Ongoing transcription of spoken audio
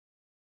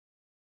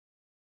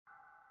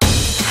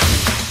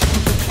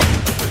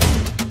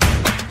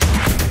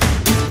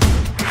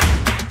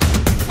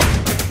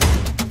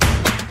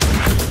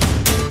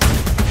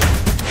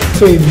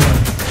fame.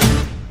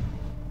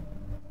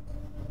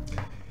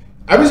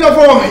 Abisha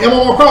for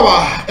Yamama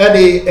Kwaba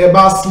Eddie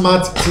Eba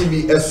Smart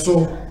TV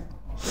eso.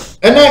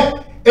 Ene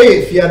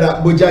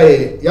fiada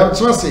bojaye yam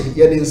chance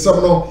yedin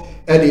samno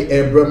Eddie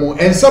Ebremo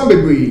and some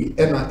bebree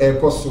ena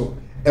ekoso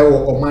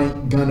ewo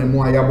oman Ghana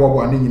mu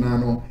ayabobo ane nyina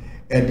no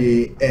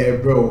Eddie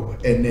Ebro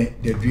ene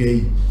de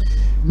due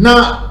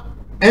na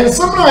and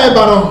some na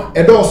eba no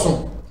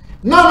edoso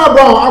Naana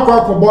Brown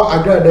akwakobo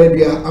Agradaa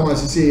bia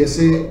amasise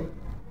yese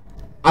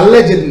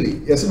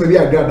allegedly yese be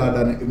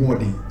Agradaa na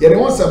emodi yede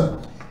wonsam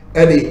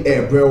Eddie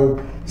Ebro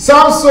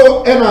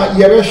Samso ena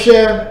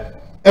yebehwe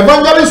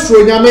evangelist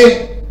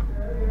Ronyame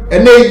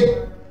ene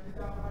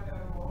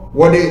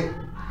wode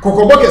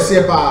kokobo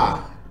kese pa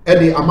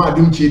Eddie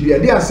amadum chebia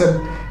de asem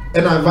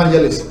ena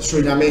evangelist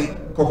Ronyame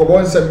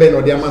kokobo nsem be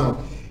no de amano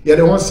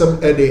yede wonsem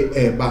Eddie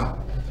Eba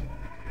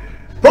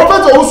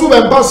Prophet Osu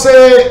Bemba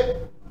say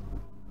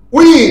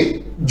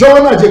we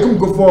John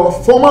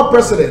Agyapong former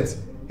president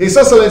His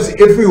Excellency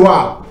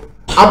everywhere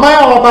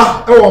amaya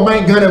waba e wo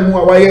man Ghana mu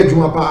a waye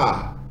adwuma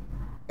pa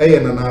eye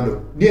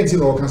nanado die nti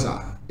no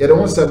Nkansah ye de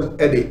wonsem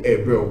Eddie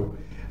Ebro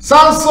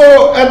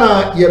Sanso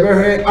ena ye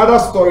behwe other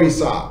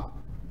stories are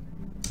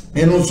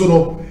eno so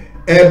no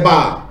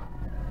eba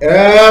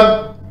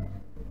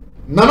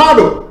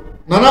nanado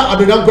nana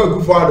adodanko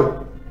Akufo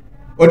Addo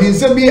odi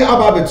nsem bi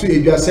aba betu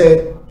edwa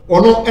se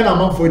ono ena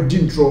manfo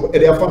dintro e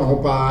de afa no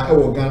pa e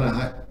wo Ghana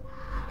ha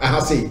aha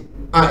say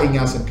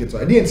enya asem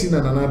keto die nti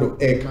nanado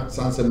eka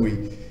sansem we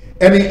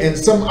any and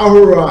some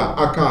ahora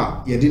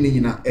aka yedi ni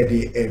nyina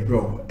Eddie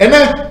Ebro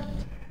ene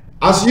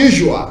as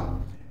usual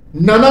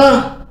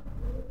nana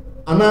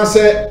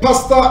anase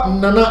pastor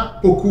nana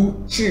poku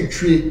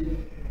chiritwe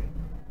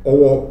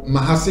owo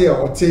mahase a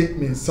ote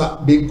mensa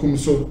benkum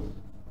so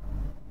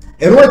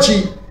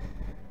erochi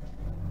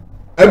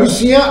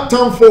abusia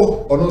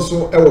tamfo ono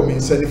so ewo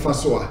mensa nifa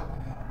so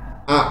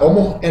a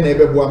omo ene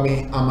ebeboa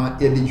me ama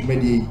yedi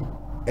dwumadi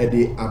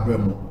Eddie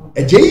Abramo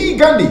ejeyi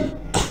Gandhi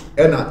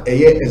ena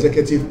eye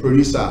executive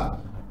producer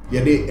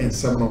yede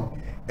ensem no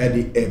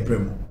Eddie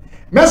Abramo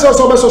message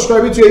also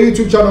subscribe to your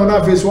YouTube channel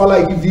na face wala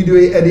like video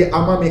Eddie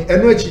amame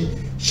eno achi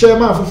share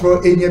ma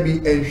foforo enya bi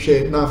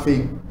enhwe na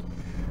fe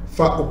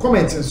fa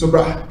comment nso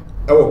bra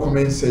e wo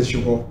comment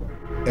section ho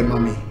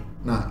emame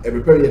na e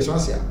prepare your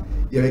chance ya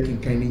ye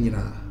kinkan ni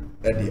nyina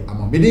Eddie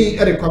amame din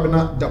Eddie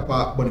Kwabena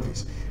Dapa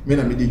Boniface me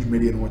na me di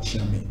dwumadi no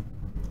chia me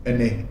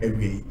ene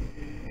ewie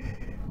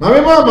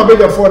Mama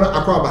mabega phone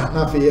akwaba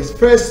na fe yes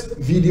first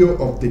video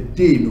of the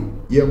day no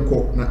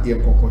yenko na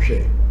yenko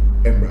share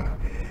embra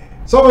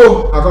so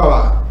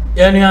akwaba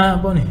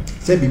Enya boni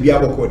se bibia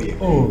boko de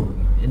oh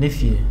ene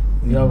fie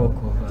bibia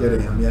boko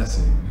jere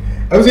yamiase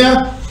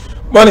abuzia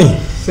boni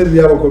se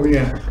bibia boko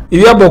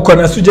bibia boko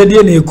na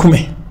sujadie na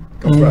ekume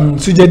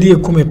sujadie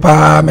ekume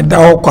pa me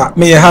da okwa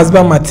me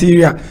husband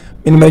material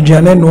me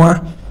madwane noa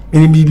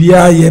me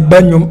bibia ye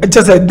banyom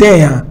echese den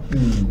ya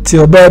ti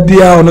oba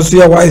bia ono so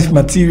ya wife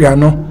material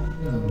no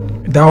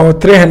da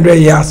 300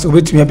 years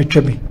obetumi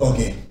abetwa bi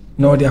okay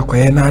no de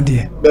akoye na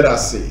de better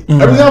say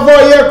abuzia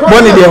for ye kwa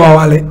boni de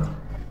Wale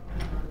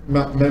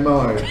mema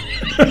wale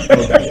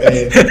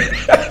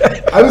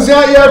abuzia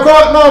ye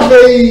kwa na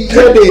fe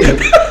yede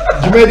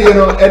jumedi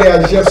no ere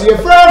agye so your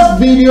first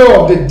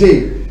video of the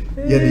day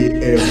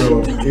yede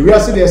bro we are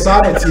see the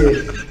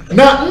sanity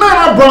na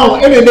Naana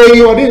Brown ene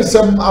dey odi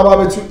nsem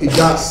ababetu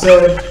ija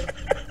se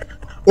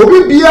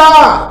obi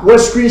bia we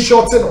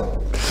screenshot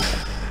no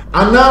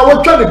and now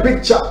we try the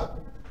picture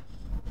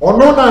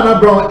ono Naana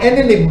Brown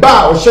ene ne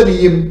ba o hye ne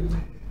yim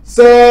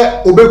se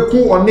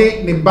obeku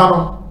one ne ba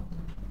no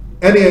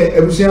ene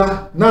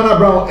ebusia Naana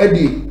Brown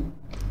edi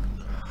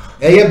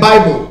eye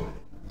Bible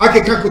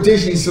akeka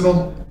quotations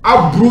no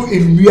abru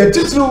enua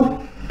titru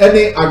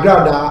ene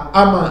Agradaa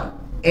ama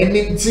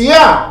ene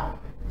ntia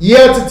ye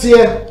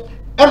tete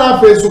ena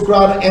afa so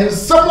kra and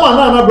someone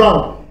Naana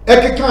Brown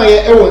ekeka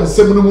ye ewo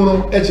nsem no mu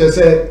no eche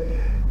se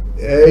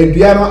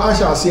edua no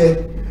ahyase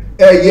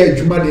ye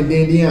adwuma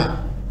den a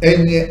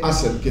enye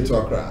asem keto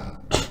akra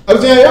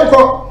abia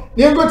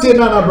yenko tie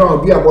Naana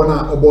Brown bi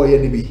abona obo ye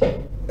ne bi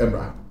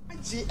embra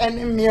ji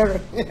ene mirror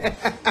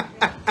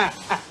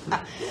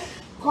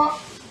ko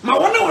ma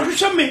wona wo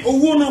hwehwe me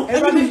owo no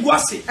ene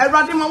nguase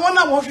erade ma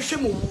wona wo hwehwe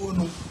me owo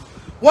no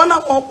wona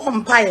wo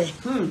pompae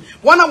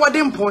wona wo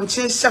de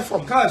mponche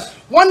chefom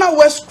wona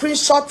wo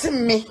screenshot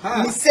me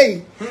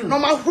say no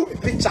ma hu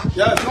picture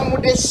no mo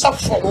de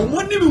chefom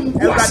woni me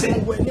nguase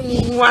erade wo ni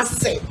mu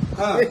nguase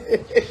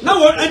na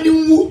wo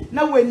animu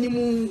na wo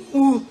animu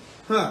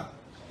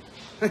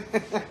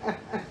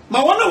ma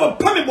wona wo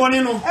pame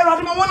bone no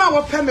erade ma wona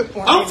wo pame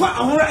bone amfa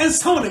ahora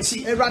ensan wona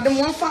chi erade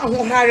mo amfa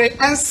ahohare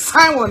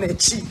ensan wona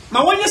chi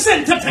ma wonye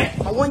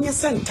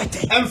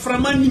sentete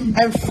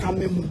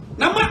emframemu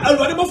na ma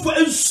alwade bofo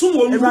ensum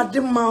wo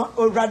erade ma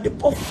orade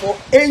bofo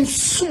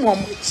ensum wo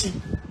chi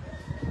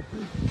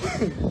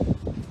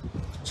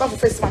so for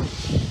face man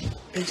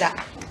peja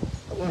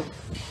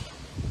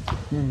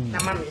na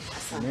mama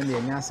asa me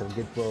le nyasa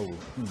get power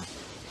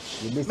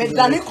me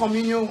dani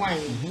communion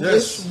wine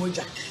yesu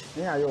moja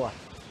ni ayowa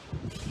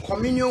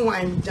communion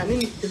wine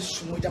Janini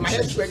Sumu the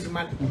highest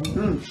regimen.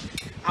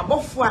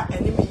 Obofour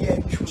enemy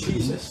here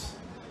Jesus.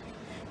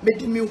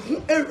 Made me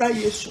who era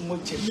Sumu.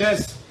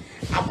 Yes.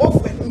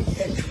 Obofour enemy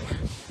here.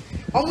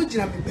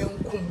 Omujina me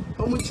benkum,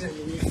 omujina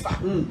me nifa.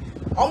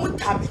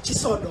 Omutabe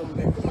chisodom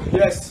beduma.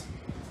 Yes.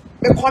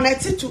 Me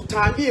connected to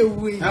Tami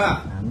ewu.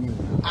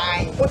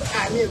 I what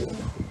Tami ewu.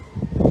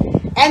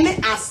 Any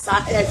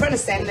asa a friend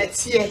send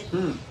next year.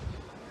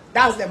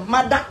 That's the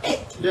mother egg.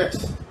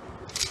 Yes.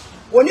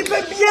 When you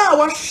baby I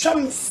was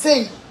showing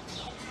say.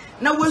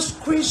 Now we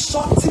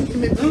screenshotting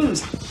me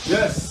picture.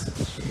 Yes.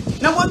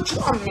 Now what you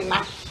are me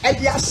na e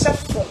dia chef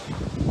for.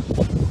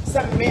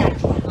 Say me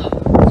adwa.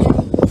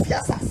 If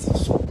you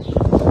so.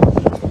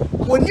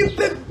 When you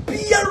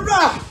baby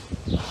ara.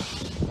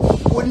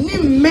 When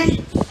you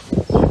me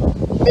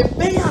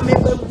baby I me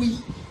we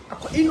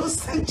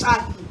innocent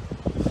child.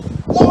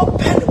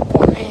 Open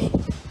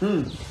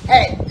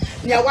hey,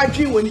 near what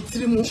dream when it's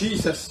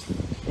Jesus.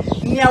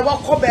 Near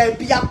what cover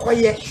be a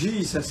quiet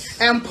Jesus.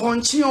 And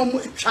punchy on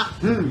mucha,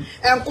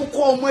 and cook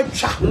on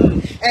mucha,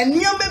 and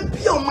near me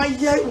be on my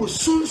year will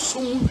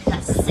soon be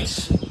a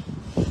session.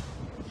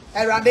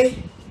 Erade,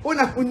 one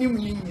of you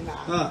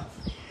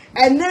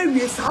and then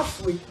we is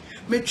halfway,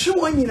 me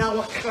true one in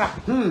our crack.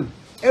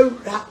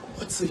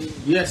 What's it?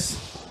 Yes.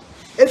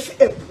 If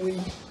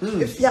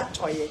you are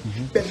toy,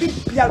 baby,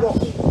 piano,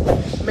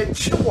 me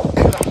true what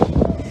crack.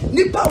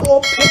 Nipa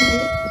wo penny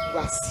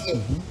wasie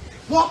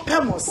wo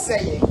pemo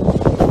say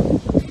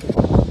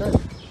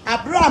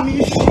Abraham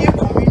you share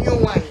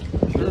communion wine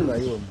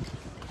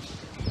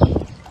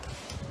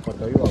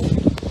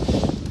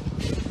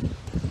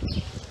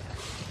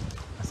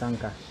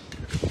asanka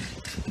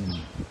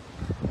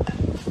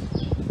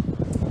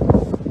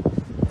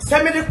say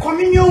me the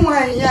communion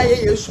wine ya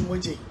Yesu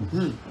moje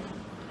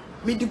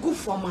me di good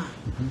for ma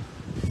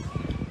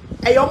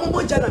ayo mo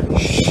moja na me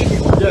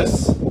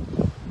yes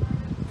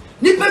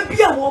nipa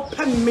bia wo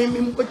pam me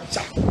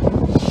moja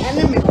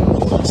ene me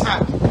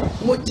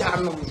moja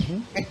no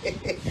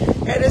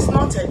it is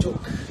not a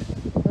joke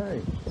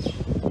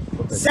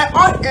say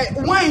all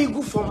why you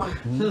go for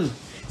man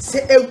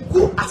say a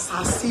good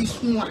assassin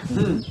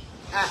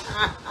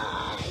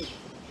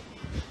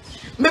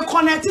me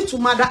connected to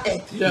mother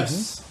earth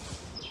yes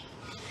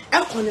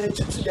and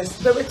connected to the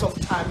spirit of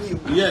time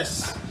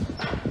yes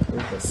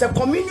say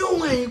communion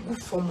when you go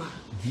for man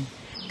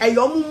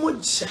ayo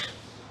moja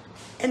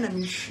and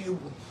I'm sure.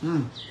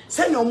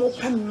 Send your more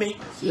pen me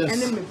and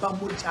then me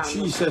bamuja.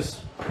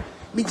 Jesus.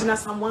 Midina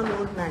some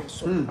 109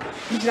 so.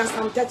 Midina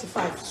some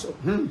 35 so.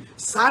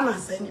 Sana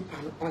send you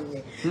pan on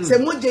ye. Say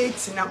moja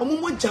 18 na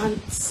omomoja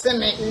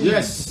sene.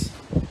 Yes.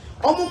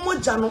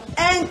 Omomoja no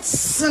end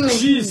sene.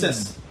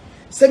 Jesus.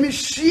 Say me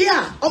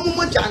shia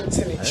omomoja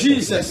sene.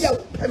 Jesus. Ya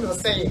upem yo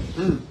say.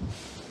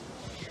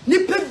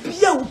 Ni pe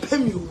bia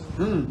upem yo.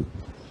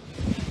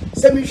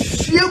 Say me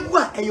shia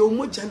gua e yo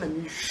moja na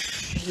me.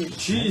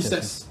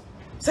 Jesus.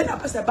 Say that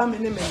person ba me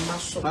ne me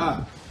maso.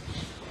 Ah.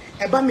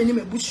 E ba me ne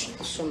me bushi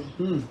so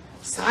no.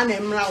 Sa na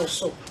emra wo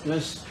so.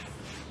 Yes.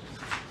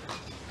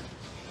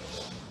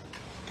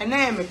 And I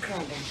am a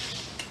crowd.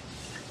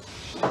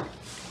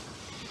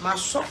 My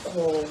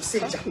shoko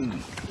seja.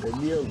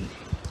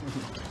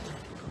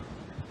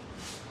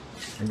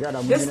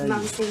 This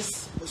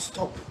nonsense will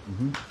stop.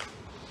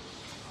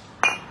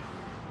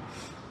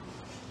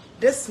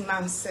 This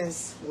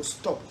nonsense will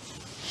stop.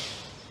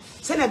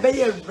 Say na be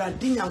ye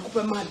radi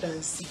nyankope ma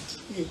dance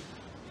die.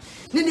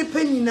 Ni ni pa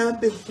nyina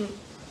be hu.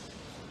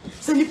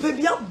 Say ni pa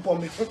bia bɔ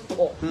me ho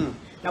po.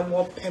 Na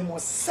wo pɛ mo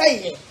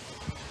say.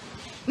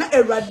 Na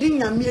eradi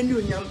nyame ani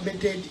onyam be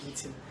dedi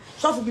ntim.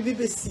 So for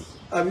BBC.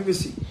 Ah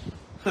BBC.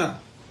 Ha.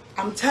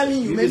 I'm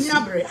telling you, many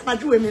abre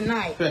anaju we me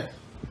nai.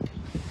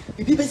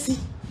 BBC.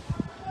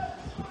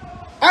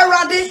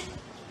 Eradi.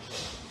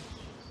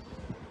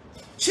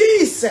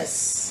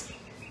 Jesus.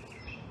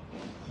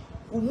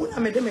 Umuna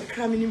me de me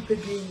kra me nimpa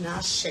bi na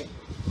ahye.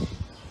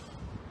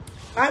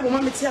 Bible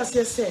ma me ti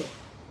ase say,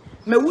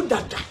 me wu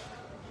dada.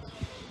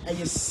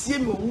 Aye sie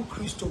me wu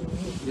Kristo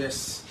mu.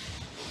 Yes.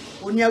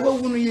 Onia wa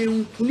wu no ye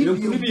nkuni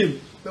bi.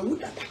 Me wu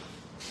dada.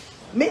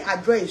 Me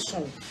address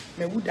son,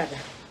 me wu dada.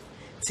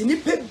 Ti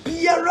nipa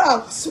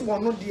biara se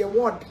wono de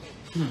word.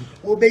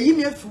 Wo be yi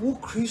me afi wu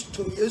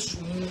Kristo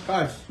Yesu mu.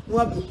 No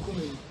abeku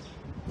me.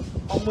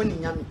 Omo ni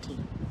nyameti.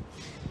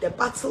 The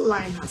battle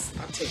line has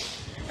started.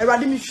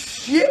 Erade me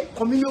hwie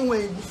communion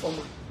when you for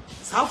me.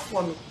 Sa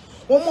for no.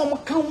 Wo mo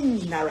kan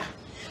nyinara.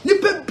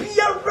 Nipa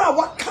biara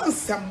wa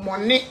kansem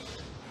money.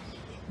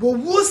 Wo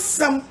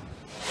wusam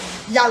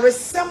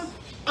yaresem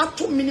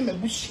ato me ni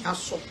mabushia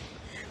so.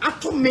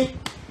 Ato me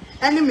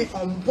ene me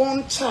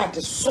unborn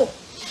child so.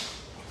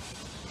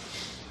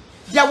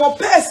 Ya wo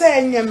pese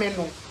enye me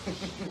no.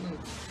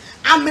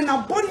 Amena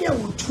boni ya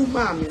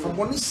wutuma amena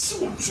boni si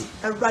wonso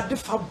erade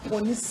fa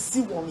boni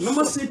si wonso no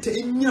ma seta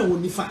enya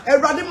wonifa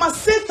erade ma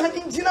seta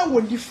njina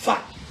wonifa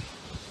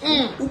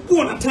ubu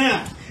ona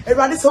tan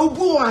erade sa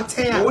ubu ona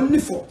tan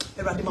wonifo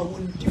erade ma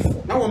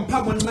wonifo na won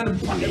pa boni na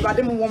boni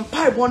erade mo won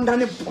pa boni na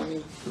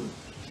boni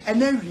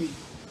ena wi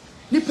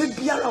nipa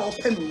biara wo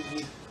pa no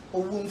wi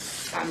owu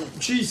mfano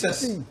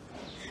Jesus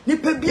ni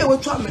pe bia we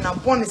to amena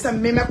born say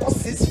me me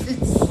 6 feet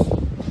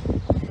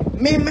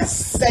me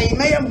say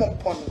me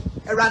mopo no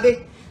erade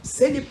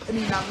say ni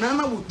pani na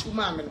nana wo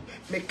tuma me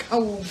me ka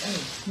wo gu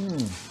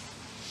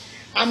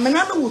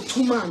amena no wo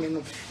tuma me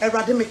no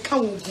erade me ka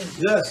wo gu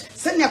yes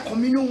say ni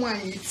communion wan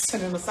yi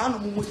tsene no sa no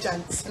mo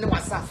jan tsene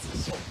wasase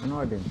so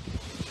no dem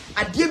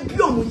ade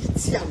bi o mo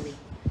yiti ame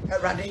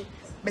erade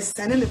me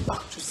send it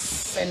back to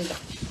sender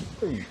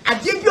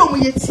ade bi o mo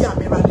yiti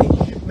ame erade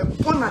me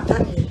pona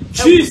Daniel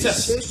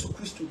Jesus Jesus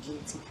Christ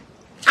dinti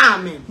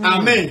amen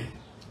amen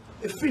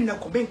efri na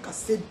ko ben ka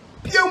se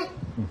biom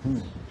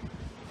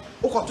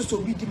o ko to so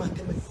bi di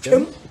matem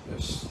twem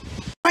yes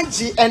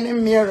agi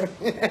enemy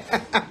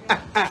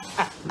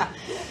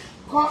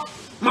ko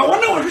ma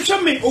wona wo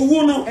hwehwe me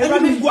owu no e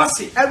bi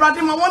nguase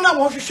erade ma wona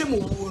wo hwehwe me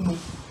owu no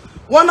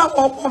wona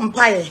wo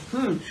pompae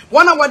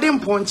wona wo de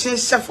mponche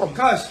chefo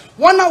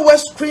wona wo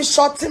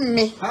screenshot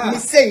me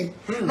say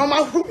no ma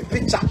hu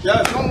picture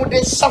no mo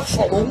de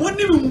chefo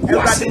woni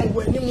nguase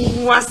woni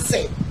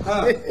nguase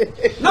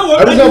na wo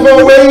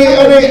we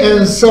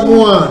any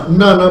someone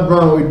Naana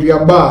Brown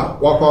Eduaba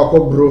wakọ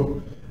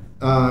bro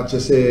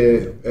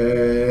chese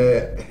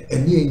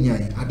eni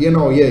enyan ade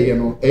na oyeye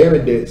no eye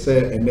de se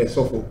ene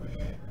sofo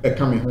e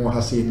ka me ho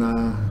ha se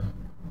na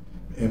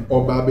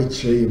oba be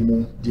kire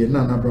mu de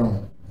Naana Brown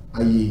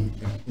ayi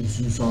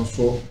nsunsun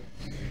so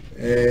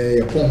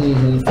ye ko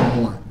honhom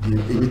fo a de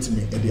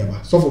ebitime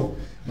Eduaba sofo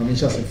na me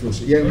chase fro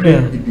so ye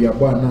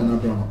Eduaba Naana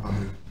Brown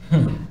abu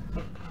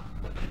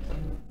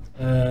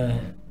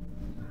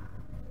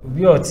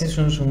obi o ti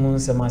sunsun mu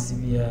nsemase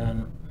bia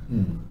no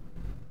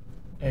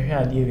ehwe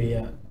ade we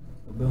ya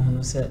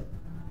obehunu se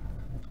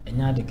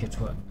enya de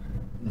ketwa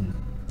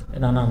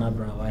na Naana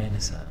Brown wa ene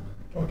sa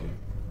okay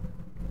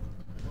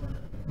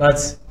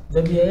but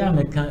the bia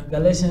American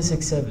Galatians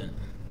 6:7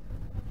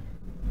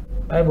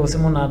 Bible say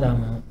mo na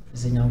adam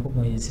se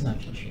nyankopon yesi na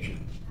hwehwe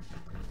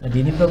na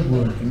de nipa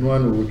guo eno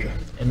anu wotwa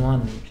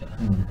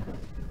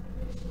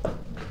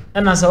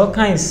and as all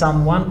kind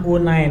Psalm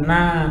 109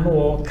 na no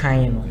all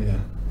kind no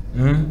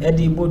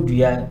edi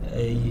bodua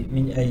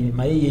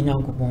maye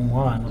nyankopon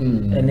ho ano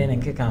ene ne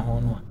nkeka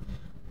ho no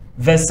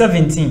verse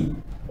 17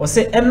 o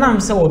say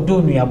enam se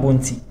wodo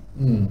nuabonti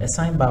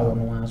esan ba wo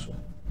no aso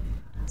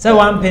se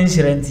wan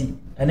penshirenti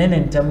ene ne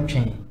ntam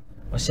twen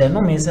o hye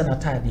no me se na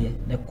tade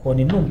ne ko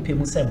ne no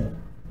mpem semo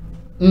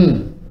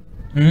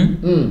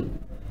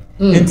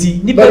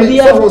enti ni ba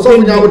bia so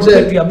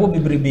nyabote abo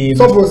bebrebe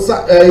so for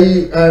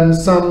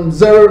Psalm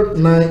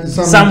 09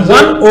 Psalm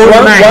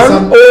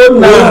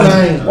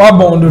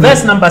 109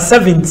 verse number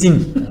 17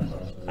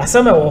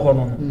 asama wo ho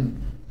no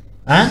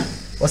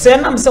o say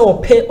nam se wo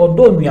pe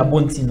odo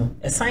nuabonti no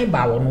esan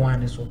ba wo no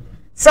ane so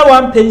se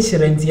wan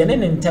penshirenti ene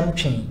ne ntam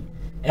twen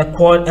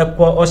ekọ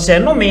o hye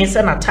no me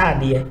se na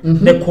tade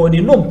ne ko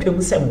ne no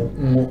mpem semo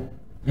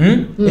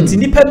enti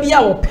nipa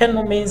bia wo pe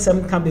no me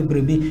nsem ka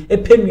bebrebe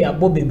epe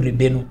nuabo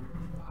bebrebe no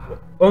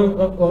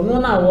ono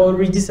na wo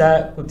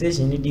register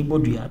quotation ni di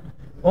bodua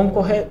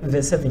onko he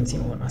verse 17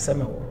 wona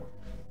asema wo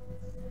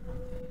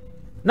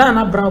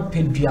Naana Brown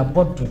pedua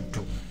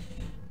bododo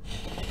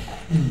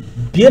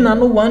bie na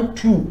no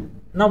 1-2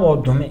 na wo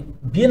dome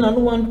bie na no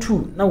 1-2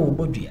 na wo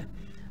bodua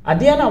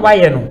ade na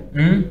waye no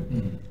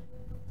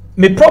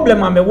me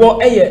problem am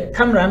wo eye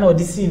camera na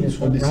odi see me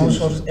so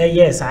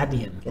yes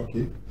ade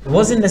okay it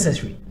wasn't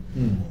necessary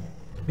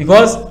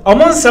because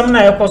among some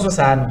na ekoso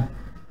sa no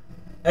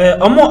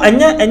omo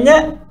anya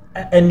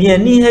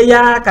eniani he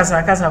ya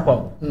kasa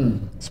kwa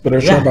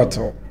spiritual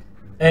battle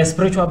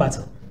spiritual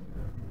battle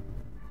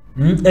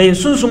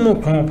sunsumu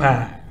kon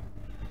pa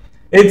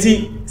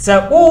eti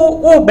sa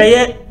wo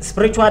beye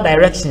spiritual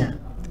direction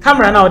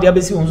camera na odi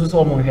abesi won so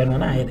omo hwe no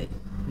na ayede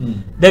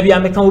da bia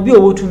meka obi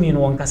owotumi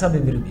no wonkasa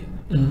bebrebe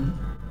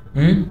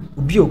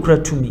obi okura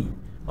tumi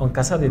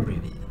wonkasa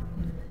bebrebe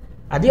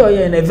ade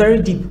oye in a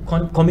very deep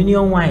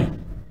communion wine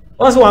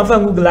also one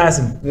fan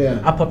glass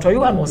apoto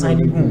you are no sign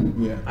gum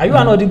ayu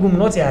are not the gum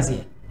not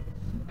here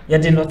ye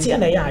de not here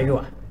na ya ayu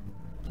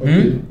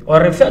or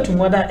refer to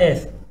Mother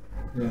Earth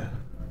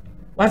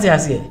what you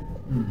say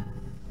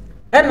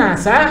ena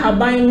sa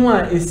haban no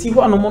a esi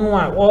ho no no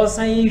a wo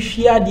san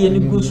hwia de ni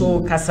gu so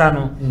kasa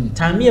no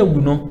tame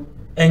agu no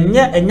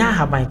enya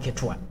haban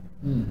ketwa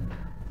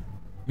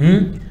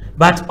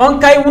but on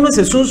kai hunu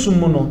se sunsum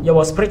mu no ye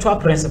was spiritual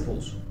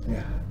principles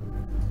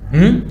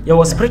there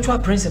was spiritual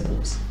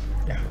principles.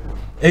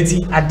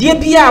 Eti ade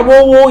bia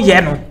wo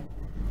ye no.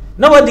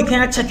 Na wodi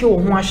kan check wo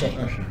ho ahwe.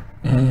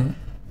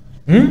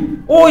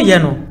 O ye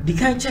no, di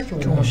kan check wo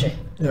ho ahwe.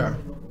 Yeah.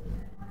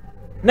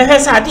 Na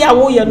hesa ade a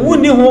wo ye no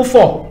woni ho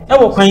fo. E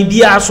wo kwan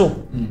bia so.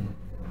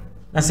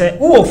 Na se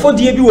wo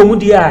fodie bi wo mu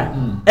dia a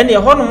ene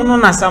ho no no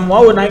na Psalm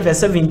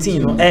 109:17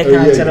 no e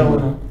kan chere wo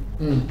no.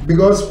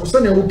 Because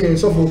osane wo kan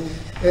so for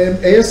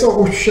eyeso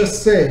wo hwe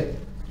se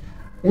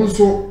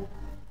unso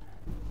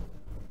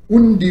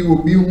undi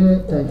obi hu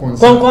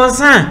konkonsa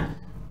konkonsa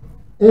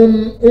bo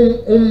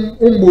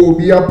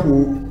obi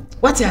apo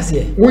What you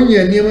say? When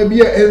you near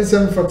be a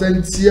ensign for 10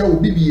 years, will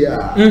be here.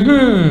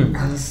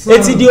 It's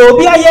the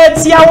Obia yet,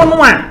 Tia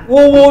one.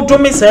 Oh, to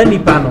miss any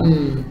panel.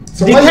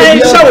 So,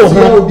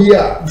 show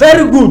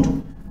very good.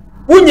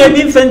 When you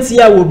be fancy,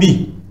 I will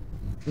be.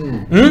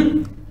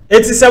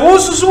 It is a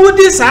also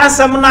this as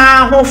some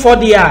now for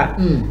the year.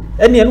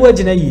 And the word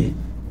in a year.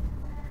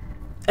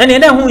 And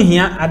then who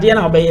here at the end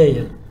of the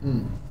year.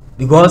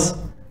 Because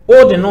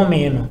all the no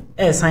man,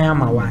 as I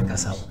am a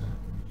Wankasa.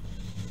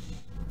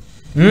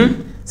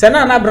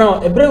 Naana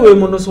Brown, a brave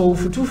woman so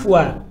for 2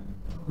 4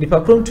 the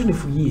patron to the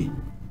full year.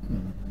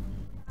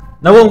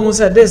 Now, one who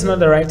said this is not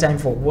the right time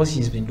for what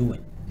she's been doing.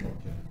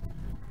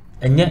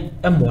 And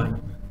yet,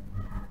 M1,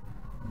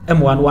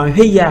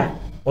 hey, ya,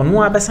 on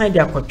one beside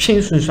their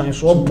change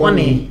so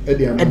bonny at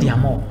the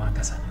amount.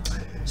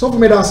 So, for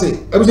me, I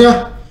say, I was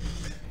here.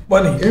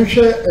 Bonnie, and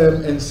share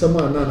and some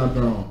Naana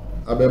Brown,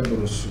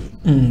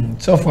 Abebrusu.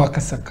 So for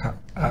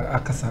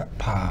Akasa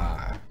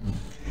pa.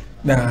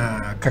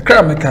 Na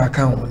kakra meka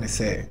kan woni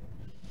say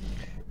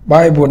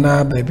Bible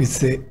na baby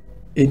say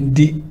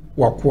endi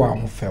wakoa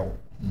mo fel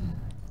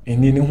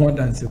eni ni ho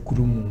dance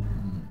kurumu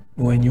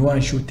no anyi wan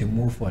shoot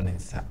move for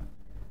nsa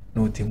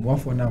no temu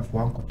for na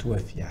for ankoto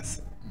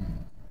afiase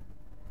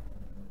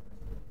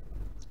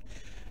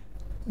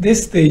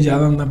this stage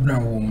Naana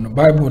Brown woman no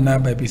Bible na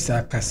baby say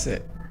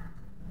akase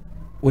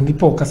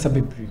onipa okasa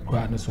bebri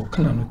kwa no so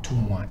kana no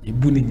tumu a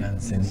ebu ni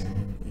nyansen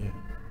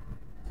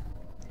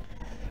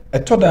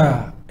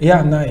etoda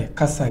ya na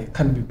kasa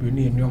kan bibiri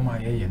ni nyoma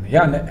ye no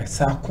ya na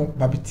esako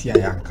babitia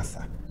ya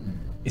nkasa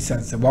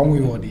isense one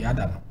way or the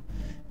other no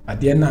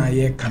ade na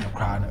ye kan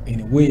kra no in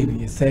a way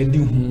you say di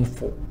hu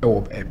for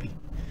ebi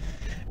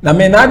na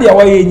me na dia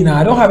wa ye nyina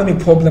I don't have any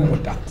problem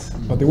with that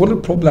but the only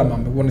problem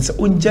am when say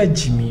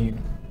onjudge me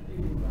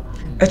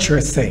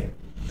actually say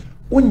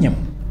onyam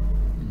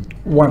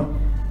one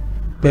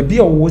baby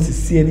o wo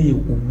sisi ne ye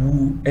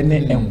owu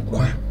ene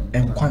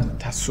enkwa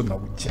ntaso na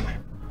wugina.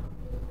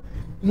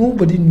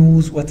 Nobody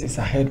knows what is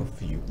ahead of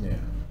you.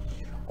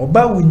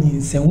 Oba wini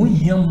say we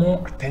hear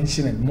more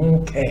attention and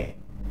more care,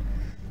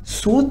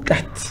 so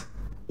that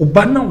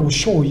Obana will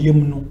show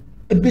him no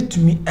a bit to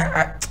me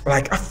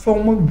like I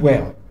feel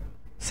well.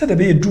 Said the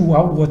way do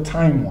our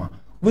time one,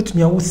 with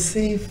me I was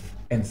safe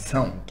and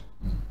sound.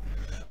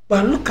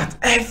 But look at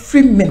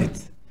every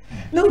minute.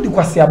 Now the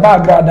kwasi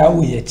Agradaa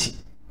we yechi.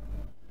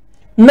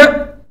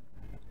 Na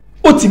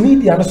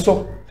otimidi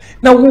anaso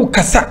na wo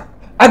kasa.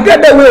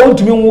 Agradaa we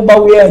wontumi wo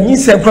ba we anyi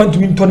se kran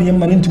tumi ntone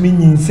yema ntumi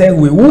nyinse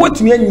we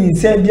wotumi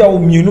anyinse bia wo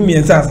mienu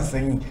miensa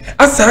asasan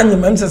asa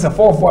anyema msesa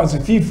 44 aso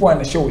 54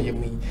 na show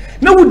yemi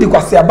na wudi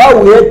kwase aba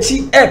we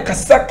achi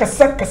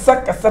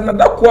kasa na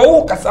dakwa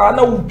wo kasa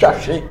na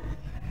wutwahwe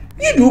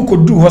yidi wo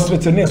kodu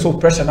hospital na so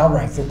pressure na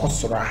rise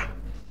kosora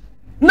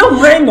na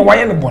why no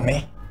why no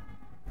bone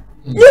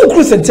you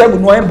cruise Santiago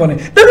no why bone.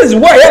 That is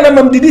why I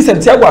am did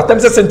Santiago at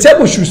times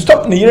Santiago should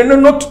stop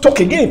not to talk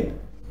again.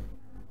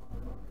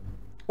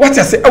 What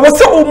I say, I was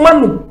so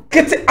man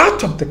get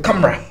out of the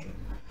camera.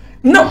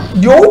 Now,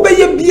 the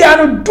obey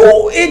piano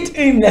do it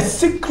in a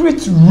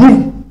secret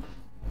room.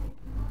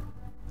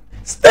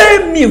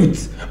 Stay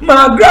mute.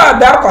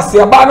 Magraheb kasi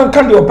abandon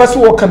can the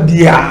person walk and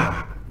be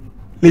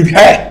leave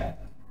her.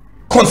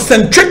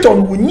 Concentrate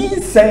on what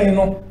you say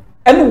no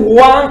and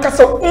one cause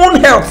own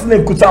health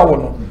ne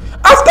kutawo.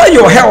 After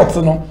your health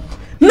no.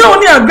 Now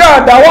ni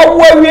Agradaa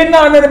wa we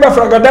na na be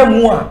Agradaa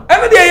mu a.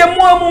 Ene de ye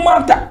mu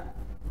matter.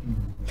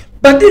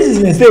 But this is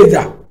a stage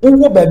that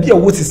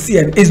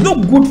it's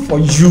not good for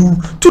you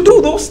to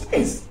do those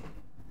things.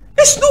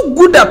 It's not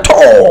good at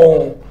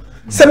all.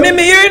 So me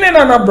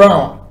Naana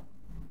Brown,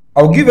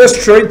 I'll give a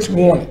straight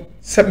warning.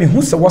 Say me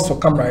who's what's for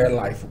camera your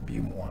life will be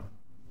one.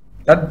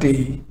 That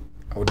day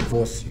I will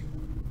divorce you.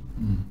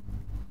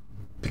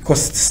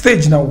 Because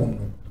stage now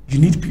you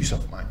need peace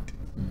of mind.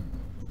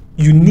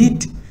 You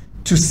need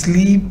to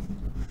sleep,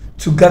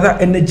 to gather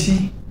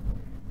energy.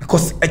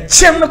 Because a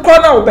chem no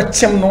corner will be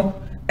chem no.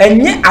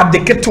 Enye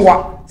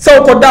adeketwa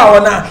so koda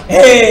ona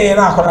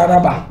na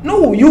koraraba.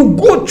 No, you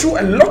go through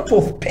a lot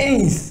of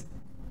pains.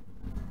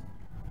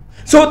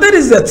 So that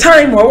is the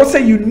time where I would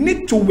say you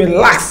need to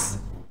relax,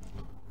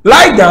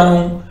 lie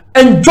down,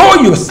 enjoy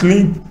your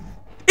sleep,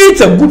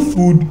 eat a good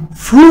food,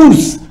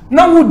 fruits.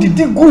 Now who did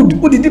it good,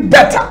 who did it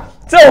better?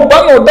 So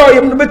Obama oda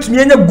yem no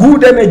betumi anya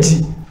good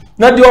energy.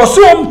 Na the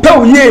also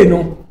mpa ye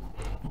no.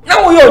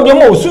 Now we are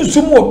no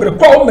sumu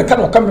obrekwa o meka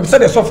no come say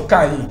the soft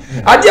kai.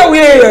 Ade we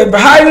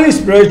highly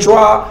spiritual,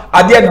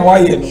 ade na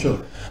why sure.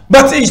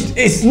 But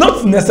it's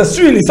not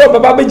necessarily so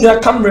baba be gina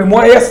camera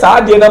mo yes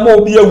ade na ma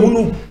obi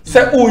ehunu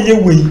say o ye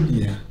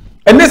we.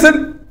 And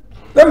listen,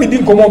 let me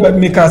think come on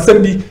me can say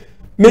be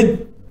me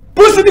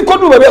pussy the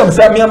code baby am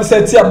say me am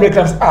say tia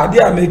breakers ade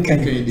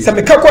American. Say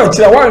me ka kwa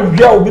kira wan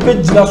hwia obi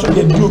be gina so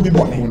ye di obi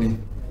bone.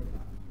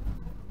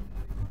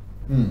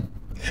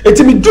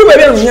 Eti mi do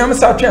baby am yam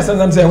sa twa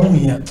san say hu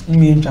hia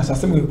mi ntwa sa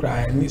sem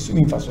kra ni so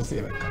mi fa so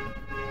say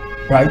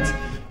right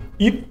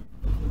it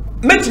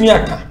met me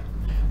aka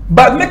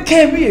but me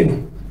can be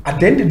no at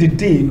the end of the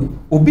day no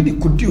obi di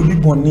kodi obi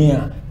bone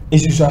a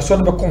Isusu aso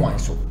no be kon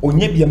so.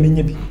 Onye bia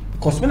menye bi.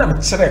 Because me na me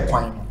kire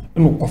kwan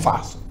no ko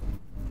fa so.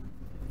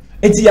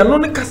 Enti ya no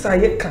ne kasa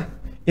ye ka.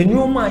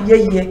 Enyoma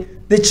ye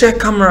the chair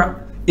camera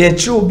ye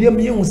chi obi am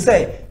ye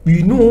say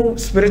we know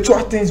spiritual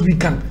things we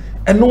can.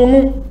 And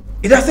no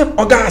it doesn't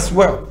augur as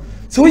well.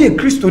 So ye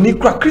Christo ni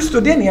kra Christo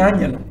de ni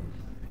anya no.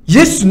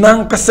 Yesu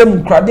nan kasa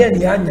mu kra de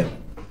ni anya.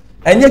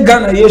 Enye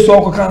Ghana Yesu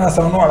okoka na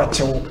sa no ala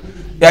chewo.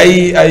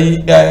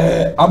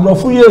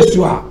 Abrofo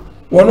Yesu a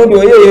wono de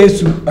oye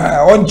Yesu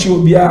onchi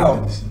obi a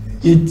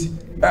it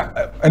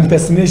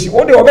impersonation.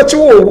 O de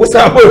obechewo wo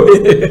sa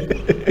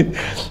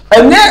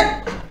enye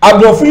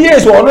Abrofo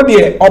Yesu wono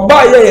de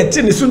oba ye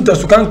ti ni sunta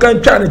su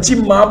kankan twa na chi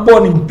ma bo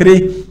ni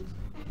mpre.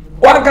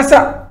 Wa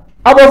kasa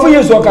Abrofo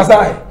Yesu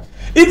okasa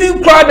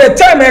even crowd the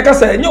time I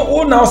kasa enye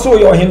o na so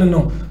your hin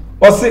no.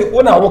 O say o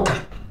na woka.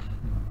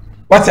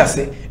 What I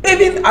say?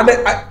 Even at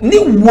the ni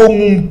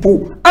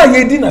wompo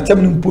ayedi na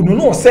tempo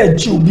no say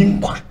ji obi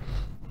nkwa.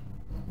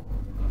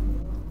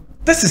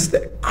 This is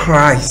the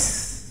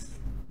Christ.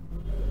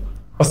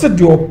 I said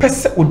the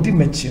person odi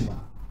mechi no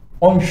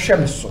on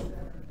hwe so.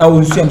 I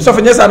will see am so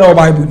for nyesa na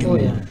Bible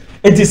ni.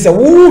 It is a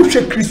wo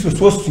hwe Christ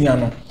so sua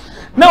no.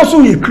 Now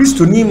so ye Christ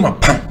ni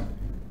mapan.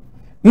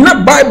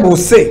 Na Bible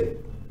say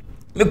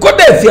me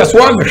koda Afia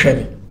so am hwe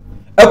ni.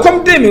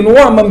 Akom de me no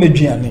wa ma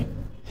maduane.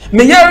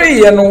 Me yare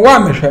ye no wa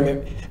me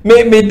hwe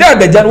me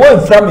dad jan wa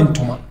from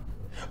ntoma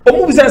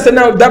omu bi say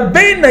now that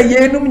ben na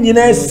ye num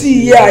nyina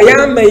si ya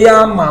me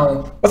ya ma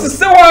o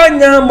se wa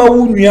nya ma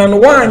wo nua no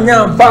wa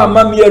nya mfa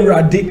ma me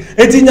awurade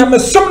enti nya me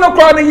som no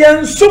kwa ne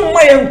ye nsom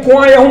ma ye nko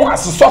aye ho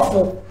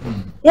asesofo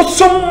wo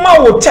som ma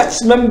wo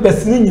church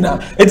members ni nyina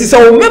enti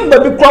say wo member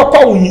bi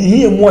kwa wo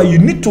hihie mu you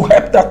need to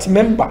help that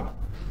member.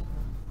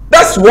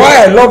 That's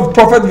why I love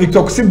Prophet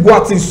Victor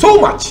Kusibwati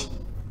so much.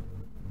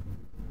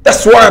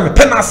 That's why I'm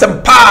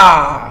penasem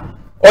pa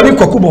Oni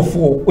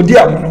Kokubofo, Odi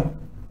Amono.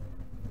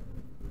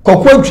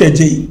 Kokwan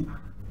Cheji.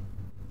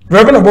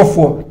 Reverend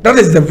Obofour, that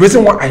is the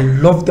reason why I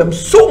love them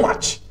so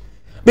much.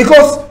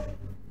 Because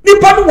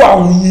Nipan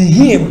wa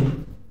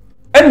him.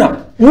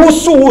 Ena, wo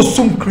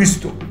sum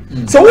Christo.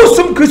 So wo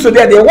sum Christo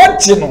there, they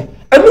want you know.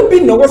 And no be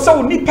no was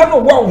so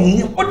Nipan wa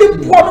him. Odi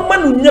poor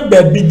man nya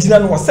baby jina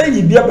no say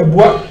ye bia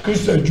beboa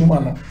Christo adwuma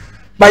no.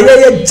 Ba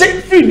ye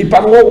check free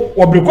Nipan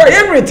wo brekwa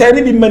ye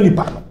return bi mani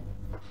pa no.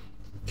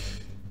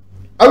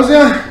 I was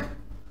there.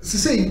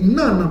 Say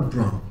Naana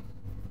Brown.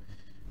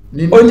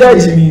 Onja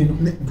jimi.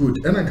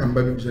 Good. And I come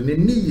back to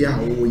ni ya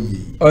oye.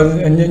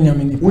 Onye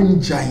nyamini.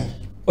 Onjai.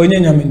 Onye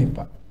nyamini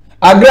pa.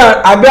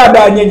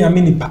 Agradaa onye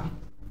nyamini pa.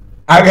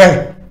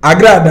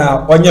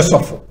 Agradaa onye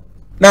sofo.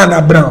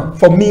 Naana Brown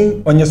for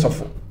me onye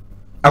sofo.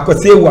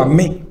 Akose wa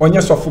me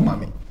onye sofo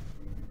mame.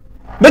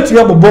 Betumi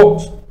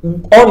abobo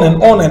on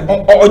and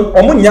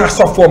omo nya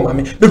sofo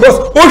mame because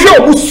ohwe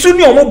omo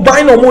suni omo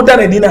ban na omo da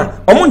na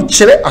dina omo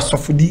nkyere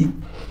asofodi.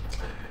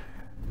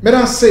 May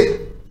I say,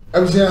 I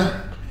was for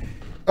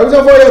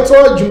your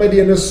toy, Jumadi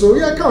and so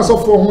ya can't so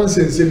for one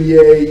sense in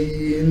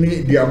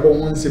ye, the above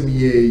one sem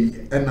ye,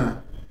 and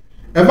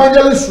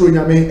evangelist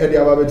Runyame at the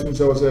Ababet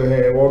himself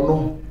say, or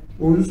no,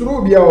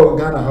 Unsro be our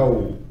Ghana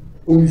how,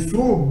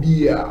 Unsro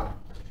be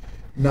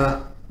na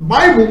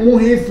Bible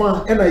Muhe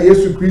fan and a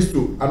Yesu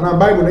Christo, and our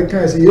Bible that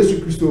can say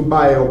Yesu Christo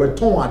by or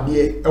beton,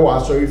 dear, or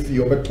sorry fee,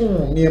 or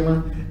beton,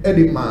 near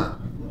Eddie man,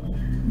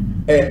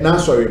 na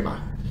sorry ma.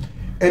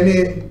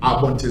 Any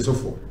abonte so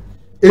for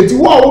eti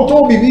wo a wo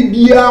ton bibi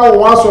bia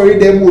wo asori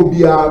dem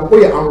obia wo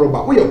ye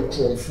anroba wo ye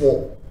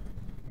kromfo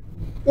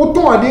wo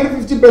ton ade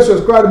 50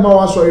 pesos crowd ma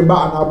wo asori ba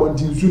na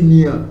abonte nsu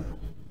ni a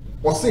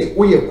wo say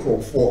wo ye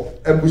kromfo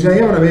abujan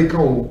ye na me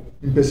kan o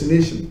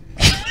impersonation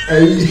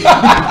ai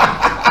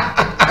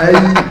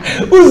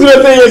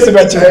uzure te yesu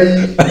ba che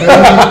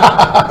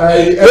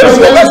ai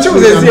let's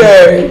choose this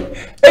here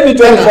any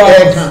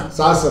 24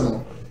 sasa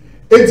no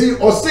eti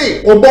o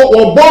say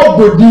obo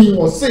godin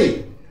o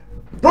say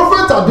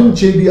Prophet Addo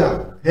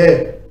Chebia,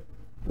 hey,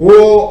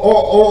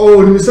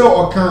 ni say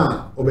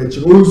okan obechi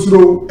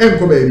onsuro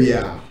enko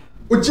bebia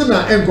uchi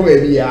na enko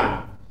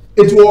bebia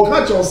it will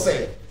catch us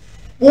say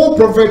o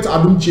Prophet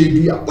Addo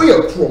Chebia o ye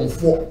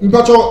kromfo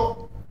mpacho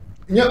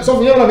nya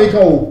so nya na make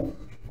o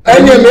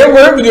enye me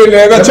we video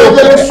na ebe cho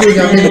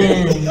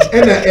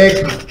ena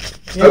eka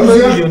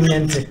video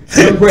niente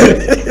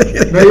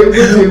na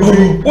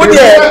yego o de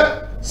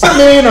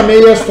say na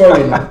me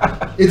story no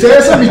it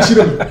is a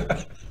bichiro.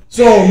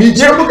 So me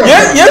jump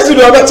yes you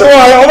do about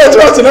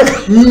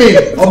me me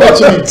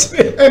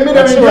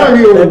na me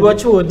you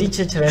watch wo di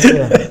chechere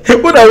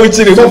what are we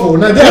chilling so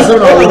na dey so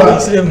na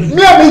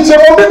me abi che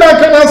o na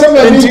kana so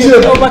me bi che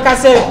o baka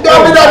say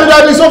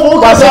David so for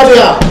ka say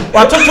ya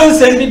wa toto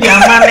nsem bi di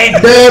amane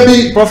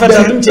baby Prophet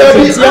Addo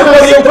Chebia ya no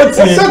ye ko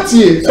tie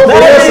so for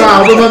yes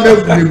a wo na me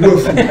go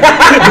fu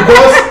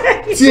because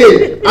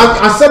tie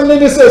assembly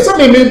dey say so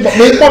me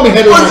come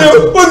headline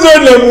uzo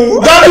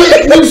lemu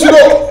David you should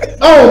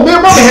oh, me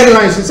about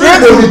headlines. It's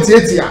not going to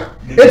take ya.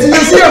 It's you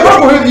see a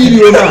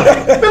video now.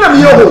 Me na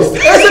me your host.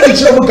 I said the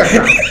chiro muka.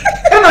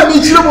 And na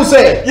mi chire mo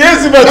say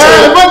yes but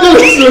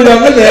evangelist no na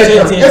me na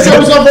ese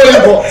mo so for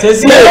yako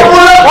Sesi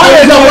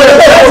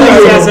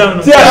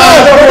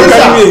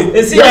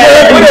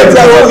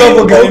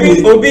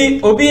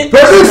Obi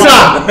producer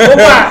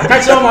Oba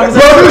catch on man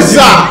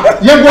producer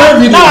ye go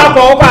video na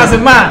ko pass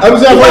man I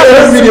was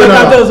for video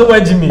na so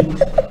wajimi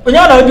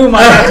onya na do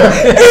man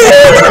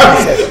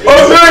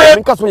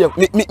Nkansah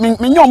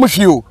me nyo mo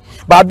hwio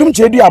ba adum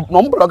chedi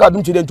no mbloga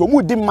adum chedi nto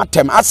mu di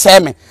matem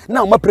aseme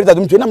na ma president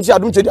adum chedi na msi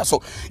adum chedi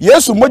so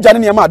yesu moja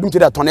ne ma adum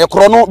chedi aton e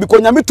kro no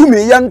because nyame tumi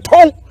ye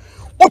nton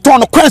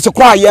oton kwense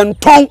kwa ye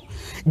nton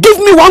give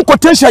me one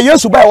quotation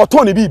yesu by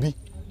oton ne bibi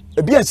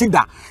e bi ensi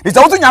da is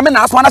that nyame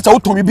na aso na cha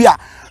oton bibi a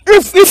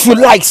if you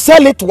like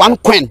sell it one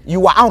coin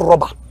you are an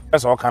robber.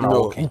 That's all kind of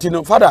okay.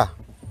 No, father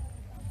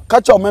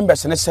catch your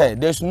members and say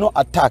there's no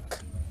attack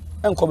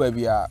enko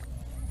baby a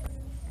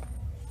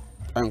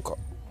enko.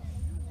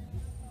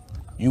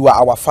 You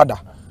are our father,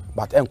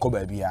 but enko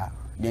baby a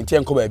the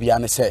enko baby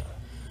a say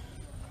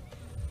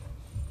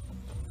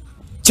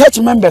church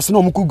members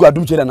no muku gu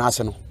adum chede na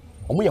ase no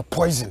omo ye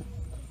poison.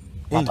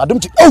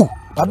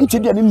 Adum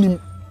chede ani nim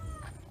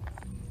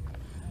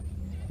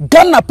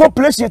Ghana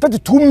population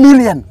 32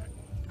 million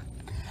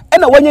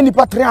and wanye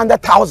nipa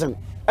 300,000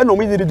 and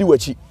omo dey di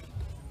wachi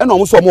and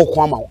omo so omo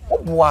ko ama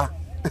oboa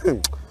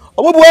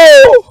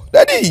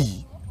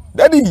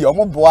daddy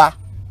omo boa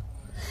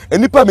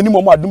enipa meni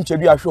mo adum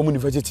chedi ahwe omo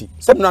university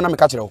sem na me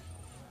ka kire wo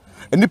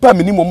enipa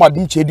meni mo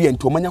adum chedi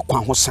ento manya kwa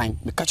ho san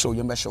me ka kire wo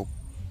yembe hyew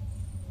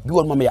bi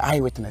won ma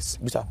eye witness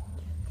bisa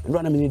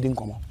ndo na meni din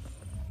komo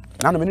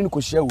na meni ko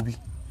hia wo bi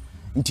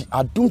nti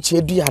adum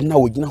chedi ana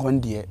wo gina ho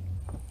ndie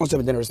on se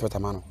me den respect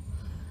amano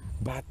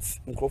but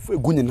nkrofo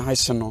egunye na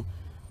hye no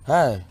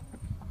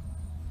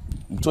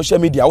social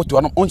media what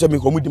on se me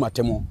ko mudi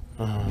matemo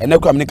ene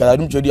kwa me ka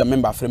adum chedi a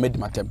member afre me di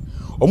matem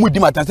omudi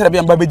matem se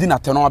be mba be di na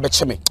tem no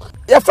abeche me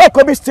ye fa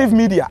Kobe Steve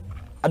Media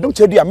adum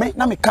chedi a me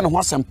na me ka no ho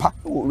asempa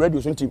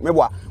radio so nti me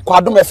bo kwa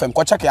adum FM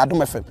ko check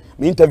adum FM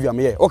me interview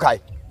me okay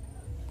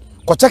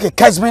ko check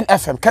Kesman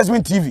FM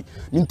Kesman TV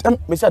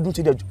me say adum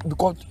chedi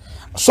because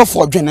so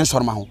for dwen so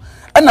ma ho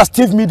na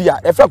Steve Media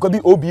ye fa Kobe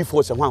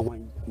Obofour se ho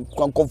anwan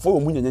konfo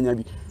omu nyanya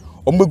bi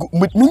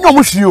me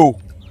nyomo hwio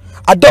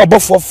Addo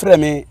Obofour frɛ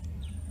me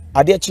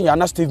ade achi ya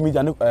na Steve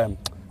Media no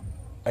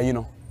you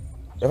know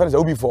ye fa say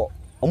Obofour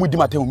omu di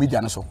matem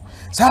media no so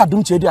sa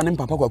adum chedi anem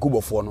papa kwa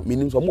Obofour no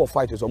meaning so mo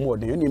fight so mo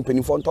de you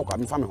penifo ntokwa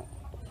me fa me ho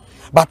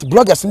but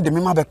bloggers in the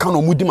mema be kan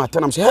omu di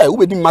matem am say hey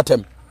we di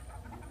matem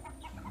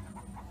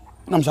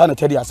nam sa na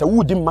chedi asa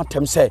wo di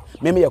matem say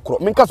me ye kro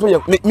me nkaso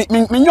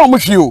me nyo mo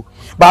hwio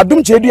ba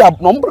adum chedi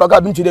no blogger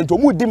adum chedi nto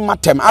omu di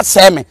matem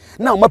asa me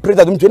na ma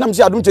president adum chedi nam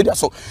say adum chedi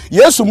so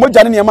yesu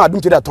moja ne ma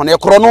adum chedi aton e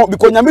kro no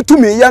because nyame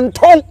tumi ye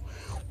nton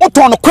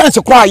oton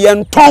kwense kwa ye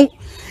nton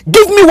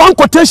give me one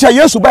quotation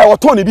yesu by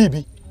oton ne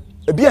bibi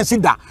ebi ensi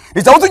da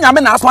is that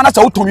nyame na aso na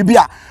cha oton bibi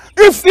a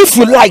if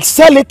you like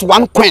sell it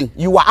one coin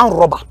you are an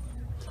robber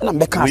na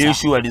me kan we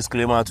issue a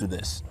disclaimer to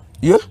this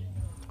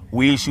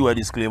we issue a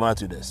disclaimer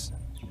to this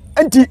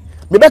enti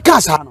me be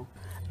kan sa no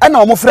na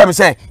omo frɛ me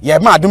say ye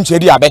ma adum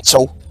chedi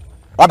abechew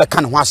wa be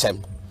kan ho asɛm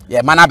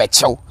ye ma na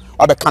abechew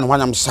wa be kan ho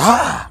anyam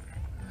sa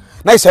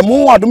na ise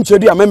mo adum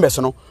chedi a members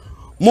no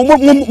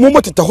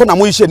mo tete ho na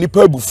mo yihye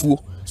nipa abufuo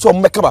so mo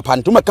meka papa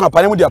nto meka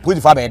papa ne mo dia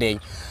police fa be den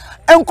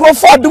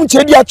enkrofo adum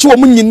chedi a che o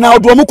mo nyina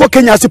odo mo ko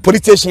Kenya se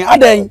police station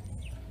adan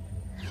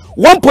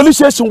one police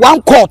station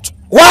one court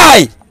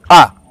why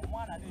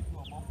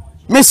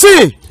me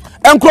see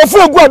enkrofo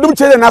egu adum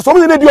chedi na so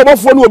mo ne di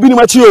Obofour na Obinim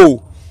achi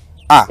o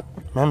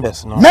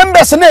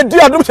members na di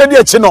adum chedi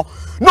achi no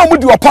na mo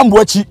di opambo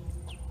achi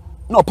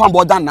na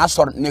opambo dan na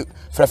sori ne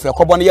frefre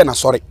kobo ne ye na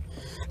sori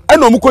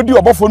ena mo ko di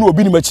Obofour na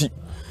Obinim achi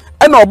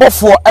ena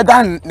Obofour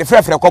edan ne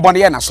frefre kobo ne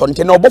ye na sori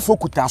nti na Obofour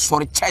kuta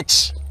sori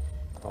church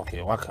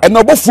okay waka ena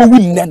Obofour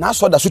win ne na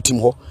so da so tim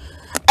ho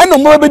ena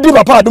mo be di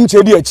papa adum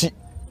chedi achi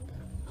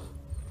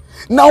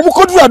na mo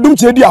ko di adum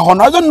chedi a ho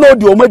na I don't know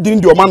di o ma di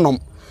ndi o ma nom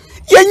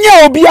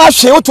yenye obi a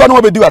hwe oto na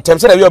obedi atem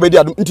se na bi obedi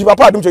adum nti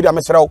papa adum chedi a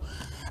mesrew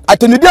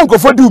atenidi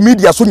ankofo di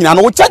media so nyina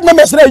no wo check na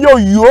mesre yo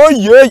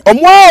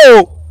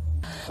omo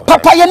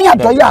papa ye ni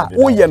adoya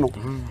wo ye no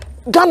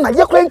Ghana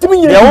ye kwa ntimi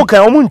nyina ye wo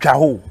kan omu ntwa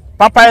ho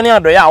papa ye ni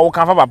adoya wo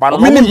kan fa papa no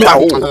omu ntwa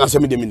ho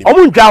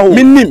omu ntwa ho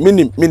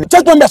minim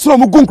check na mesre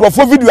omu gu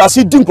nkrofo video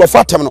ase di nkrofo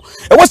atem no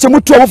e wo se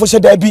mutu omo fo se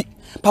da bi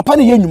papa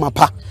ne ye nyuma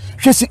pa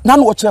hwesi na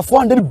no wo che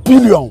 400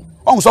 billion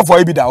on so for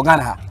e bi da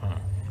Ghana ha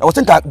e wo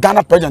think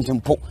Ghana president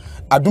mpo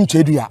adum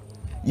chedi a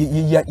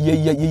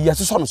ye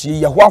so no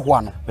ye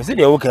hoahoa no me say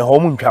dey wo kan ho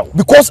mu ntwa ho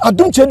because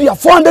adum chedi a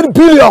 400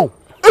 billion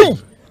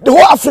the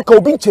whole Africa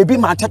will be chebi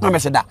man take my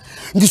message da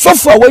the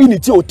software wey ni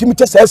ti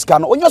otimite seska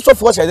no onye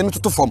software say dey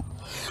to form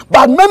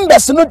but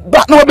members no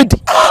but no be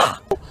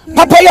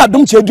papa ya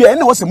adum chedi e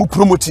na wo se mu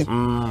promote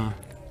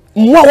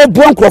mo wo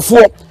bo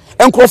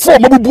nkrofo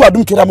mo bubu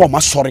adum chedi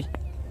ma sorry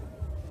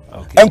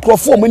okay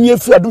nkrofo mo ni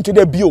afi adum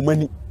chedi bi o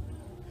mani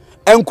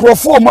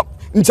nkrofo mo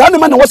ntane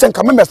ma na wo se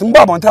nka members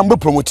mba ba ntam be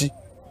promote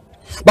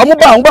ba mo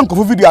ba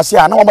nkrofo video ase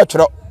a na wo ma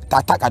twere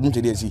attack adum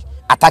chedi ezi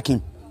attack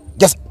him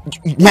just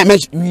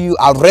you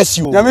arrest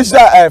you. Ya me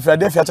sha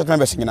Philadelphia church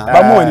members nyina.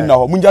 Ba mo ani na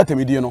ho munja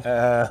temedie no.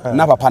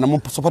 Na papa na mo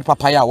support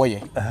papa ya wo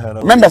ye.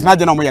 Members na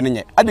je na mo ye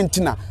ne.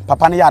 Adentina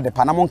papa na ya de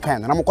pa na mo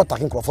kan na mo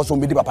kotake nkrofo so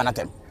mbedi papa na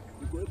tem.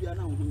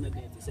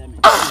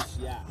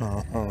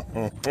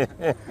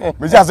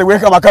 Me say we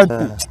come account.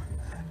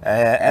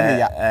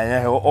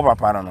 O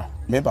papa no.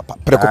 Me papa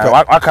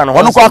prekope. Aka no.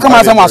 Ono ko aka ma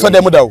asem aso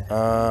dem da o.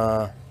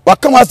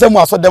 Waka ma asem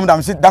aso dem da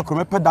me say da ko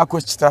me pe da ko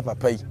chitra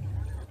papa yi.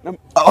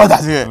 Oh,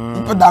 that's it.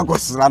 People that go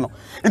Srano.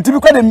 It be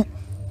quite a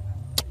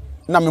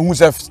na me hu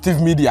self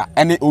Steve Media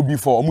any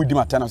Obofour omu di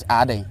maternals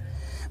aden.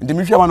 Nti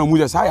me hwe ma no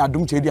mu say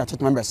adum chedi a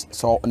chat members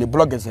so on the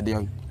bloggers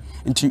dey.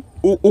 Nti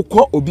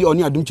okọ obi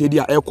oni adum chedi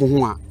a eko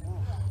ho a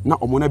na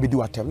omo na bedi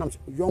watem na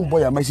young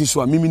boy am si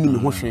so a mimi ni me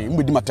ho hwe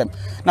mu di matem.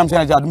 Na me say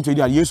adum chedi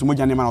a Yesu mo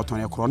jane ma na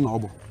oton e kro na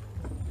obo.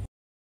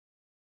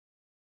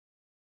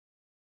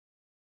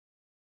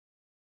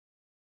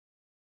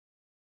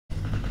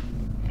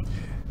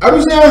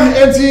 Abusia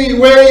enti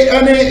we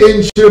any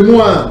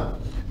enchemu a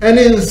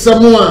any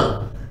nsemu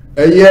a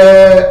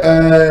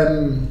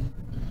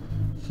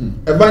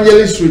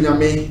evangelist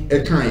nyame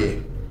ekan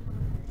ye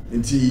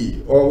enti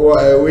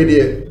we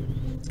dey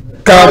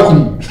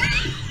kakum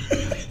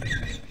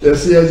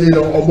yes yes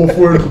no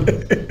Obofour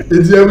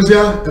enti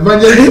abusia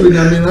evangelist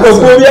nyame na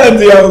Obofour ya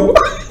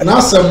na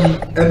asem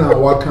na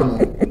waka no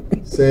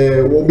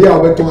se wo bia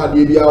obeton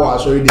ade bia wa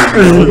asori dey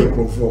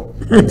Akufo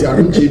enti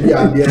anunche bia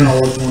ade na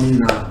wo ton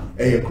na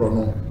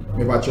chrono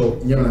me bacho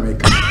nyama na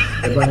make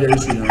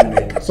evangelist na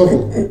make so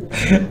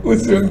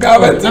usro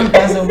ngaba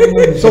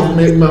so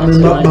me mama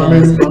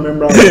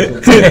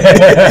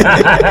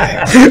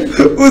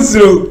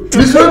usro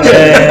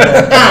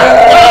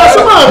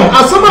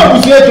asoma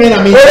busie train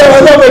na me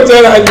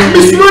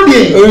usro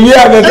die oyi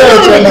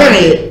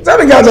abete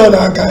sabe gazo na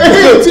aka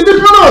ti di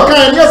no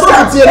kan ya so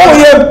tie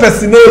oh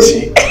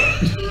impersonation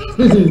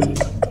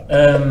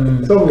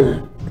so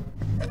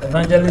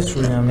evangelist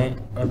nyame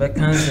obe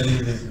cancel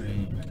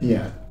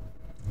yeah.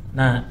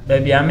 Na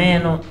baby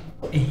ameno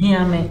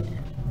ehia me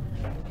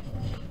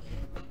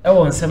e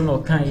won nsem no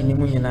kan yi ni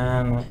mu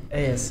nyina no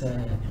yes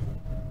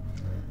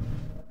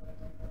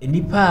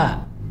enipa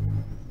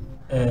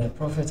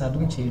prophet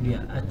adum chedua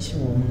achi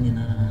wo mu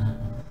nyina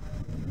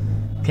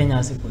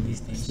Kenya State Police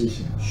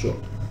Station sure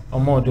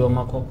omodo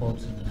makoko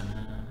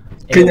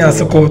Kenya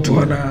State Court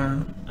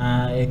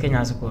na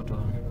Kenya State Court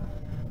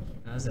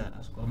aza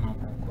asko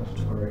makoko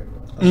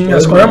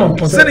yes, I'm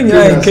considering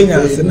in Kenya.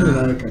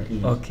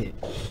 Okay.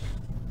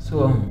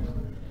 So,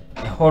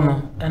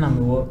 honor and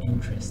I'm more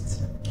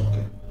interest.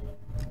 Okay.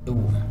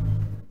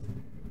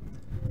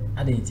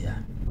 I didn't hear.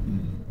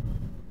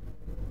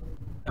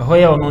 A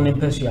hoya on non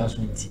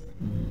impersuasion.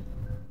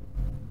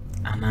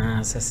 And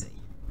I say,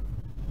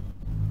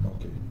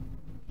 okay.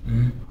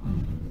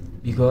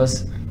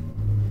 Because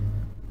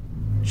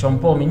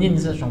Shampoo, my name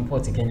is Shampoo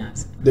to Kenya.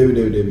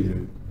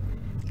 David.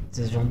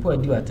 It's Shampoo, I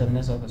do a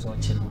terminus office or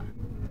Chinwa.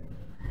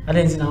 I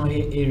didn't know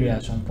the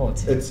area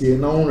support. It's a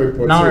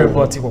non-report.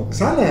 Non-reportable.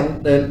 Sana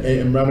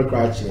and Brother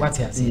Crouch. What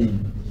you say?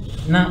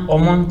 Now,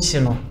 Omon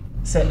Chino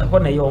said,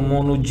 "When are your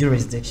mono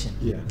jurisdiction?"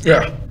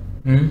 Yeah.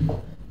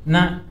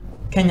 Now,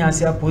 Kenya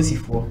say a pussy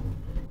for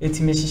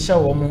it. May she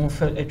show a more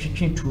a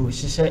treating to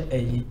she said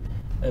a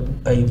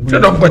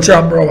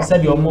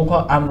said your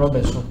moko arm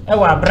robber. So,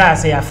 I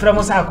brass a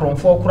framos acron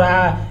for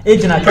cry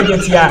agent. I can't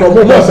get come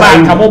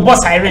on,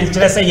 boss. I rent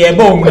to say, yeah,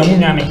 bone.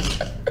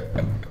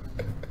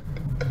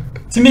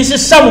 Timisha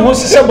some who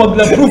say about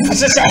the proof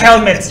is a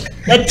helmet.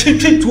 That treat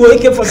to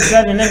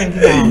AK-47 and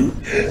everything.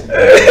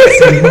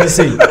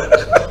 Say,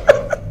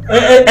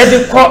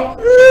 the cop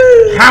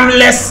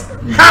harmless,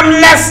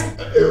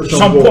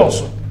 some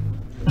pause.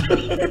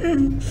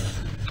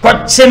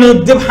 But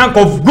channel the hank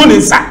of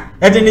goodness,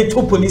 and then the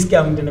two police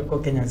came to the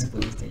Kenya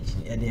police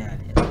station.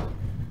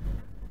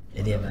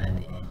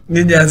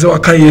 Ninja so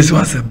aka Yesu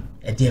asem.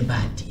 A dear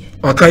bad.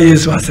 Aka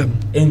Yesu asem.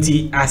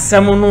 Enti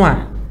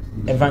asemonwa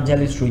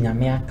evangelist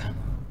nyame aka.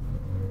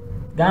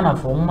 Ghana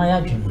for my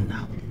adwemu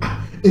now.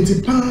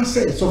 Enti pa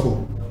say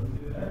so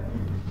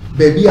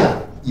baby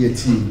a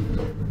yeti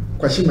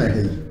kwashima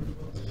he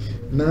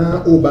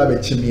na oba be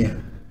chimia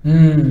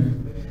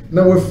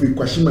na we free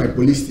kwashima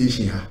police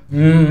station ha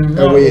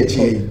we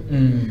yeti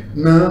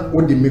na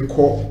wo de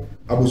meko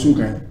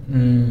abosukan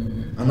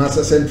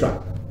anasa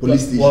central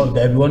police station well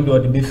there one do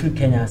the free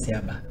Kenya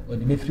siaba or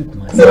the free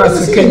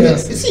kumasi Kenya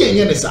see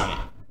enye ne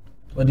sa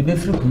or the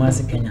free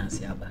kumasi Kenya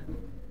siaba.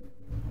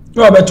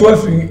 No, but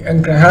 12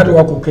 and can hard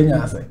work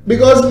Kenya say.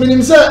 Because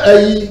minim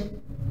say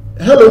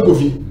hello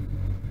Kofi.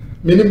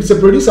 Minim say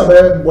producer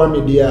by one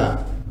media.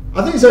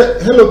 I think say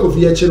hello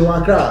Kofi e chiro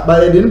Accra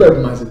by the number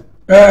Kumasi.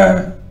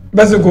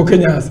 Best go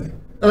Kenya say.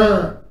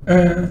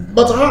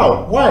 But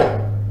how? Why?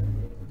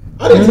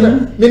 I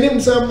didn't minim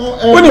say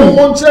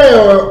mo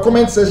share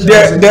comment section.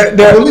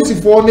 The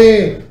police for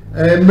ne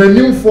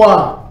menu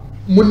for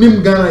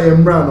munim Ghana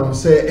yemra no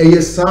say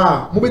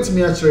eyesa mo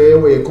betimi a kire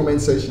we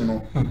comment section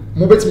no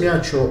mo betimi a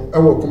kire e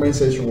we comment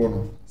section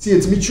no see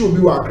etimi chi obi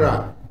wa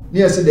Accra na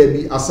yesi da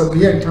bi asem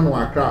ye nka no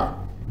Accra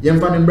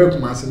Yemfa ne mbra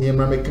kumase ne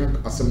yemra meka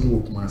asem no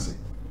kumase.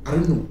 I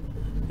don't know.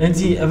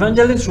 Enti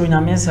evangelist ro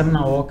nyame nsem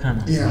na wo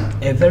kan. Yeah.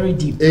 A very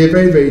deep.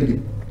 Very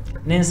deep.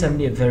 Ne nsem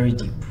dey very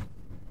deep.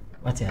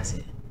 What you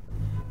say?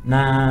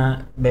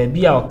 Na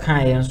baby a o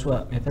kan yen so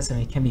a me pese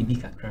me kan bibi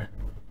kakra.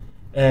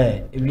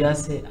 Ewia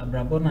se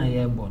abrabo na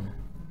ye bo no.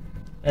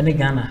 Ene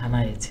Ghana ha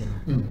na yeti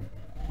no.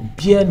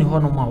 Bia ni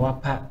hono ma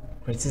wapa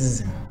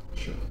criticism.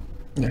 Sure.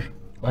 Yeah.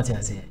 What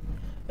you say?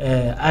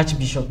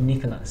 Archbishop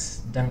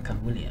Nicholas Duncan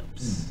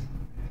Williams.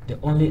 The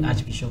only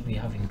archbishop we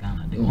have in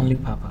Ghana, the only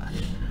papa.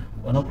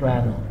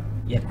 Onokra no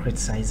ye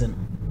criticizing.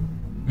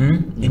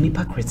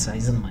 Enipa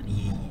criticizing man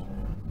ye.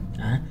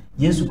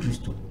 Jesus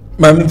Christo.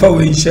 Mami fa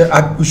we share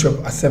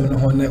archbishop asem no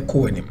ho na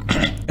ko anim.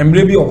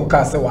 Emre bi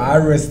okoka se wa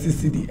arrest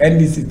city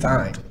NDC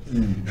time.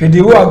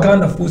 Hwede wo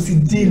Ghana fo si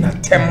di na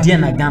tem. Di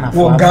na Ghana fo.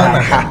 Wo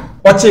Ghana ha.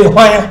 Oche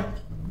hwan.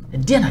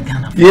 Di na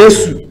Ghana fo.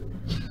 Yesu.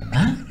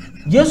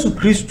 Jesus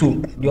Christo,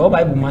 the old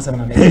Bible masam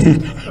na me.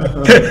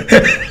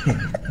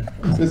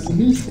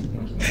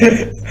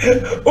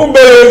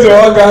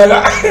 Umbelezo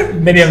Ghana.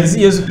 Many of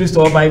Jesus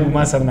Christo old Bible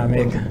masam na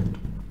America.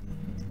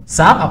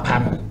 Sa papa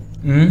no.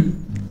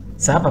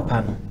 Sa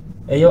papa no.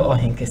 Eyo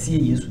ohenkese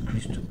Jesus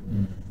Christo.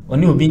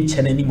 Oni obi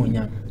nchene ni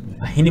monyam.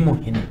 Ahini mo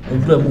hene,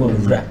 owura mu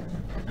owura.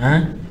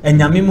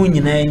 Enyame mu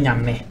nyina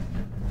enyame.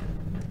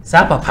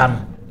 Sa papa no,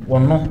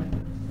 wono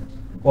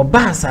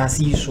oba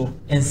asase so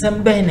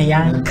ensem be ne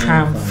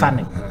yankan fa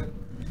ne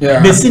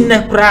yeah besin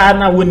ne kra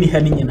na woni ha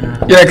ni nyina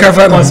yeah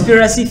kafa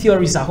conspiracy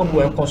theories a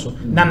hodo ekoso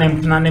na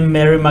ne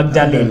Mary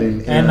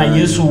Magdalene na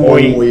Yesu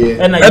woy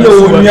na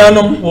Yesu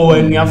onuanom wo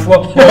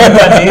anuafo ba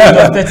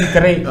de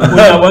 33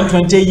 na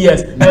 120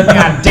 years na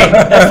de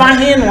fa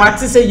hin what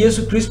say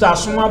Yesu Christo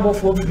asoma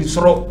Obofour firi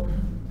soro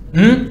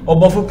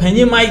Obofour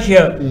panyi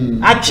Michael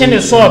atwe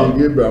ne so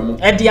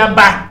e de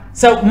aba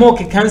so mo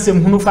ke cancel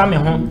hunu fa me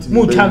ho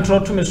mo twa ntro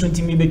to me so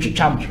ntimi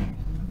betwitwam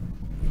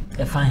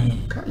e fine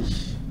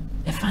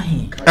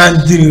and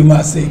diri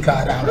ma say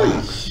kara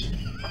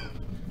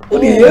o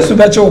di Yesu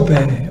be cho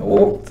pe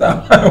o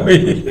ta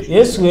we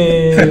Yesu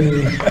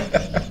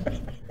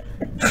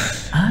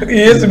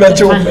Yesu be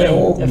cho pe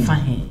o e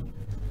fine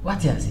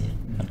what you say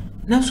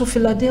na so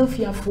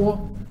Philadelphia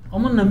fo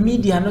omo na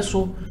media na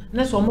so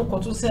omo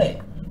koto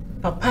say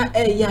papa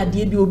ya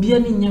de bi obi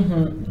ani nye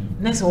ho.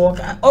 Next work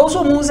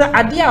also means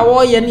ade a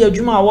wo ye na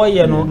adwuma a wo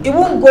ye no it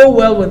won't go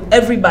well with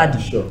everybody.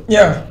 Sure.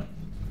 Yeah.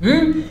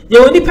 Ye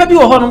woni pa bi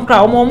wo honom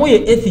kra omo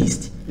ye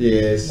atheist.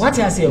 Yes. What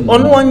you say?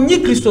 Ono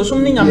onyi Christo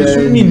sum ni nyame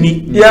sum ni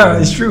ni. Yeah,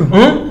 it's true.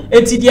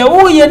 Eti dia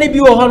wo ye na bi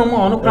wo honom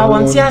ono kra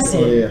wonte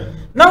ase.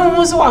 Na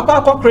mo so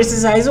akwa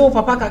criticize wo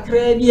papa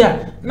kakra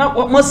bia na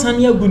mo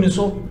sane agu ni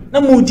so na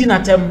mo di na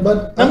tem.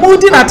 Na mo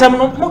di na tem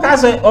no mo ka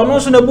say ono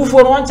so na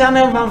bufuo no won cha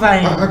na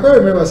mfanfan. I can't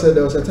remember said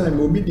there was a time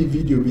Obi the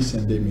video we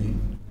sent me.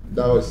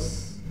 That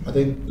was, I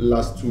think,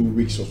 last 2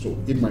 weeks or so,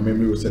 if my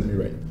memory will set me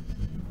right.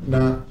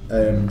 Now,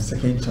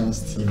 second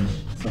chance team,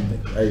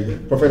 something.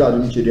 Prophet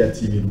Addo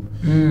TV.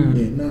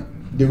 Yeah, now,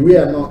 the way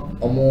I not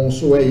almost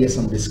so where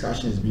some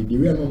discussions be, the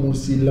way I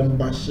almost see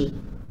Lambashi,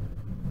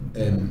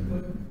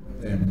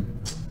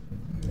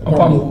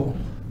 Apamo.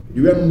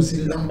 The way I almost see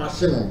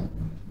Lambashi,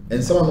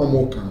 and some of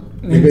more can.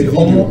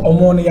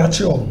 Omo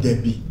yacho.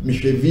 Debbie, me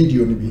share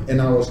video maybe,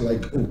 and I was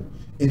like, oh,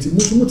 into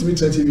multiple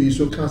TV,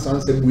 so can't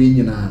answer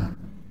winning now.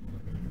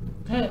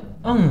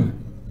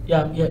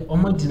 Yeah,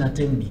 omo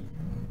dinatembi.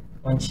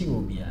 Onchi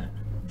obia.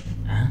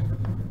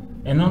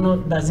 And no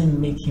doesn't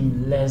make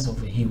him less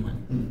of a human.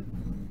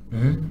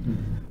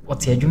 What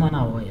adwuma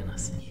na wo ye na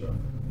se.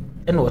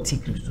 And what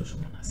Christo so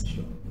na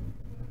se.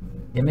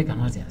 They make an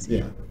answer.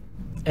 Yeah.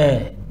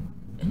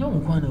 Enyo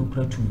nkwa na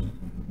okra tumi.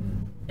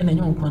 And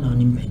enyo nkwa na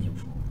oni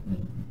mpanyimfo.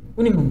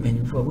 Oni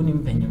mpanyimfo, oni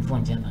mpanyimfo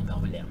nje na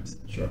Nkansah Williams.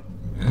 Sure.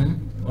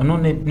 Ono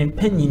ne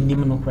panyin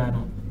nim no kra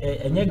no.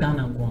 Enye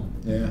Ghana go.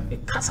 Yeah.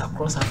 It cuts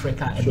across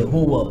Africa and the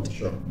whole world.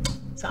 Sure.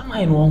 Some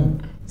I know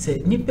say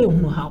nipe who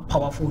know how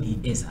powerful he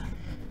is.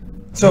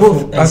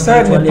 So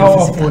aside the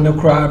powerful in the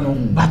crowd,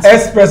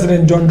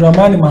 ex-president John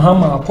Dramani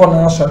Mahama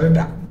akona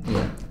Sharida.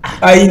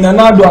 Ai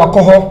nanado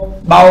akoho,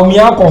 baomi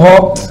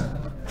akoho,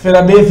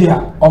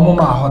 Philadelphia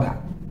omoma ahoda.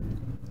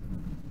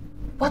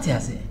 What you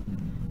say?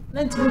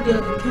 Nanti the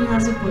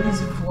Kenyan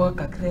police for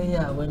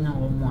kakreya wanya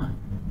omo.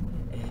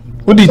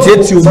 Who did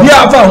it you? We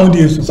have found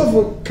this.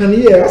 So can you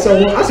hear? So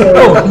Emma. So the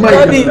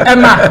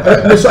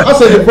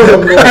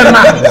problem.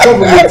 Emma.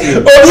 Yes.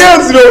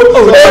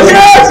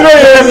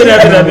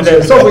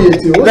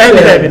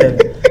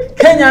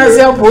 Kenya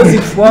say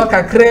opposite for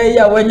kakra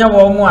ya wanya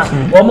wo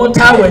a wo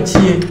ta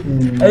wachie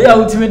eya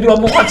utimi de wo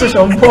kwache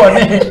shompo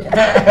ne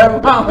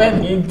ma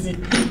wen nti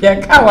ya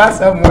ka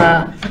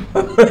wasamwa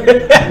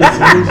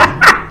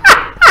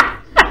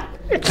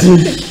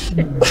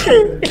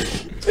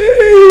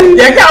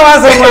ya ka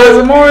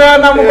wasamwa mo ya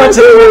na mo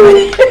kwache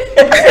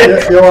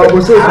yo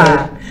aboso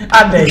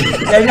ade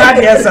ya nya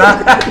de sa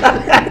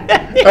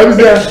I'm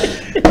there.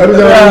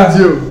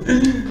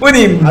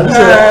 Obinim. I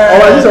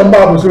just am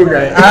Babu so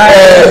guy.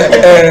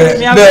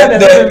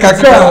 The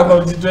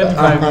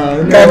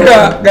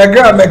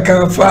Kakra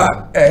Mekanfa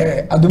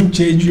Adum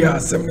Cheju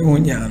asem ne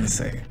honya an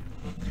say.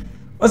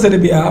 What's it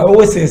I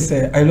always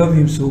say I love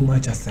him so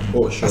much as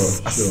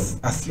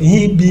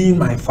he being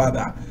my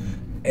father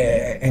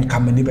and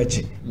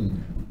Kamanibachi.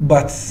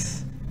 But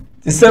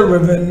the said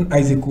Reverend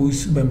Isaac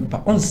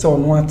Usubempa on so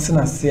no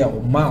atina say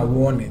o ma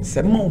warning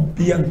say ma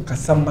obi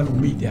ankasa ma no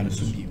media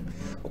so bi.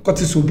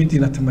 Okoti so bi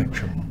din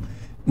atamatwem.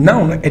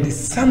 Now no the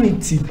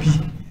sanity be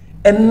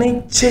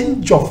any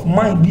change of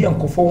mind be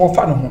Akufo wo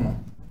fa no ho no.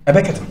 E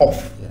be get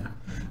off.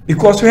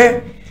 Because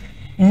where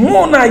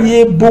more na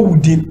ye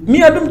boldin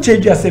me adum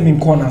cheju asem in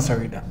corner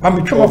sorry da. Ba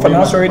me twema for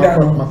na sorry da.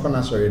 Ma for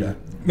na sorry da.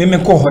 Me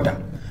ko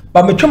hoda.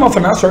 Ba me twema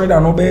for na sorry da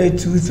no be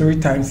 2-3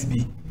 times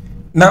be.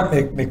 Na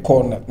me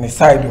corner me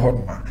side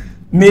hot ma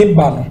me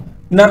ba no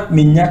na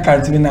me nya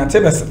kanti na te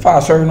be fa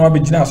sorry no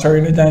abegina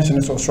sorry no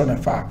junction so so na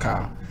fa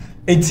car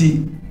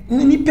eti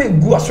ni pe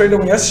gu sorry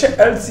no ya she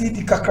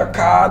LCD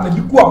kakaka na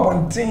bi gu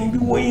abonten bi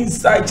wo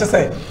inside just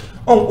say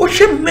on o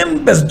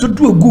members do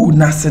gu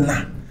na se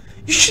na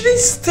you shouldn't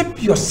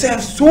step yourself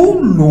so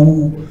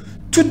low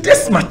to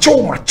this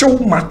macho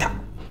matter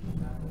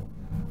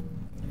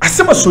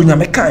asema so nya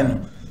me kan no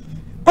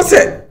o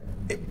se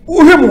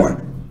wo hwemu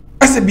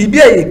as a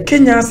BBA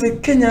Kenya say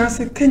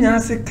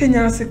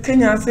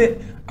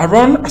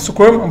around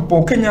Asukuram and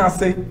Po Kenya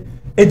say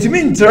it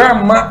mean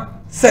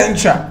drama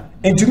central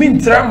and to mean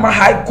drama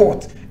high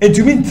court and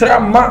to mean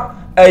drama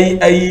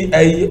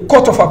a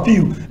court of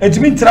appeal and to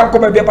mean drama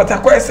come be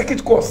a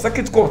circuit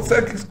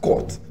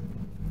court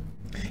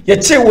ye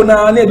che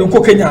wona na do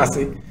Kenya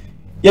say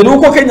ye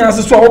do Kenya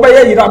say so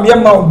obaye yiram ye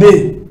ma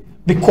obey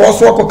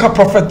because what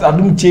prophet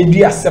adum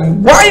chendi asem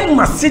why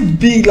must it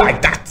be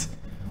like that?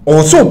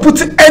 Also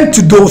put an end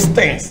to those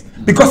things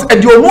because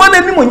at your one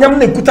anymore yam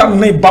ne kuta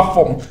me back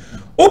from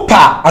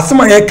opa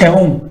asema ye kan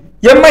on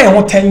ye ma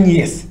ye 10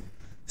 years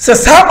se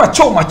sa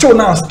macho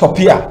na stop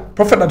here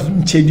prophet that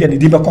chedi and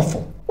dibe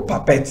kofo opa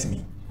bet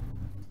me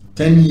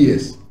 10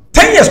 years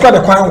kwa the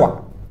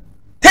kwanwa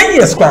 10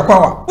 years kwa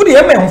kwanwa wo de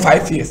ye ma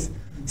 5 years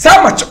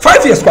sa macho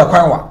 5 years kwa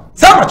kwanwa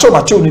sa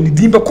macho ne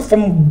dibe kofo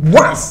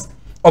once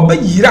oba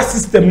yira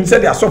system ni se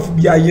de asofu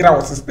bia yira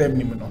o system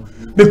ni no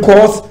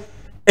because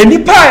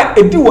enipa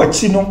ebi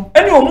wachi no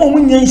ene omo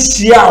munya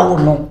nhia wo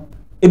no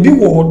ebi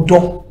wo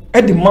do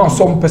e de man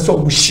so mpese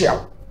obo hia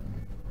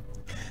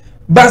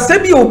ba se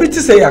bi obi ti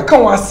se ya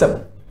kan wasem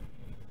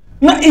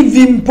na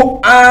evimpo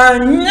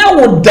anya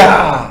wo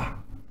da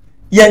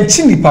ya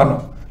nchi nipa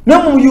no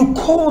na you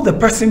call the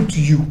person to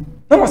you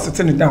na was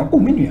sitting down oh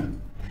menua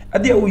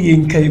ade wo ye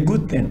nka a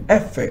good thing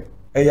efe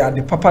e ya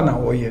de papa na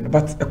wo ye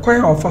but e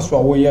kwan ha ofa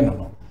so wo ye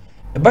no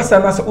e ba sa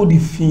na se odi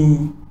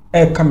fin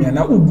e kam ya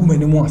na ugu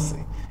mani mu ase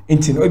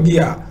enti no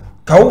bia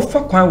ka wo fa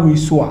kwan we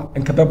so a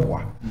enka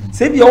beboa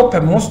se bia wo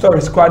pem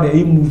story squad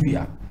e movie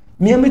a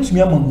me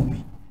ametumi ama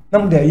movie na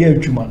mo da ye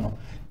adwuma no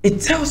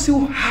it tells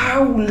you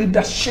how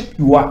leadership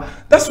you are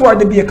that's why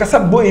the be kasa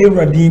boy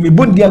eradi me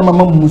bodi an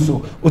mama mu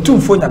so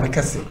otumfo nya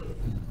bekase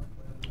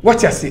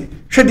what you say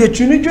hwe de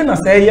twinidwo na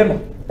say ye no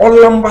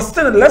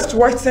olambastel left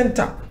right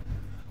center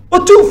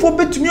otumfo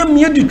betumi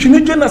amie de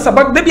twinidwo na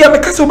sabag de bia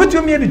bekase obetumi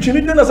amie de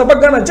twinidwo na sabag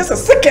Ghana just a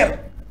second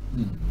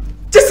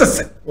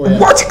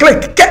watch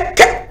click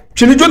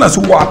twinidwo na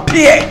so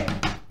appear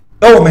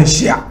oh man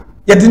share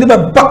ye de ne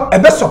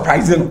be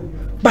surprising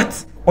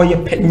but oye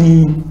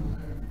penny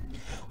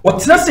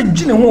what na se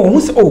dwene ho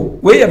hu se oh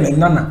we ye men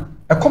nana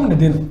e kom ne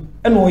de no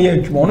e no ye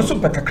adwuma no so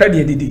pe kakra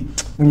de didi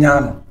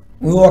munya no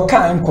we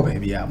ka enko ba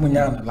bia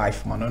munya na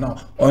life man no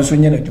on so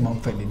nya na adwuma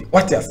mfa didi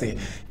what you say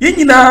ye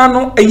nyina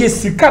no e ye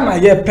sika na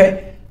ye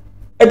pe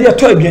e de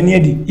to aduane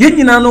adi ye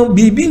nyina no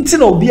bibi nti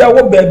na obi a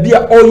wo ba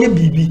bia o ye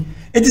bibi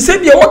e ti se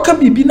bia waka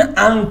bibi na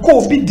anko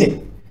obi de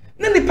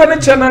na nipa na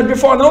che na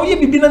adwefo na o ye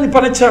bibi na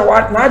nipa na che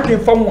wa na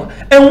adwefo mo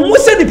enwo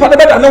se nipa na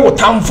beda na wo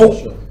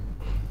tamfo.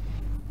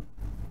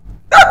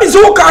 That means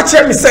who can't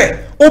tell me say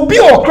obi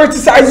or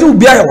criticize you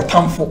be a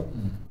tamfo.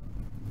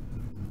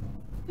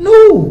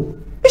 No,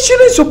 it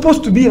shouldn't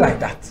supposed to be like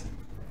that.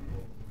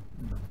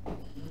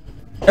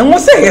 And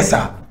what say yes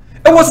sir?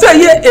 And what say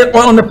here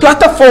on the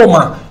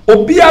platform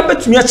obi a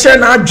bet me share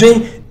na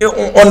adwen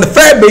on the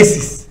fair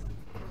basis.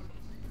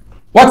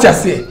 What you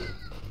say?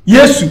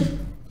 Yesu,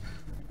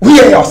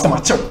 we are your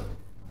samacho.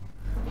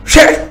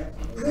 Share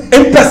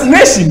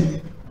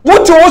impersonation.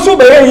 What you also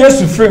be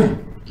Yesu frame.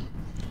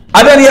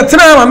 And then you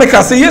try make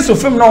us say yes to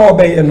film now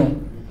obey no.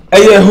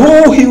 A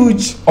whole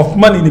huge of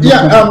money in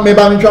the maybe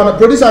I'm trying to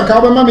produce and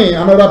cover mommy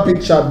another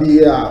picture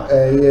be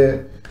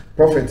a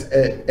prophet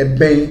a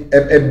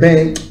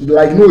bang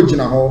like no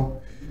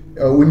general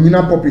when you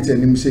not pop it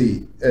and him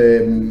say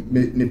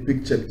the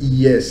picture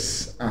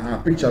yes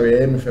picture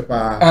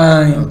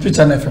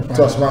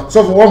picture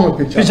so for one more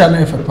picture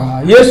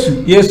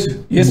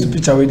yes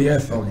picture with the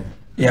F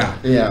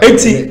yeah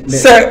 80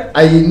 say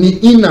I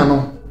need in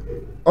no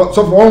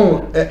so for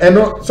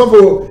one so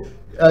for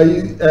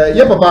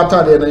ye papa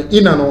ta de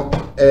ina no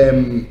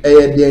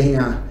there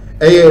here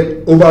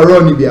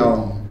overall ni bia.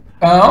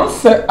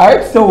 Say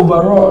I say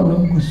overall no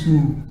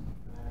gusu.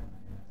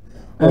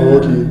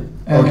 Okay.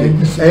 Okay.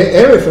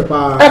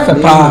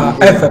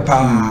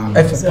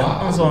 FPA.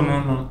 So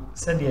no.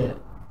 Said the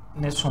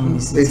next from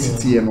this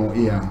city no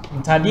yeah.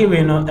 Ntade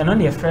we no eno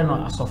ne friend no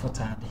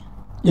asofotade.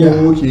 Yeah.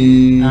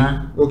 Okay.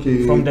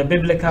 Okay. From the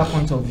biblical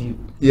point of view.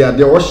 Yeah,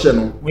 the ocean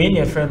no. We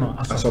ne friend no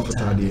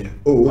asofotade.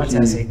 Oh, okay. What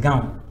I say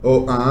gown.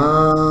 Oh,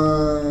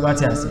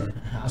 What I say.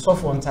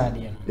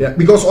 Asofotade. Yeah,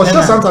 because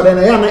Osha Santa then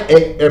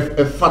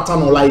a fata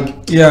no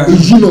like yeah.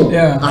 You know.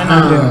 Yeah.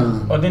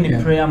 Or then the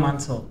prayer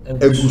mantle.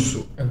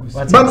 Egusu.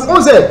 But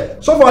on say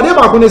so for them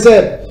I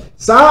say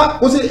sa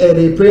o say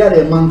the prayer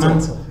the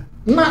mantle.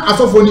 Na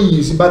asofoni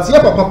use but ye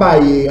papa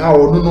ye a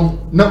no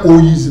na o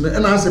use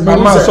na say me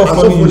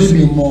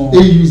asofoni be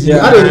use. I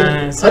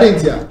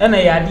didn't hear. Na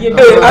ya de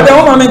be. Ade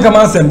wo ma me come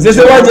ansem.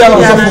 Say why dey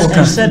asofo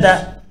kan.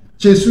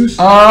 Jesus.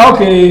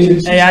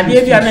 Okay. I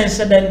gave you an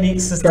answer that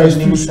needs sister.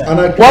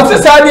 What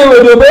is idea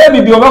with the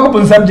baby? You are going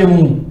to send them.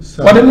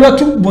 What do you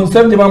to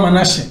send them?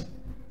 Manashe.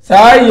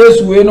 Say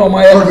yes, we know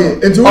my. Okay.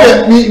 It's my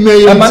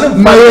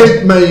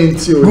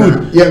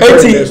good.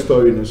 Yeah.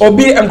 Story.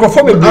 Obi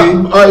Nkansah bebre.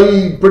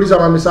 I produce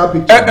my message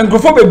picture.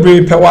 Nkansah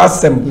bebre pe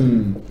wasem.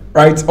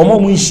 Right. Omo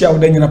mu nhia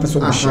odan nyina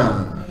person mu hia.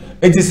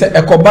 It is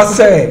ekoba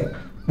say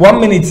 1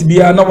 minute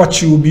bia na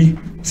watch you be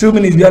 2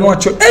 minutes bia na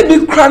watch you. E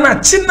bi kra na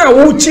chi na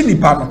wo chi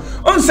nipa no.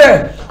 On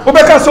say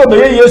obeka so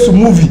obeye Yesu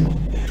movie.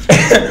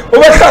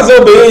 Obeka so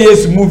obeye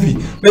Yesu movie.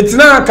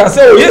 Metina ka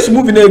say Yesu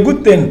movie na a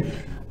good thing.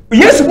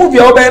 Yesu movie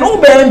obey no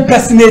be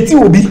impersonate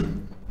obi.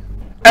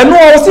 Eno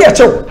o se e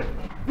chew.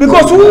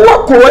 Because who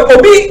work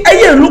obi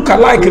aye look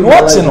alike no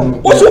watch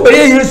no. O so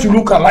obeye Yesu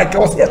look alike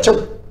o se e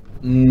chew.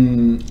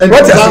 And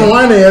what is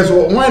why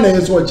na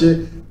Yesu watch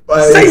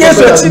say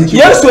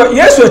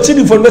yes,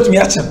 achieving for me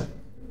action.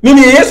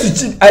 Meaning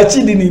yes,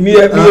 achieving me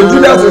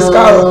Judas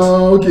Iscariot.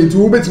 Okay,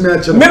 to bet me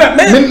action.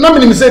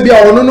 Me say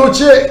bia no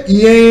che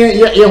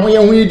ye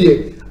ho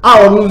ide.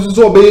 Ah, no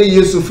so be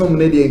Yesu film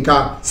na de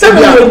nka. Say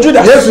me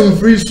Judas. Yesu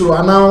free so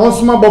and now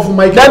once my buff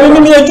Mike. That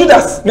me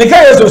Judas. Me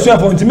can Yesu so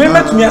for me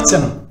met me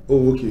action.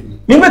 Oh, okay.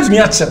 Me met me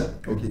action.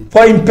 Okay.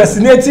 For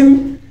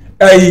impersonating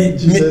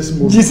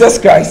Jesus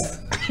Christ.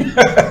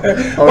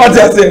 What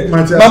I say,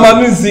 Mama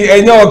Nunsi,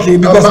 enyo okay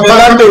because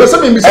Mama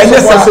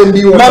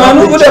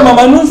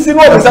Nunsi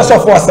no be so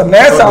for some. Na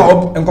esa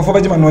Nkofo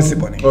beji ma no si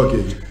bone.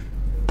 Okay.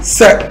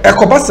 Se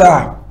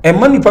ekobasa e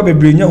mani pa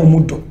bebre nya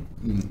omudo.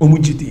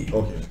 Omugidi.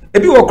 Okay.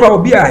 Ebi wo kra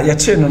obi a ye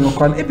che no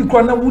kra ebi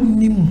kra na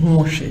wonnim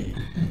ho hwe.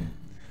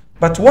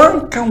 But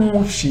one can ho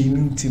hwe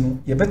nti no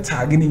ye be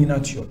tag ni nyina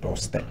to your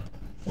doorstep.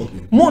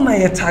 Okay. More na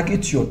ye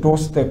target to your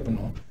doorstep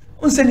no.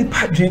 On any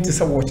pageant is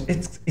a watch.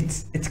 It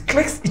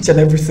clicks each and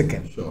every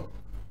second. Sure.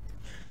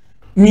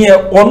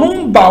 Near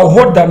onum ba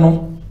hoda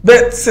no.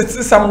 But sit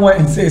somewhere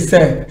and say.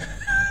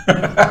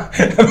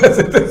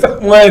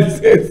 Somewhere and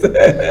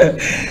say.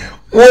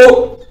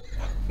 Oh,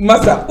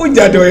 Master,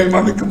 uja do e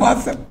mami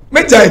kumasa.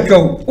 Meja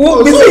iko.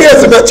 Oh, me say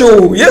yes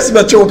becho. Yes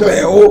becho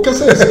pe. Oh,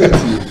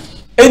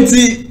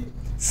 enti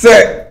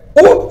say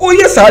oh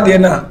yes ade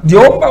na. The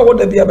omba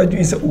hoda bi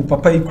abadwin say oh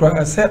papa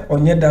ikra say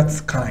onye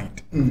that kind.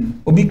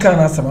 Obi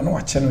kana sama no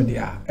wache no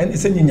dia and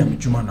ese nyam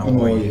djuma na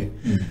oye.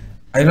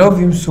 I love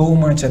him so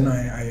much and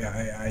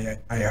I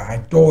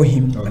adore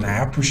him and I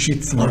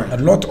appreciate him a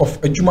lot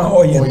of djuma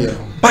oye.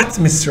 But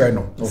Mr.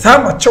 No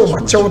sa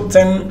macho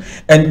ten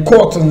and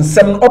court on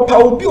seven opa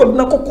obi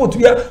odna court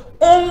bia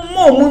on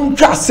mo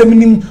muntwa asem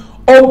nim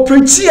on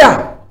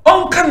preachia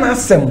on kana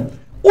asem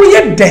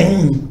oye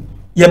den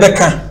ye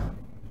beka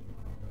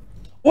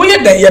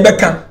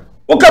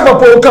oka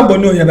papa oka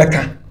boni oye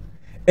beka.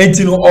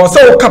 Enti no o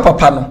so ka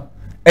papa no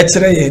e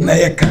kire ye na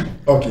ye ka.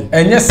 Okay.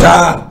 Enye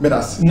sa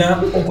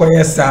na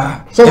okoye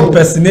sa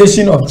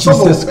impersonation of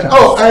Jesus Christ.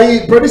 Oh,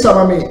 I producer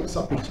mama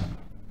some picture.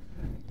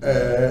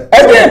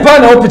 Every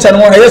part of picture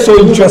no I so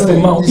interesting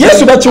man.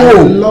 Yes be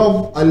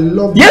chiwo. I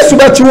love. Yes be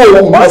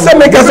chiwo. What's that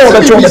make us say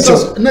be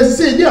chiwo? Na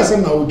say dey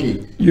asem na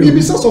okay. You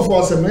be so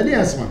for asem na dey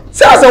asem.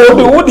 Say asem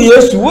wo dey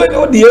Yesu,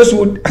 wo dey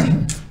Yesu.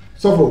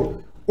 So for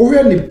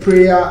over the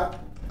prayer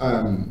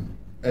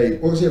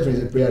what say for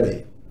the prayer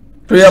day?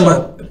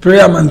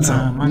 Prayer mantle.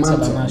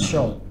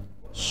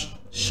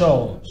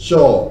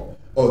 Sure.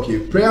 Okay,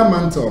 prayer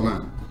mantle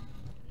man.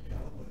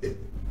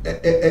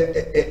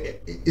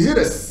 Is it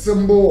a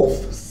symbol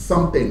of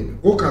something?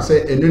 Who can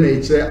say a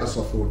nature as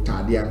of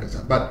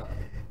Tadian, but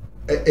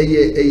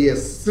a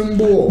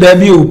symbol. There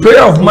be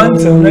prayer of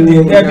mantle.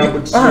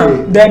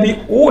 There be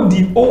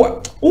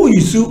oh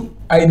you so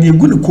I dey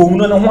good ko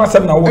no ho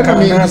asem na wo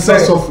kan say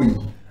suffering.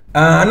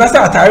 And that's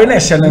atare na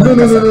ehye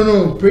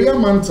no. Prayer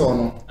mantle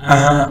no.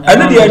 I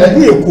know the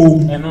idea ko.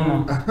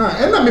 No.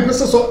 And na me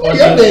pese so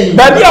yeah den.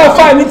 But dey o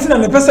find it na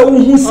me pese wo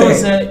hu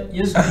say.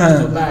 Yes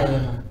to buy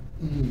no.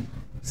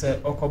 Say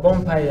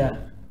okobompa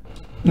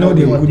no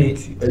they would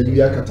it.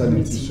 You are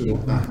catalytic so.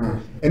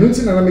 And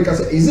until na make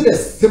say is it a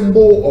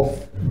symbol of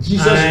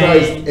Jesus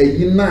Christ?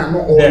 No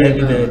all.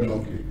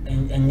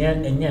 And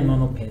enye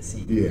no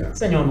pesi. Yeah.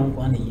 Say no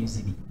nko na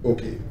use bi.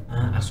 Okay.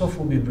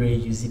 Asofo bebre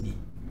use bi.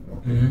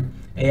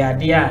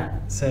 Ade a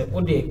say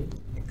wo de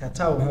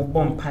kata wo ho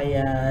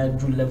bompaya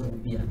du level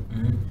bi a.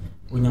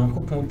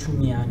 Onyankopon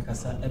tumi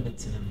ankasa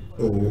ebetina.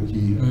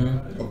 Okay.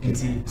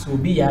 Okay. So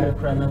be yare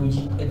kra na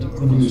wuji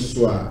edikunu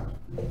so.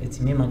 It's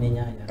me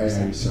manenya.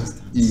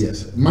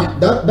 Yes.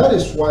 That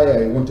is why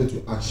I wanted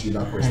to ask you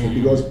that question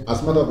because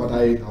as a matter of fact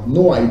I have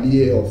no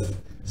idea of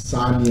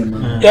Sanya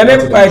man.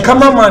 Yeah,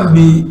 cameraman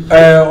be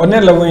on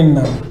level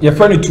now. Your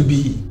friend to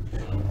be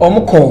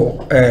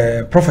omko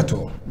prophet.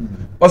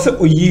 Also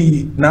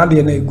oyi na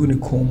de na egu ni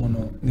kom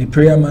no. The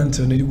prayer man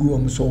to na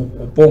egu so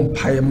bomb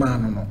pie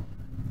man no.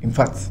 In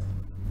fact,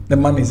 the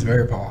man is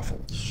very powerful.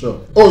 Sure.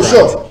 Oh,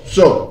 right.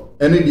 Sure.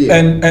 Any day.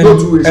 And no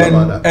two ways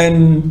about that.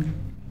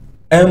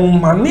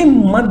 And my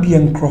name Madi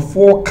and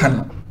Crawford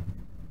can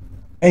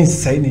and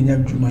say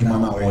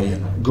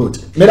good.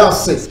 May that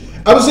say.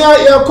 I was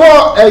saying you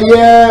call a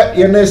year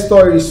your next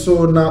story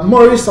so now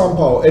Maurice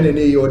Ampaw and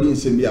the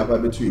audience in the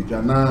about between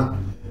now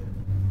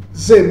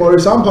say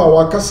Maurice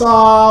Ampaw wakasa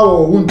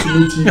or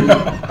wontumi TV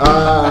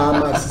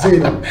say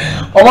no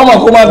o mama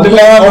kuma de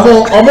la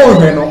no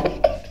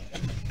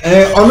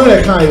ono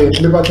le kan e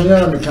me batanya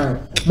na me kan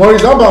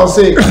Maurice Ampaw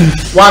say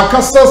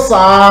wakasa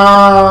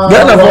sa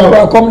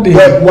Ghana come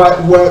dey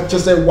what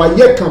just say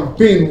why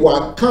campaign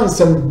wa kan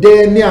some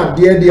day ni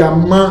ade de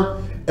ama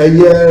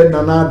eye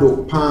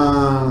nanado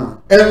pa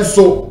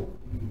enso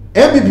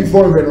MPP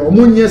for no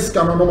omunye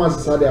ska no mama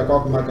sisa de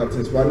akwa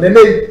marketers wa nene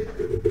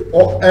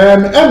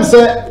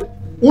say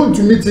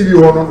wontumi TV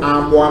ho no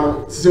amwa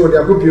no sise wo de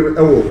akopie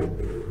ewo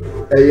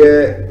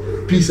eye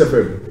peace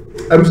FM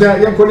abuja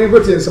yankoni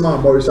gotie nsema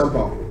Maurice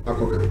Ampaw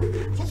akoka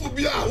fofo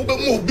bia wo be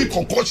mo bi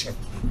concoction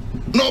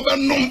na obe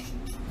nom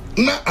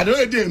na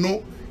ade dey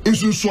no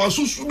insunsu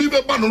asusu bi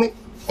be ba no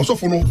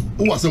osofo no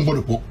wo asembo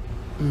de po.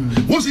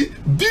 See,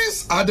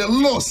 these are the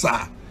laws,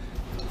 sir.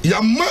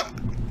 Yama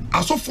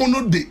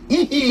asofono de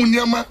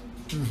umunyama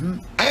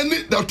and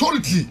the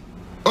authority.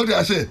 Okay,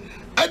 I say,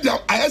 I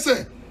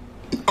say,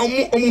 no,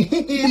 and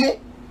no,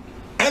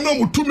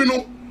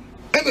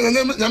 and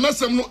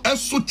Yamasam no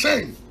as so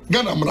chain,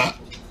 Ganamra.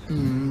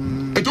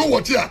 I don't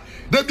what here.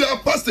 There be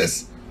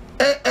pastors,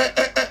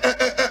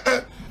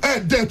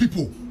 dead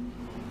people.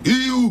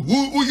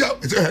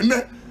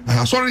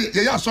 Sorry,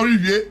 yeah, sorry,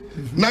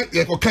 na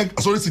ye ko kan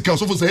sorry sika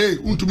so for say hey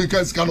untumi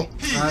kan sika no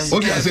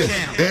okay I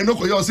say no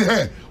ko you say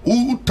hey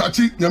u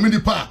tachi nyame di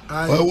pa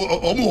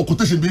omo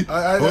quotation bi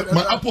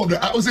my apple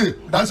I say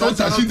that's what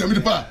tachi nyame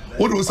di pa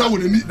what do say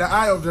with the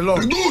eye of the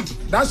Lord good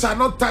that shall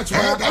not touch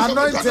my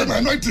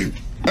anointing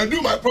and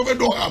do my prophet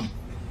no harm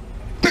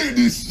pay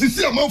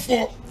this amount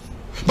for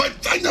but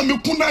nyame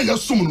kuna ya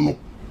som no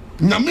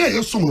nyame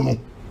ya som no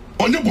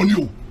onye boni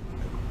o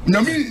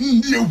nyame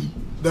ndi ewu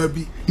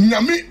dabi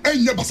nyame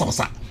enye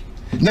basabasa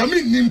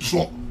nyame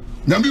nimtro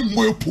nyame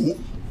moepo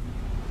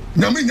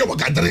nyame nye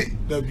wagadre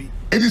dabi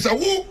it is a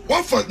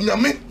wo for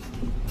nyame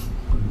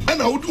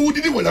ana wo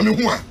didi wo nyame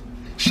ho a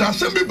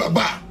hyasem bi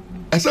baba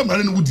ese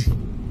mare no wudi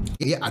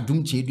e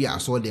adum chedi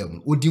aso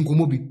dem odi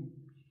nkomo bi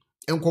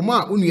nkomo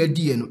a onu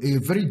adi no e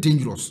very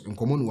dangerous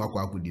nkomo no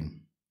wakwa akodi no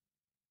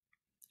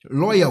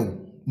lawyer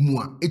mu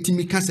a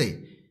etimi ka say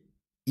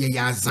ye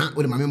yazan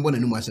o de mame mbo na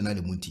numu ase na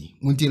de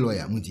munti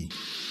lawyer munti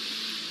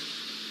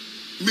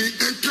me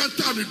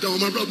Nkansah ni down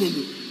my brother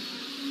mu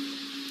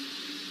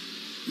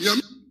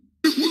nyame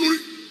hunu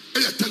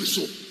e tell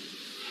so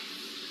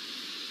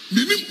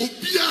minim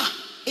obia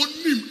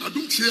onim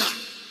adum chia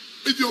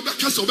e di oba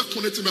kasa oba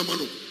connect me ma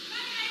no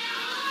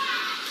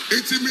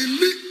enti me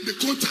ni the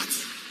contact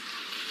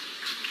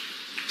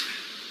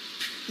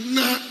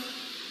na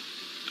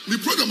ni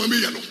program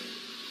me ya no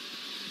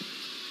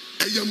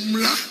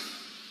eyamra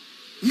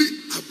ni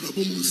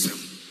abrabo mu nsem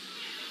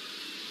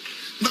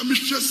na me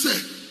hwe se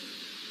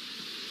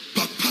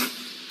papa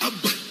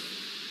abba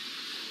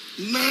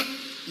na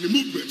the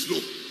movement no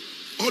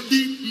or the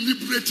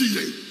liberating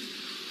yen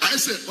I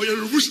say or you're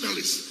a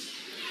revolutionist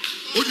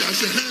or I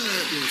say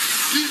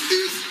he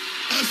is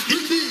as a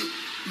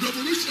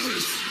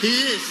revolutionist he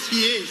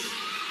is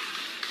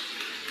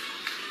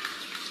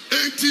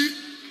enti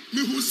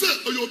me who say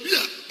or you be a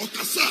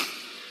okasa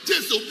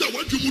just obi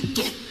what you mut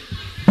talk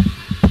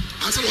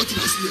I say what you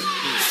was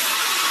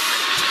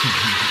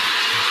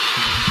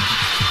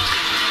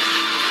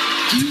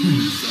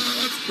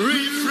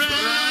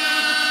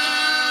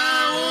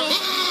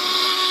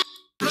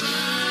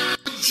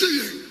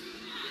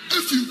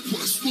if you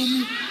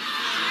postpone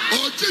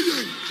or if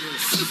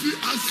you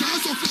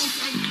assess of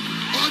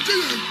or if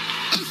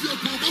you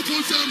provoke or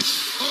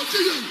if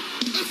you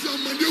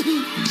money who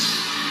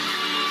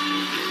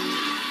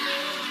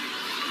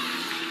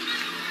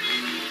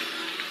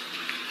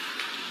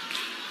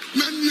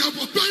when you have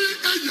a pay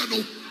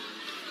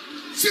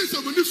since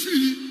I'm on the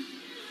free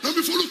let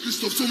me follow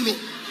Christophe Somno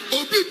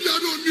or be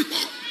piano ni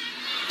ho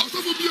or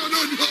some piano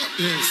ni ho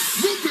yes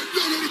move it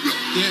piano ni ho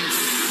yes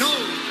no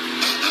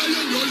I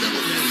am your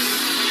level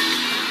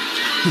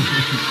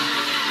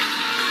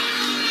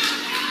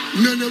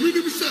Nana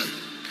minimum say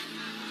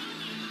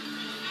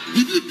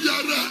bibi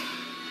biara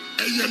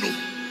eyeno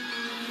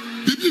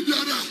bibi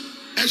biara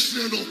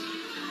eshreno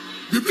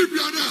bibi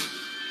biara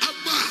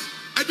aba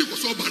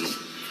adikosoba no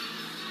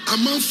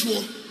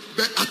amanfo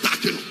be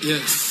attack no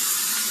Yes.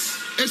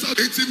 It's a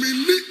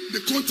link the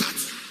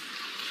contact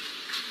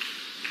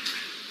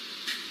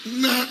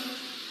na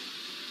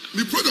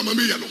the program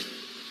ame ya no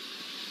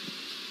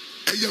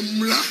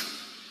eyamra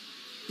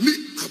ni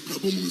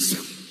abrabom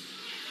nsem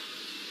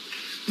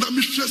na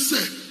me hwe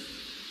se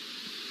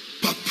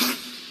papa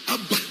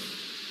aba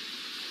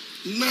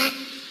na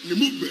the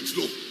movement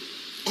no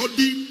or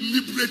the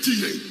liberating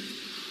yen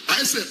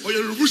I say or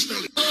you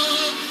revolutionary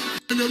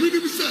and I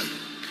mean say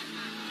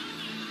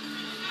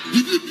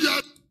bibi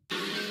bia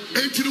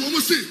enti no mo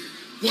say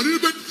what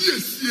did be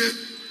yes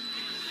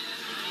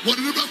what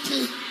did be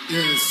call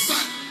Yes.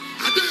 but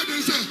I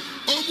didn't say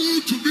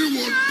almost to be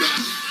one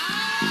that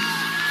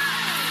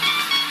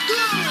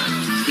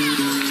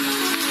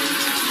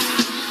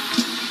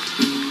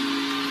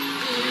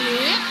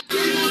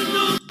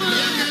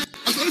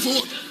I sorry for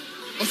what?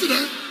 I see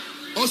that.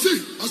 I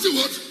see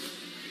what?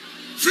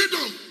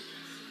 Freedom,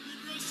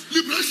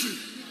 liberation,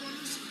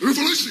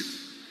 revolution.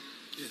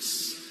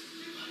 Yes.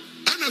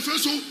 And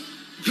also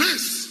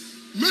grace,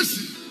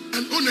 mercy,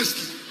 and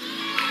honesty.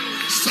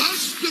 Such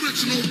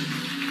spiritual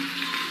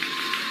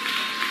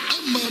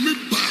Mami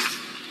ba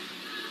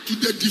to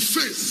the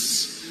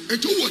defense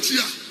and to what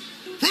here.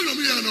 Problem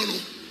here no.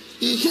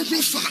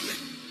 Unko fane.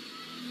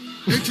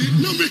 Enti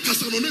no make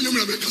us no nyam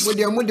na make us. Mo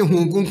de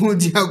hunkunkun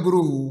di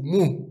agro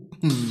mu.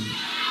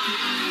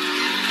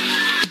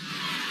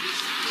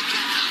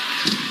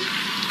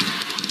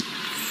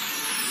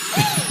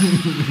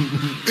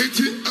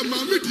 Enti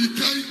amami di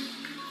kai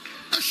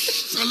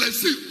shall I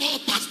see all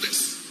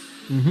pastors.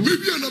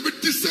 Maybe another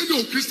descendant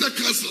of Christian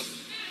Council.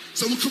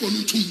 Some come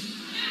on to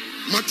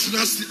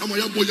Matrasi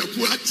amaya boya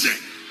po ache.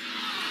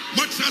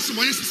 Matrasi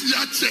maya sisi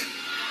ache.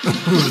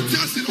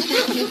 Matrasi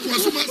amaya po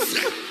kwasuma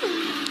se.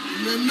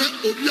 Nana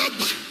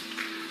obiaba.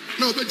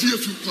 Na obeji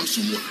efu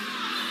kwasuma.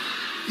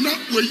 Na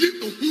weyi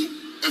ohu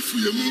efu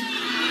yemu.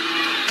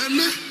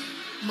 Ene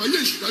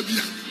maya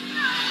shirabia.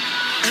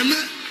 Ene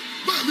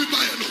ba mi ba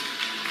ya no.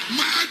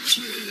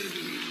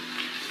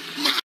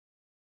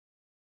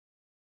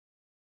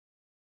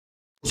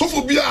 So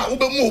for bia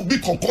ube mo bi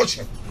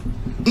concoction.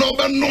 Na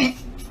obe nom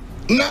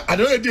na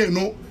adere dey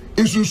no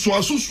insunsu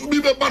asusu bi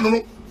be ba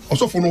no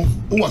osofo no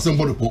wo wasem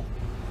body po.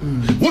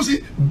 We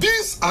see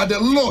these are the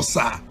laws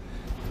sir.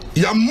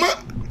 Yama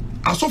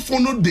asofo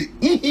no de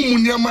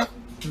nhumunyama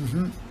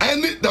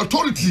any the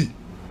authority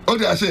or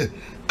they say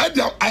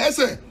I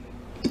say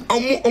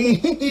omo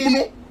huhum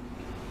no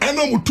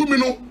ena mutumi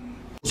no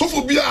so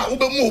for bia ube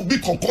mo bi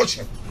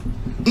concoction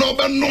na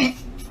obe nom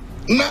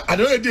na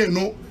adere dey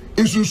no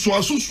insunsu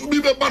asusu bi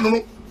be ba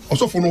no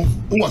osofo no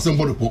wo wasem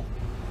body po.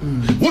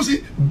 We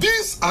see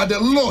these are the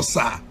laws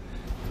sir.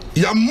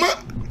 Yama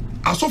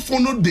asofo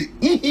no de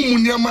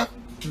nhumunyama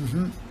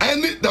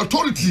any the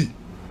authority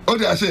or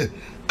they say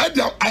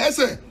I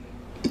say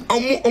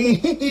omo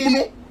huhum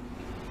no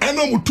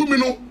ena mutumi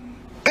no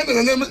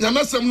ena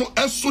nyamasem no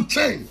eso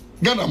chain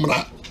Ghana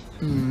mra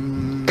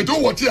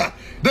eto what here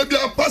they be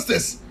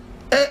pastors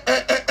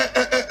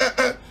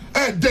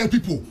dead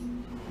people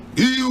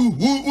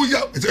who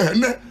ya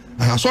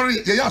sorry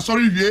yeah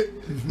sorry we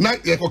na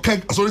ye ko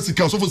kan sorry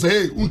sika so for say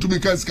hey untumi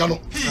kan sika no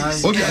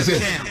okay I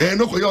say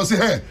no ko you say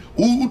hey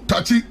who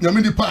touch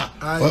nyame di pa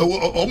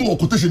omo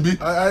quotation bi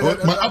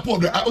my apple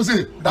the I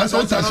say that's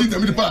all touch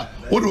nyame di pa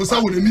what do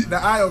say with the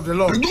eye of the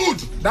Lord good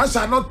that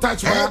shall not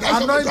touch my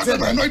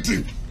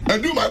anointing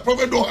and do my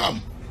prophet no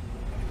harm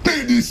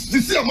pay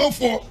this amount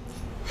for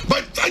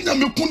but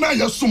nyame kuna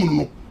ya sum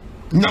no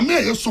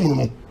nyame ya sum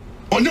no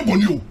onye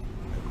boni o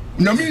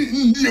nyame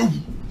ndi ewu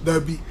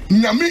Dabi.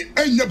 Nyame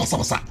enye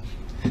basabasa.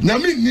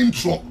 Nyame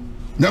nintro.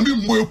 Nyame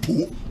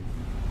moepo.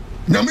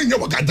 Nyame nye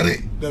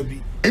wagadre.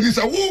 Dabi. It is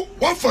a wo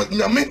for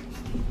nyame.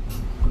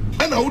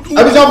 And I would do.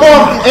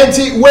 Agyapong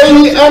enti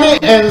wey any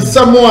and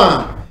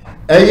someone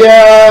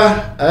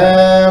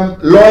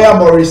lawyer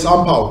Maurice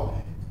Ampaw.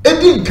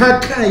 Edin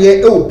kan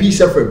ye e Peace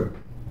FM.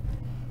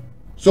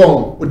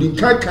 So, odin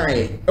kan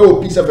ye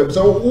e Peace FM.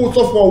 So who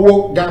so for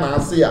wo Ghana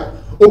ase a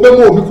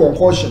obemo obi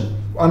concussion.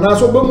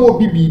 Anaso obemo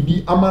obi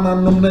bibi amana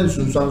nom na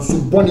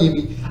nsunsanso boni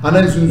bi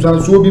ana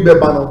nsunsanso obi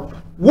beba no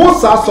wo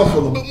sa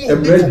sofo no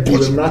emre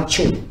di na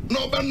cho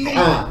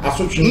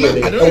asotwe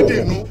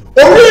no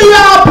owi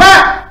ya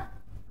pa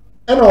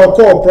ena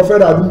okọ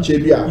prophet Adum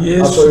Chebia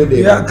asori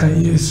dem ya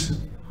kan yes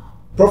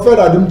prophet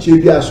Adum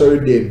Chebia asori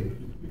dem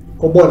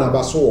ko bo na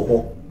baso wo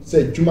ho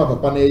se djuma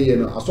papa na eye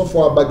no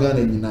asofo abaga na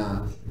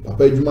nyina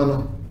papa djuma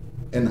no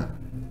ena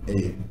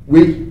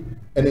we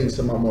ene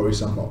nsema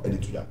Maurice Ampaw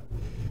edituya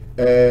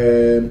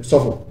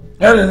suffer.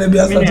 Ere ne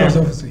bia start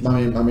suffer say.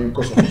 Mami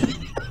koso.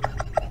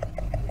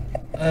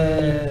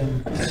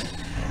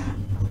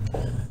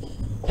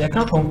 Ya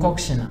kan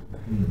concoction.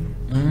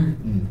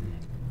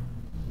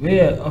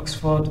 We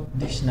Oxford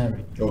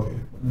Dictionary. Okay.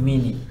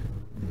 Meaning.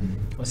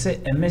 Or say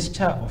a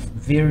mixture of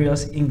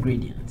various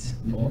ingredients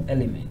or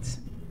elements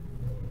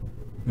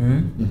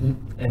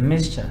a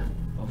mixture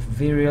of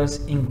various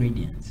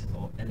ingredients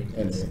or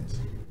elements.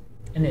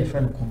 And a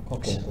friend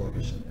concoction.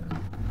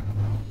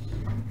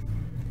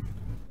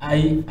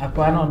 I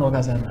acquire no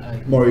Gasan.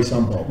 Maurice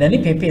Ampaw. Then he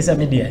pays a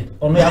media.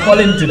 Only I call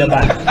him to the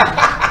back.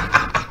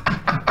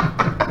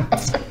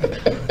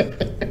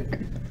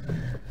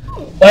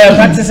 Oh, yeah,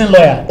 practicing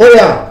lawyer. Oh,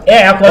 yeah.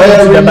 Yeah, I call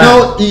him to the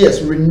back.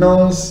 Yes,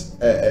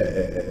 renounced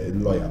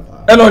lawyer.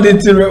 I know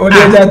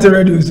the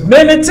reduce.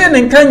 Maybe 10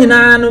 and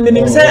Kanyana, no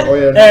minimum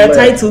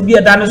title be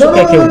a dinosaur.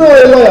 No,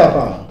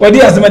 lawyer. What do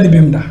you have to be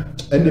that?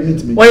 And they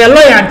meet me. Oh, a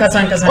lawyer and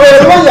Kasanka.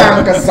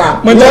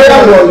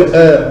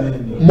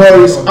 Lawyer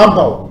Maurice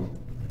Ampaw.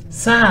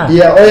 Sir.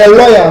 Yeah, or a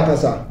lawyer and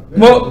Kasa.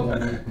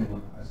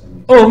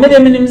 Oh,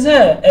 minimum,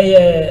 sir.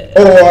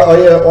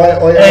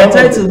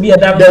 Title be a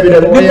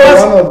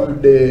because one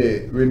of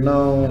the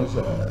renowned.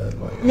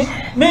 Me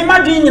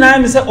imagine you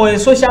know, say, or a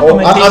social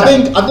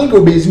commentator. I think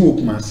Obinim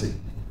kumasi.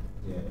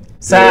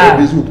 Sir.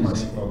 Obinim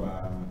kumasi.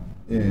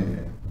 Yeah.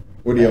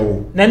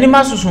 Odiawo. Nani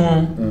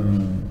masusun.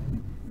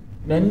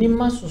 Nani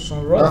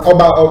masusun.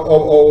 Oba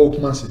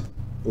kumasi.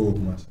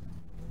 Kumasi.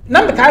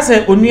 Na me ka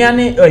say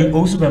onuane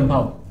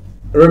Osubempa.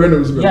 Reverend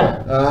Osubempa.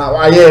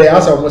 Yeah. Yeah,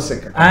 as almost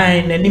second.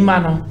 Ai nani ma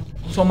no.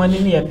 So many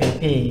near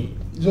pepe.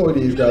 So it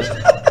is just.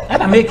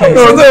 And I make it.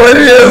 No,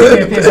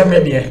 pay some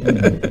media.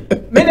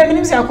 Many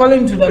names are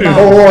calling to the man.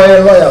 Oh,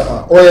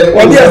 lawyer.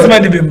 What do you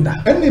have to be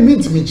that? And they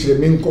meet me,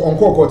 on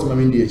court, my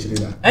India.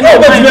 And I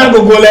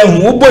go there.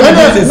 Who bought it?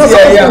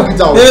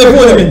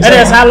 And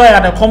there's a lawyer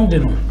that come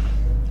down.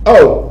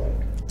 Oh,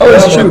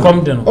 it's true.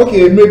 Come down.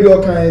 Okay, maybe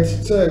I can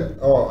say,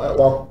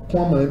 or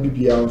come and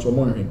be on some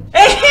morning.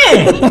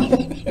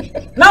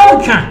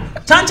 Now, can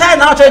Chancha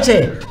now,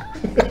 Church.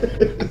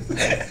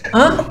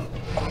 Huh?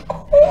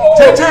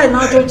 Chancha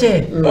now, Church.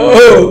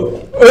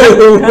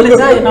 And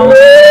it's I now.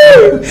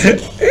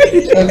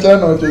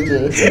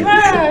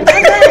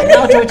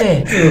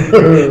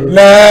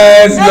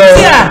 Let's go.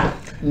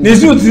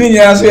 This would mean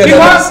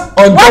because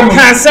what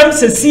can some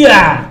say?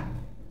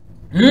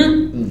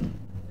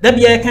 That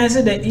be I can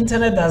say the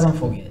internet doesn't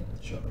forget.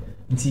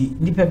 Nti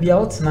nipa bia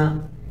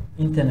wotna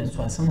internet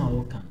so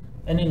asama can.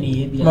 Ene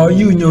ne bia. Now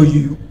you know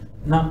you.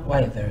 Now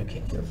why very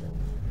careful.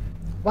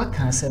 What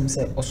can some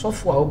say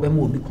osofo a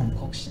obema obi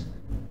concoction.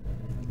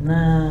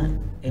 Na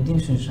edin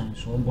sunsun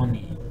so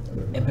boni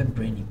ebe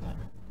brainy pa.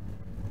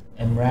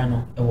 Emra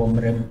no e wo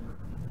mrem.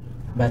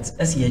 But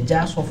as ye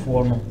ja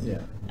sofo no.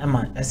 Yeah.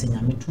 Ama as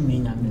nyame tumi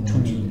ene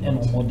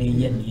omode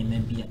ye ne na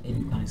bia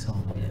Nkansah.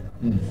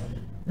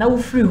 Na wo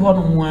free ho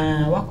no mo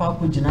a wakwa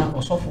akogina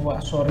osofo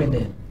asore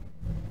de.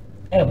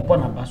 E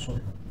bona baso.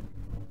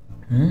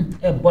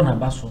 E bona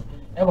baso.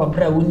 E wa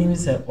bra wonim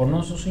se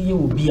ono so ye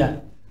obi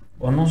a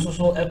ono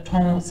so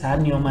eton saa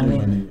nioma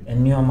ne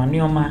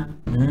nioma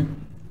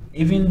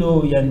even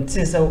though you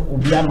say say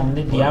obi anom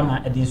ne dia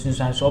ma edin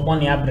sunsun so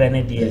boni abre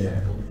ne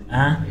dia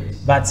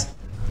but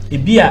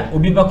ebia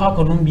obi baka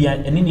akodum bia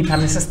eni nipa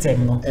ne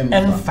system no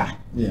emfa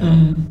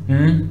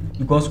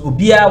because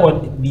obi a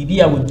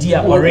bibia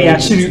wodia or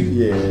reaction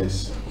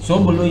yes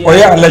sobolo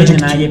ya allergic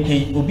na ye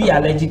pay obi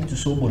allergic to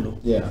sobolo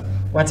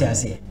what you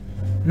say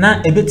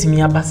na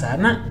ebetimi abasa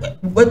na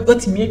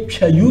wetimi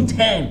atwa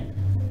U10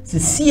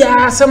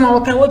 sisia sama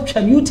wakan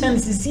watwa U10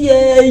 sisia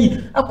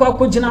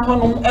akogina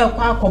honom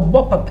ekwa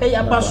akobọ papa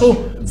ya baso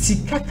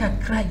sika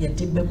kakra ye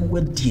de bem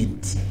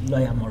wadienti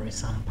lawyer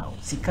Maurice Ampaw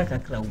sika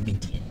kakra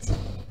obedienti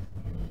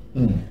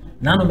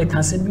na no me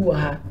kan se bi wa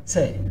ha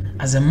say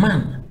as a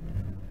man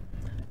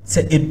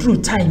say a true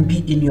time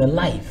be in your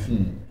life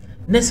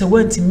nese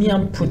want me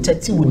am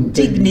protect your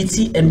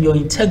dignity and your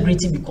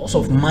integrity because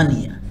of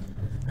money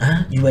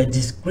you are a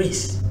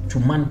disgrace to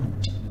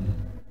manhood.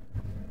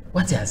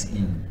 What you say?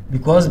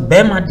 Because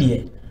bema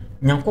de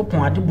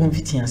nyankopon ade bom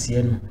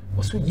fitianse no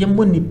so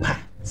yembo nipa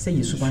say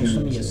yesu ban so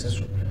me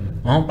yeseso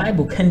on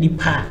bible can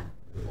nipa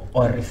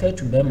or refer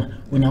to bema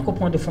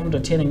nyankopon de form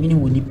dot na mini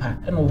wo nipa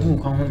e no hu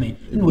kan home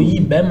e no yi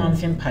bema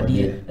mfem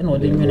pade e no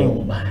de nwene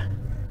wo ba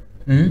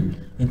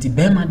enti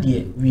bema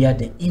de we are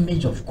the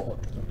image of God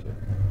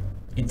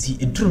enti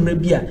eduru na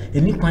bia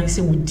eni kwan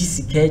se wo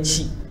disika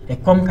achi e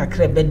kom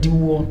kakra bedi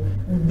wo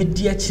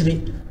bedi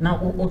achire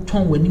na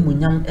oton wani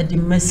munyam e de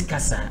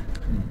maskasa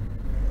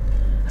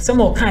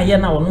some kan ye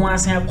na ono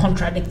asan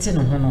contradicting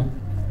ho no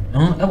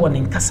e won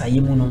Nkansah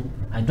ye mu no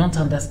I don't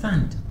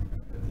understand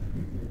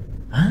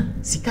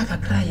sika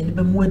kakra ye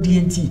be mu adi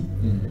enti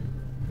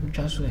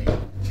twa so e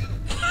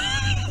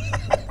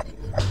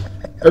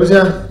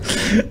Abia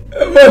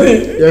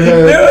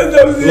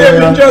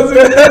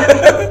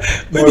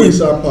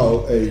Maurice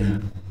Ampaw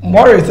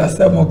Maurice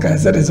Ampaw can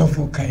say this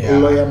of Kenya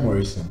lawyer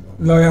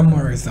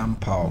Maurice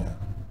Ampaw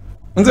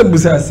unse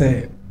busa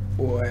say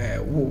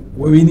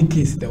we in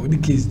case that with the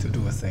case to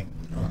do a thing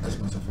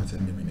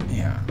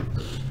yeah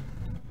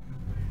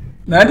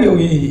now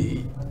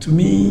to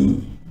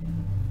me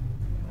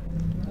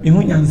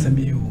you answer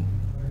me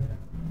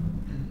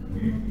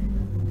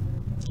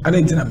I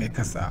didn't make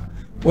us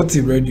what's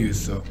the radio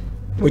so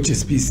which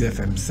is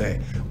PCFM say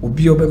will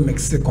be over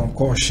Mexican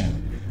concoction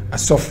a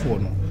soft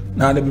one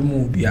now they be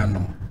move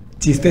piano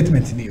T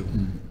statement in you.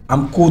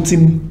 I'm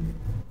quoting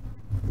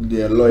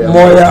the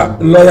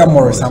lawyer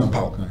Maurice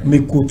Ampaw. Me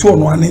quote on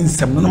one in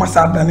some, no matter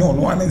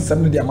on one in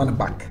some of the amount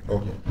back.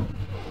 Okay.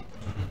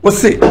 What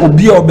say,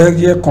 Obi or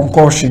Belgian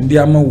concussion, the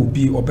amount will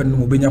be open,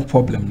 will be a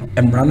problem,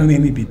 and running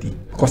any BD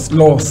because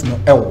laws no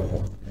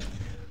L.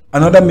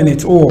 Another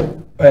minute,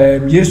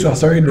 yes,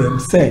 sorry, them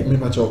say,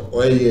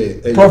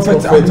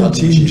 Prophet Addo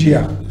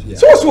Chedria.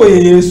 So,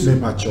 yes,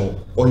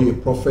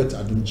 Prophet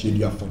Addo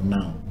Chedria for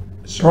now.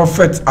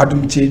 Prophet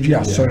Addo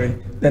Chedria, sorry.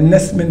 The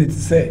next minute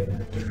say,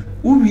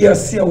 we are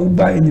see a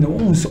buy in the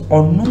ones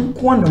or no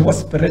one was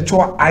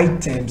spiritual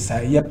items,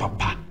 I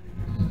papa.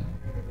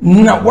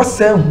 Now, what's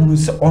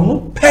who's or no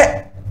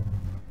pet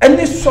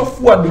any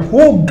software the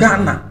whole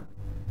Ghana.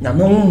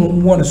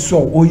 Yaman want to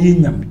saw Oye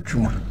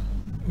Yamchuma.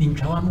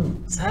 Minchawamu,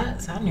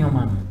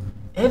 Sanyoman,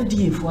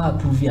 FDA for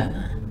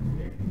Approviana.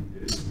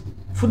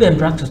 Food and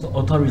Drug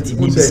Authority,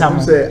 maybe some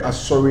say,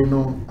 sorry,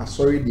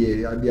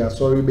 dear,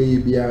 sorry,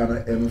 baby,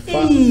 and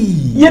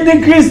yet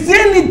the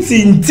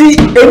Christianity,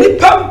 any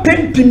pump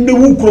pimping the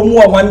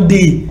Wukromo one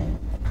day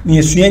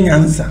near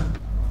Swianyansa.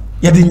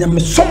 Yet in your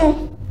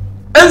song.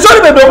 And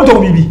sorry, but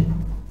don't baby.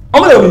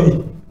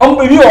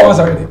 Baby, or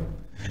sorry.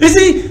 You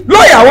see,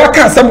 lawyer, what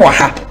can someone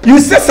have? You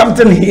said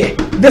something here.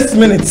 This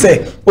minute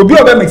say, Obi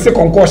Obe makes a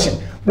concussion.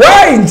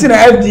 Why in Tina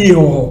FDA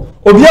or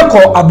Obi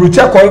call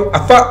Abrucha call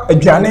Afa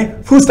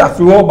Adwane, Fusta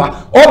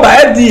Fuoba, or by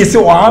FDA say,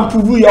 or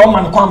approve your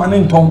man come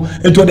and tom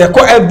into the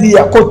call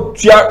FDA, call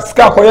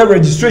Scar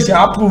registration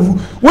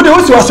approve. Would you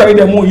also sorry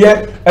the more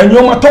yet? And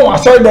your maton,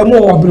 sorry the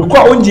more, or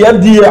call on the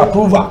FDA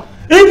approval.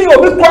 If you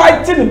be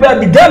quiet till the bed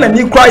began and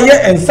you cry here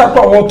and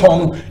suffer water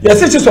on, your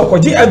sisters of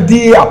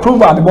GhPage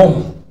approve at the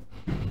bomb.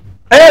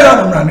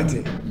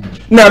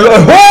 Now, a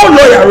whole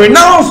lawyer,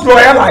 renounced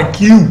lawyer like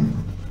you,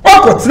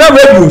 what could never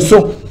radio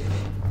so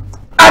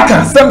I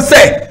can some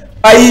say,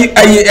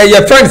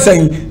 your friend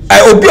saying,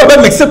 I will be able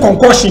to make a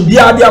concussion, be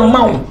the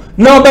amount.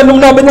 Now, there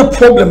no been a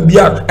problem, be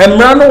and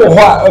run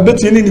over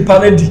between the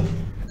panel.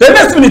 The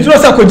next minute, you know,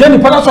 Sarkodie,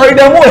 sorry,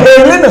 there more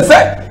here,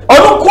 say, I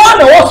don't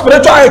want what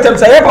spiritual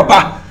items, I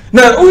papa.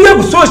 Now, we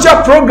have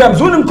social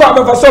programs, we don't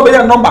come for so many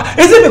number.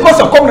 Is it because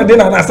of coming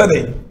dinner and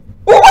Saturday?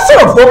 What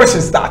sort of rubbish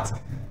is that?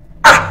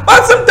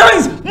 But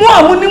sometimes, more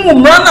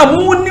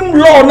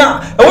law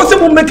now. I was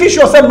making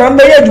sure some man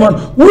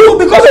who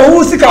because of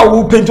who sick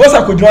will paint was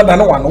I could draw than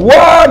one.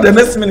 What the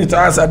next minute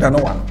I answered than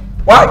one.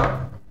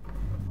 Why?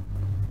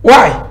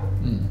 Why?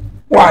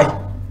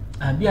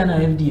 I be an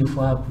FDA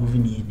for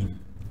approving him.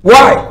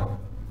 Why?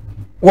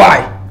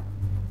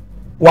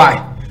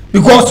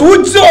 Because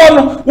who's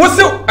on what's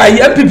I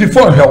MPP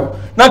for help?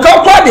 Now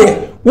come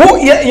Kwadwo, who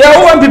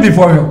ya MPP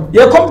for help.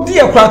 You come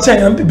dear Kracha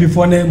MPP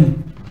for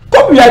name.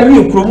 Come you are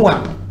new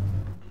Kromwa.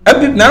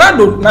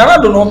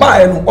 Naana no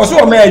buy no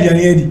also me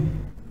agyani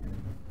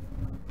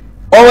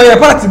or your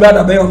party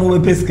bad be on we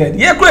pesket.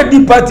 Ye kra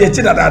di party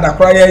echi da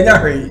kra ya nya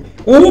hwe.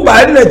 Wo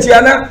ba na chi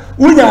ana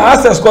unya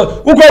access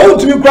code. Wo kra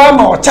wontumi kra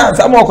ma o chance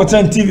am o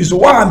kotan TV so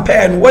one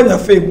pen when your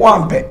fame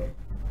one pen.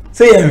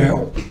 Say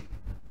you.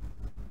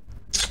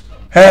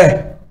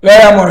 Hey,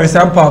 lawyer Maurice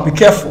Ampaw, be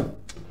careful.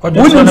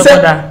 Wouldn't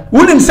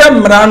say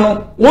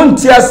Mrano, won't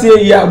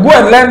say ya go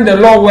and learn the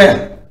law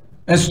well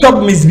and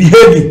stop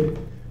misbehaving.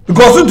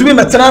 Because to be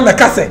maternal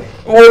Mekase,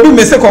 or be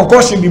mess a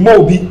concussion be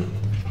more be.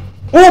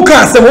 Who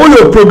can say all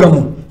your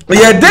program? But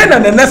you're then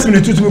and the next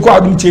minute to me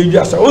call them change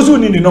us. Also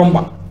need the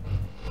number.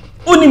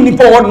 Only need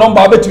what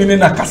number between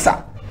in a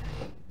casa.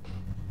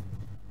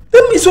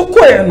 Let me so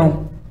quiet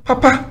no.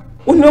 Papa,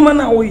 no man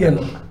now you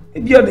know.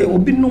 If you there will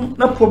be no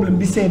problem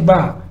be saying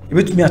bar. You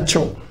bet me a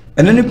show.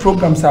 And any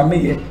programs are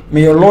made,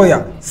 may your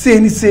lawyer say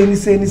anything.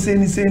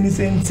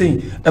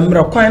 And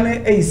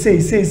Mrakwane say.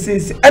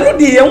 I know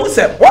the young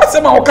say, what's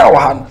a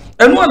Maukawan?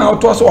 And one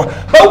out was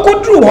how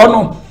could you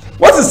honor?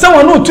 What's the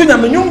someone who turned a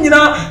menu?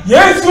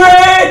 Yes,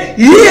 way,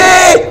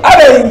 yeah,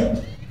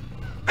 I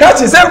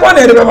catch is that one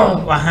at the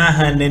moment.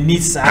 And the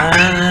Miss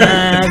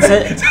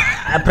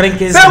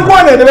Apprentice. Some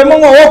one at the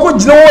moment, what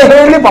could you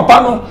know,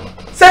 Papa?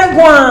 Same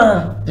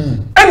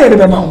one. Any of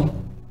the moment.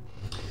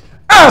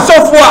 So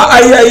far,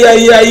 I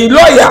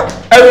lawyer,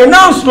 a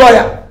renounced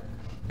lawyer.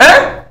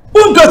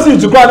 Who does it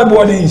to grab the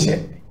body in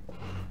share?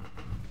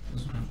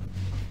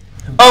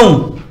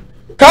 Come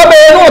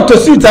on, to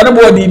suit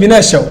anybody in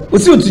a show. We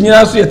suit in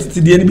your suit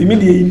to the enemy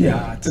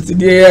media, to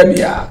the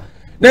area.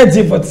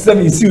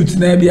 1947 suit,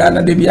 maybe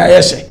another be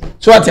a share.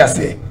 So what I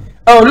say?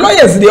 Oh,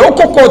 lawyers, the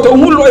Okoko,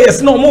 who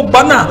lawyers no more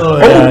banner,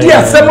 oh,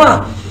 dear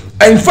Sama.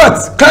 In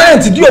fact,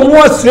 clients do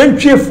more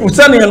strange for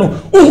Saniano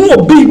who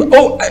will be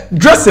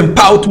dressing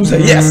pout to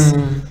say yes.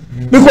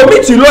 Because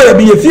committee lawyer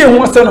be a few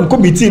one son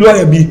committee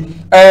lawyer be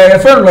a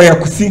friend lawyer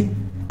could see.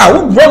 I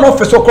would run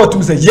off a so called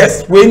to say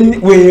yes, we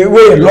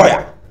a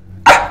lawyer.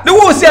 The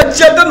will say a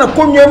chat and a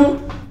conium.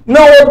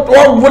 Now,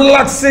 what would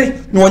like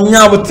say? No,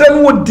 now, but tell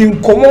me what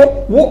didn't come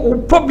up.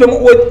 What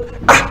problem with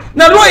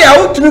now, lawyer,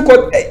 out to me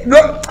called.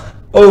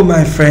 Oh,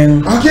 my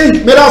friend. Okay,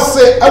 let us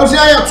say, I was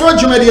here, I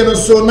told you,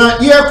 so now,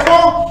 yeah,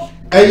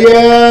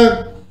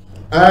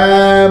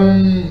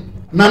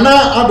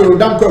 Nana Addo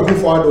Danko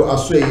Akufo Addo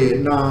asweye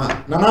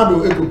na Nana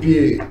Addo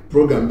ekopie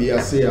program bi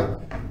ase a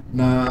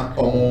na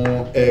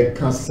omo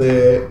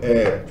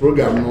kase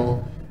program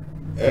no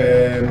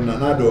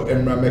Nana Addo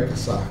emra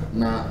mekasa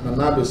na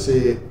Nana Addo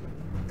say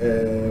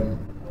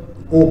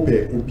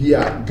ope obi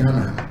a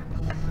Ghana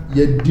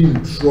ye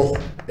dintro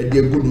e de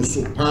aguno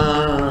so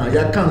pa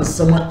ya kan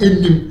sama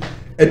enim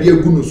e de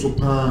aguno so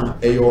pa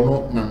e yo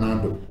no Nana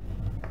Addo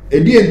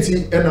e di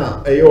enti e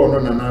na e yo no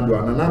Nana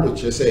Addo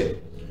che say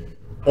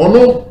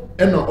ono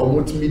ena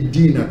omotimi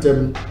di na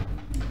tem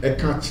e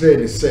ka kire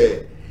ni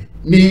se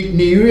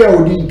ni wi a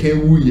odi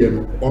nkan wuye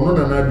no ono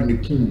Nana Addo ni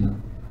kum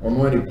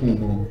ono ani kum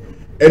no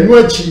enu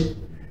achi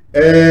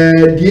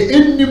die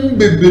enim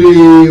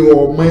bebre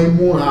o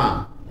maimu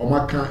ha o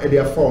maka e de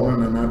afa ono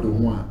Nana Addo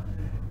ho a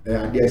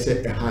ade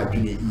se e ha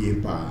adwene iye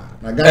pa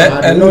na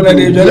Ghana eno na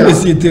de jole be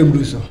si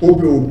table so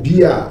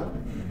obi a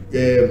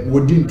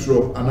wodi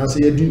intro anase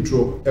ye di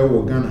intro e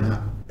wo Ghana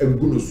ha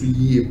eguno so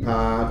iye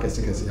pa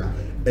kese ha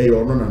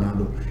eyo no Nana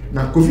Addo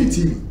na Kofi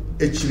TV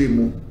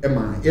echiremu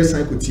ema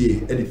yesan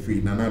kotie e de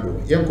free Nana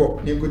Addo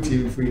yenko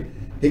tie free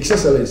His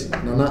Excellency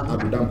Nana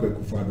Addo Danko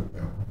Akufo Addo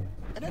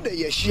ene de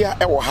yehia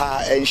e wo ha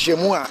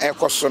enhyemu a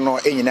ekoso no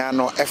enyina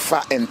no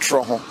efa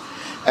entro ho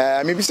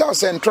me bisa o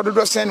se entro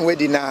dodo sen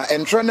wedi na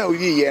entro na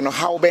oyiye no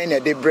how be na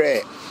de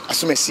bre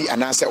asomasi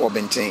anase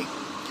obenten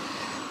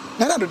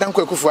Nana Addo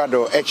Danko Akufo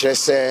Addo kire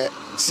se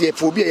si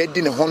epo bi a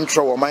yedi ne ho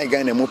ntro wo man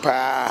Ghana mu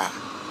pa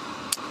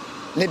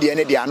ne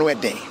de anu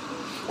eden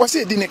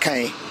wase di ne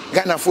kan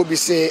Ghana fo bi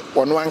se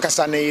ono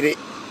Nkansah na ire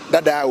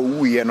dada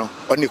owuye no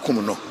one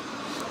kum no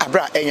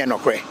abra enye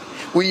nokre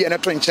wuye na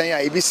to nchen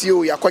a ebisi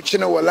o yakwache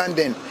no wo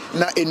London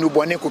na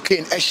enubone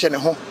cocaine ehye ne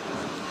ho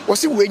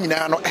wase we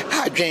nyina no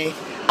ha adwen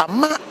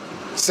ama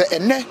se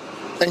ene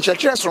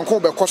enchekere sonko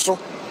be koso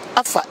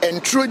afa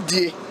entro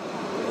die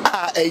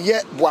a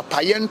eye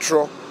boapaye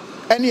ntro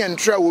ene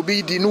entro wo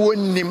bi di no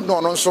wonim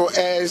no no so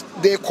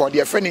they call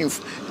their friend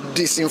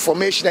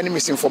disinformation and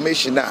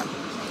misinformation na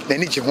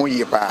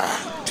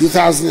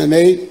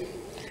 2008,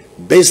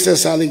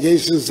 baseless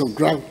allegations of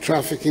drug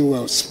trafficking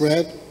were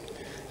spread,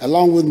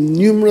 along with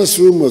numerous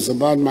rumors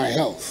about my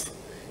health,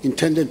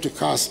 intended to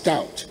cast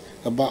doubt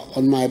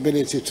on my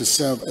ability to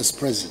serve as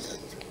president.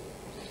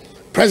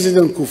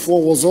 President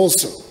Akufo was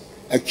also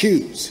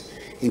accused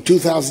in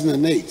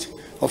 2008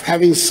 of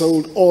having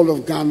sold all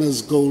of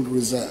Ghana's gold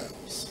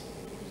reserves.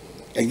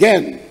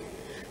 Again,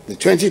 the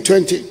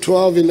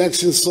 2012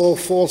 election saw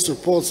false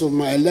reports of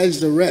my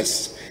alleged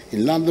arrest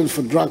in London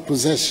for drug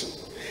possession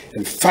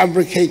and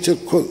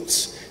fabricated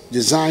quotes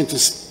designed to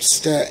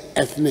stir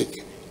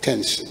ethnic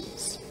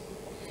tensions.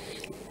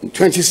 In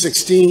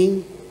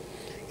 2016,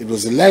 it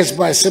was alleged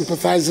by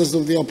sympathizers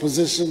of the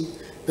opposition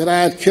that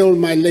I had killed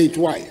my late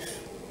wife.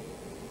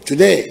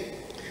 Today,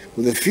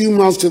 with a few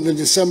months to the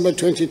December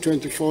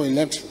 2024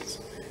 elections,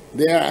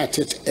 they are at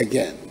it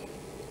again.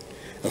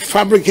 A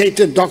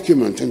fabricated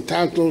document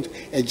entitled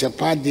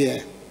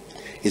Agyapong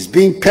is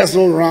being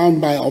peddled around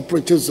by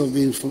operatives of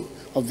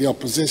the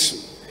opposition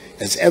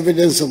as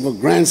evidence of a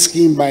grand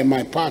scheme by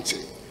my party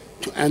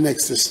to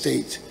annex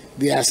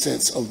the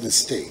assets of the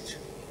state.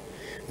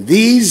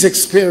 These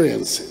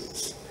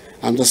experiences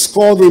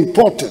underscore the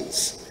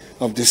importance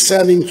of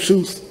discerning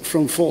truth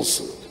from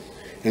falsehood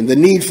and the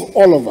need for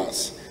all of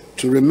us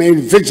to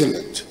remain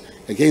vigilant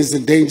against the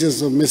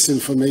dangers of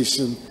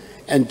misinformation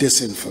and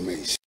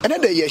disinformation. Ene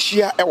de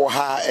yehia e wo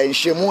ha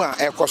enhyemu a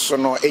ekoso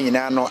no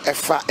enyina no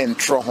efa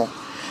entro ho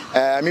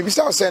me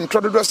bisa o se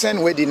entro dodo sen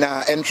wedi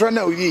na entro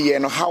na oyiye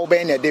no how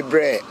be na de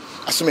bre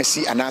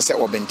asomasi anase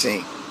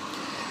obenten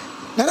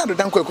Nana Addo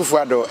Danko Akufo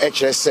Addo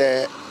kire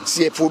se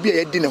si epo bi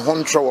a yedi ne ho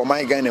ntro wo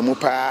man Ghana mu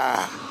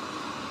pa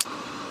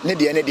ne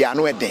de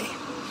anu eden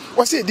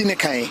wase edi ne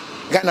kan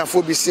Ghana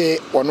fo bi se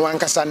ono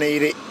Nkansah na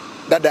ire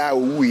dada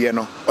owuye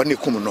no one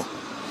kum no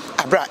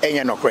abra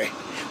enye nokre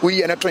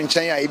wuye na to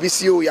nchen a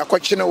ebisi o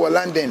yakwache no wo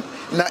London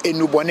na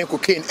enubone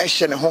cocaine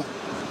ehye ne ho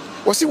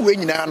wase we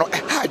nyina no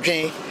ha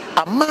adwen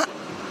ama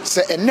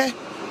se ene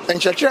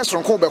enchekere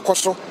sonko be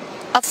koso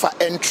afa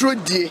entro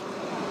die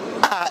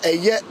a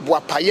eye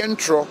boapaye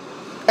ntro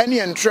ene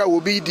entro wo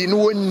bi di no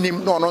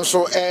wonim no no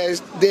so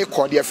they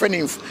call their friend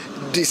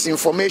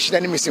disinformation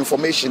and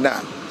misinformation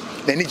na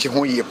nani je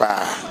ho yi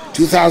pa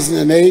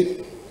 2008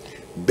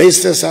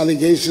 baseless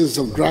allegations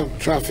of drug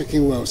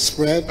trafficking were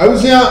spread.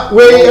 Abusia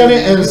we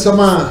ene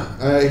ensama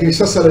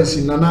His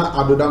Excellency Nana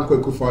Addo Danko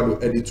Akufo Addo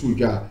editu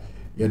dwa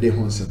ye de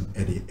ho nsem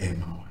ede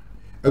ema.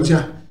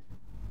 Abusia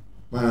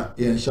ma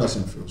ye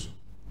Shasen feels.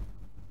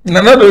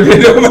 Nana do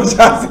de ma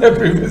Shasen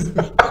previous.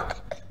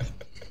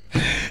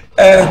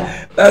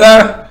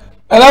 Nana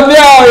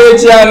bia o ye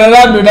chia Nana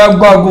Addo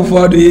Danko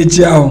Akufo Addo ye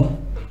chia o.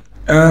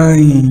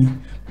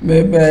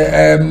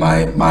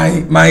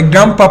 My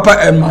grandpapa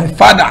and my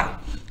father.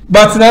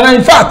 But Nana,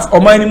 in fact,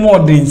 or many more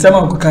than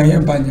some can hear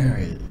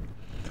Banyere.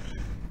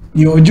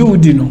 You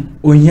do no,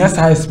 or yes,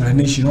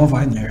 explanation of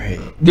Banyere.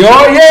 The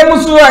all year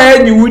Musu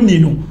I you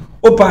wouldn't know,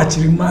 or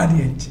patching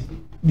Madianti,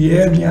 the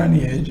Avian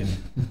agent.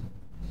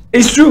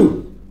 It's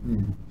true.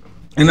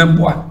 And I'm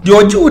boy. The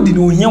oju di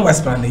no hear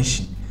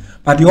explanation.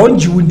 But the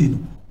oju di no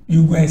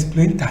you go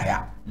explain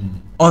tire.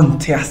 On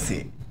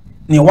tease.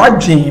 Ni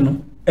wadwen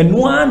no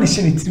eno an ne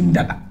hye ne tirim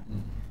dada.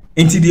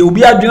 Enti de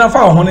obi adwena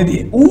fa ho ne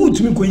de. Wo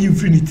tumi ko yi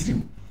free ne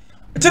tirim.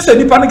 Just a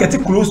nipa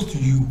get close to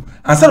you.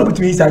 And so obi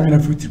tumi yi adwena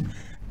free tirim.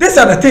 These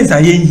are the things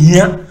I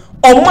hear.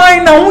 O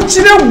mine na wo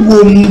kire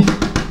wom.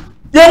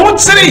 Ye wo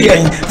kire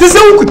yen. Ti se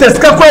wo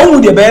kuteska kwa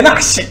hu de be na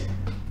hye.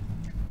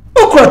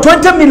 Okra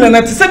 20 million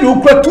at said you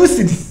okra 2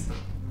 cedis.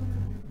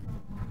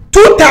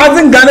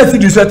 2,000 Ghana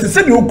cedis at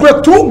said you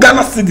okra 2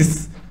 Ghana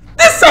cedis.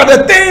 These are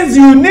the things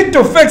you need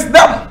to fix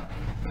them.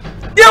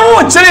 They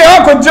won't tell you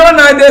how Kojo,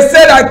 they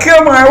said I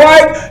killed my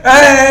wife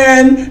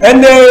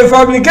and the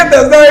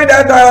fabricators said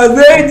that I was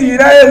there in the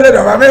United States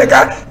of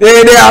America.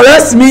 They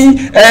arrest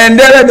me and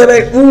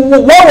they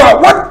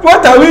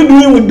what are we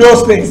doing with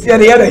those things? Yeah,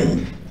 the other.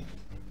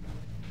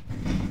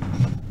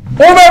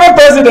 Over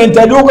president,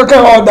 I don't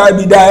care how that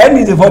be there. And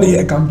it's for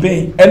the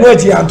campaign. And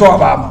what you are talking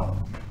about.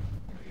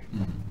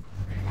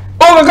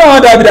 Over how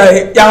that be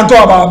there. You are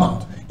talking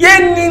about.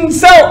 Yen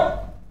so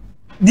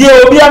the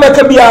Obiama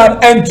Kabia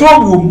and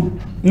Tobu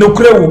no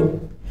crew.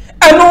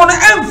 And on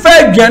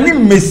unfair Gani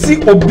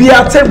Messi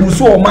Obiate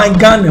Busu or my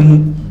Ghana.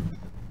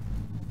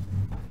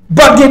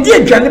 But the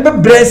dear Gani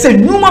Bresse,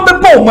 no more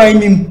before my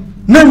name.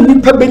 None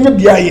nipa benya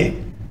biaye.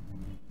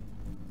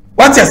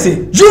 What I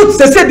say? Youth,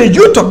 they say the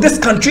youth of this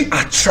country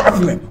are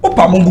traveling.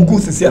 Over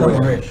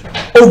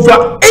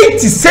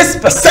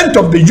 86%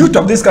 of the youth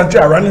of this country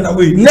are running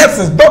away.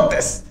 Nurses,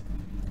 doctors.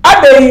 Are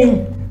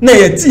they na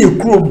yeti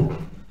ekrom?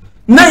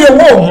 Na ye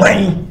wo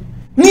man.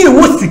 Ni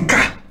wo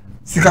sika.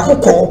 Sika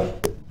koko.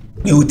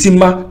 Ni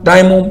utima,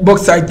 diamond,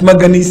 bauxite,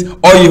 manganese,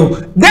 oil.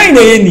 Then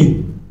na ye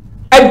ni.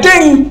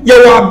 Again, ye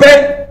wo abe,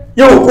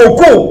 ye wo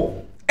koko.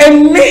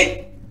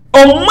 Enne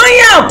o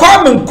maya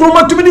kwa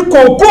nkroma tumi ni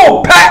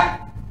koko pa.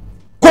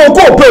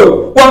 Koko pe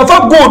wan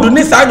fa gold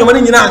ni sa anyoma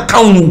ni nyina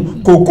kan hu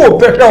koko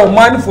pe hwe o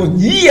man for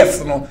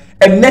years no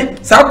enne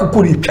sa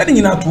koko ri twa ni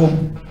nyina to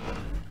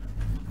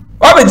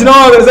obe jina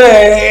o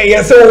say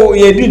yes o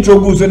ye di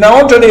trogu so na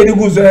won to na edi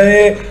gu so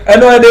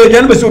eno de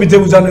jan be so bi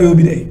tebu so na yo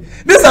bi dey.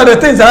 These are the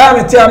things I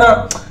am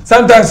telling.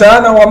 Sometimes I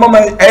know mama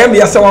I am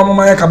yes wa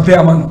mama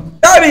compare man.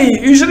 Daddy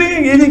usually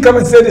you didn't come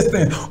and say this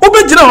thing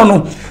obe jina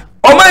no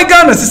o my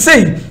Ghana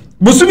say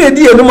busumi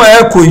edi enu ma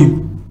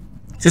yakoyi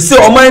say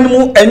o man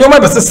mu enyoma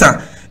be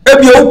sesa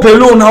ebi o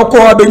pelo na ko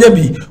abenya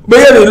bi be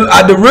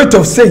at the rate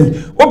of saying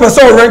o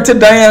person rented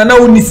dan na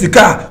oni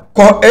sika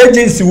ko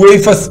agency wey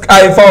for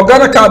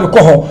Ghana card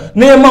ko ho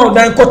na ma o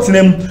dan ko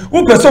tenem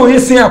o person ye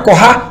sin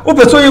akoha o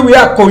person ye we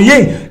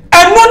akoye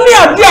eno ni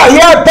ade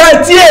aye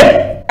party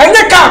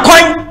enye ka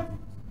coin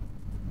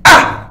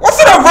what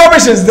sort of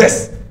rubbish is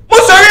this mo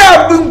sorry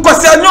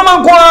nkosi anyoma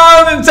nko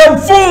nsem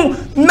fun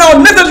now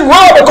necessary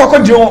rob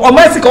kokojo o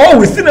ma sika o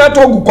we sin na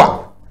to gukwa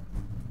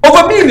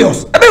over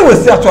millions ebe we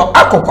si ato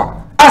akokwa.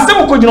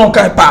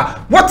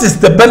 What is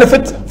the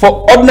benefit for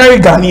ordinary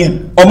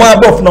Ghanaian or my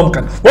above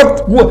Nomkan?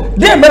 What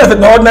they benefit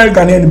the ordinary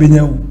Ghanaian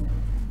binyahu?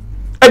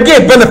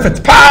 Again,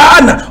 benefit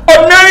pana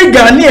ordinary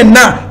Ghanaian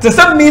na to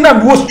some mean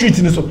I'm Wall Street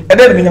in so and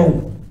then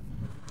binyahu.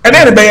 And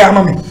then the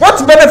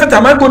what benefit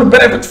am I going to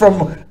benefit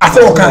from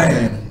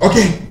Asoka?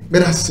 Okay,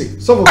 let us see.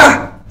 So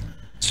I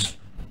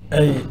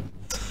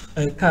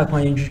can't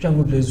find you can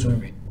go play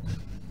Zoom.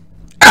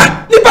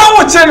 Nipa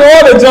wo chele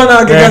all the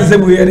journal can say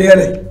we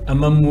here.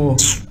 Amamu.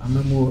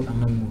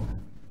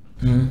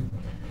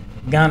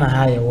 Ghana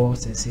high war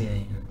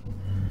say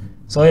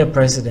so your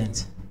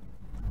president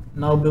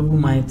now bebu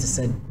mind to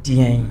say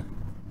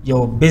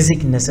your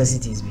basic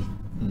necessities be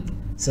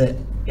say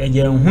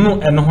ye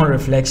hunu eno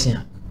reflection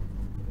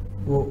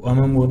o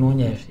amamu no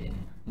nya fe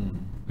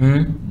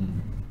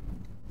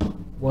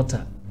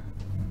water,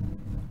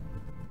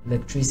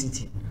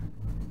 electricity,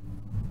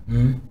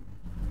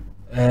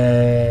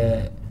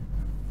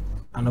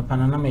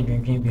 anopanana me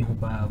dwendwen bi ho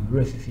ba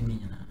refifi ni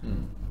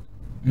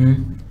nyina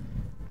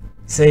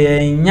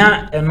say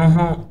nya eno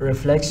ho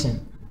reflection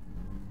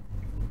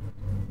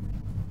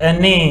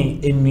ene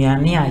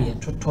enuane aye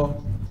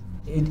toto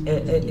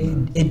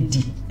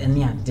edi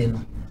ene ade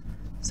no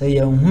say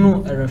ye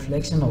hunu a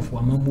reflection of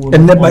wamamu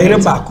and bayire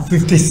back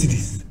 50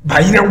 cities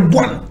bayire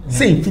one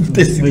say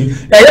 50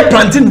 cities yeah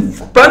planting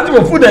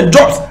of food and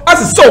jobs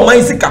as so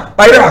man sika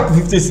bayire back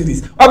 50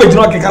 cities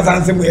abejino keka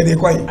sanse mo ye de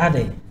kwai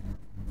ade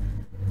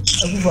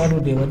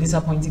Akufo they were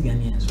disappointing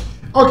Ghanaians.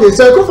 Okay,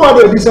 so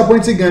Akufo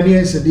disappointing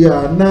Ghanaians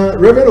there. Now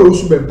Reverend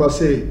Osubempa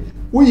say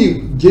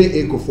we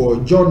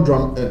Akufo John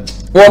Drum John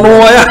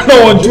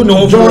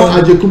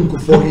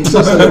Agyapong his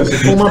excellency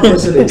former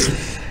president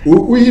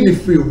we in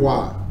free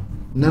wa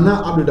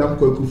Nana Abradaa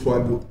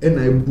Akufo and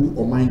I bu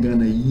Oman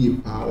Ghana ye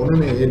ono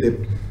na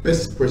the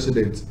best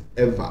president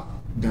ever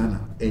Ghana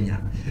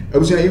enya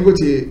abusia you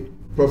to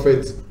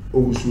Prophet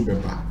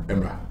Osubempa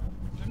Emra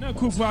na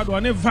Akufo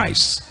ne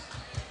vice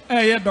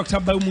Dr.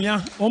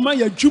 Baumuya, Oma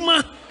ya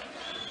Juma,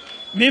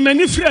 me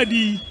many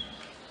Freddy,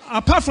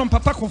 apart from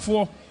Papa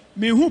Kofo,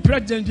 me who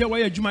president here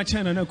why Juma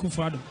China na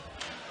Akufo.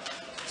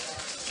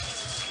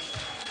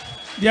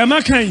 The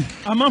Amakai,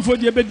 a man for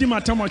the Bedima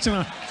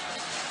Tamochana.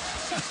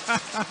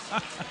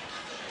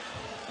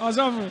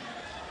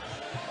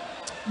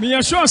 Me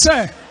assure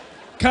say,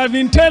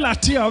 Calvin Taylor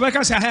Tia,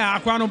 because I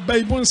have a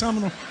baby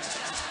Bonsamno.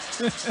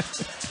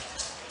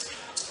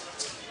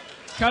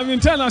 Calvin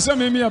Taylor sent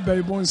me a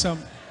baby Bonsam.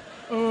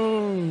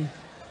 Oh,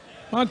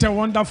 what a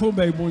wonderful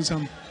baby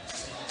Bonsam.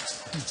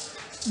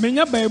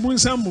 Menya baby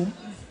Bonsam,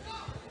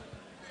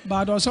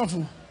 but also,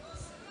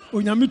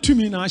 Unyami to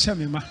me now,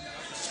 Shamima.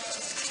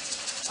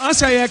 I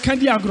say I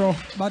can't agro,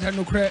 but I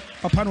no credit,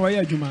 Papa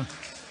Noya Juma.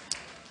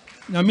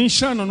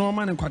 Namisha no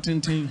Norman and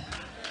Quatintin.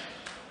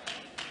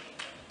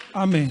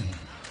 Amen.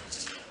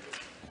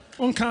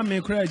 On can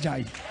make cry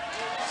jai.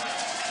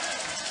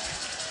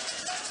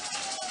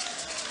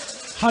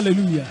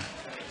 Hallelujah.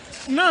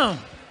 Now,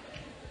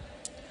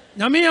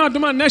 Yami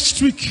Adoma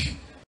next week,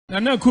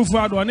 and then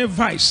Akufo and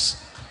vice.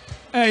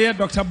 Eh,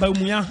 Dr.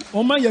 Baumuya,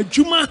 Omaya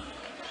Juma.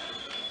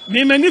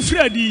 Me many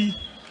Freddy,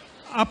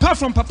 apart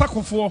from Papa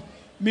Kofi,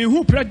 me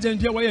who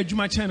president here why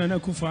Juma China and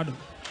Akufo.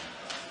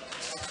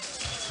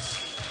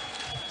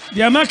 The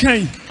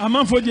Amakai, a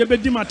man for the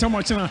Bedima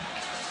Tamochana.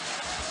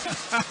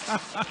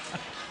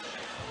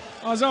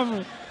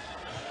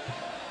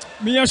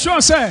 Me assure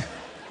say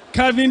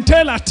Calvin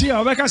Taylor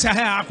Tia because I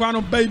have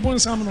a baby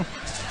Bonsam.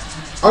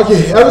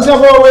 Okay, I was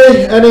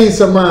away any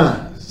some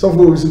so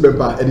for receive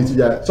back and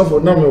it's so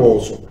for now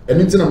also. And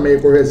it's in a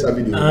make or a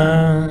video.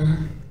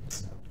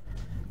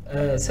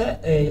 Sir,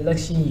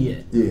 election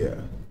year. Yeah.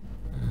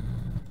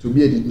 To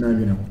be a didn't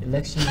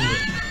election year.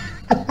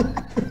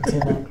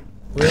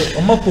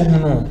 Omako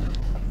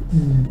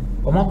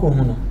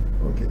Muno.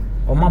 Okay.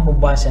 Omabo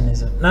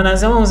Bashanism. Nana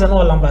Zamons and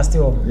all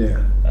Lambastio.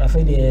 Yeah. I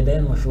feel the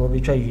then if you will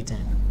try you ten.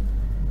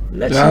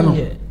 Election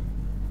year.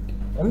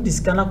 This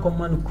cannot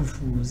command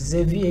Kufu,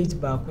 Zeviate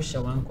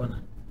Bakusha one corner.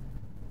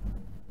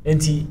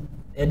 Enti,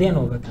 a den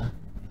over.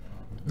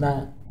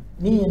 Now,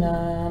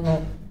 Nina,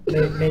 no,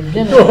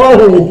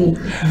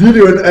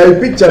 video and a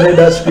picture in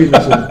that screen.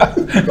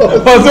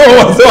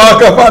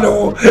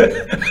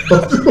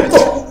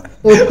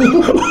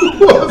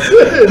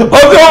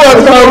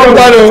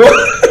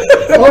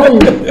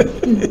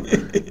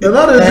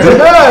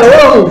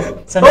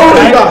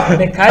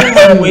 The kind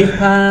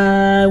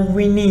of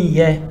winning,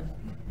 yeah.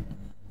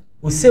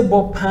 Usebo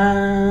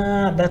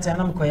pa that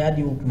anam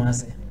koyadi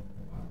ukumase.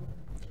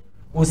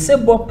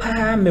 Usebo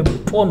pa me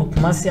pon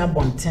ukumase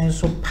abonten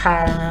so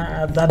pa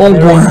that very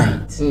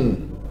night.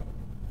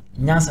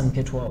 Nyasam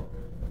ketwa.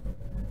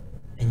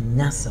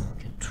 Nyasam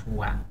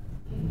ketwa.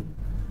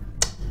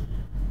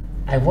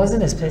 I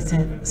wasn't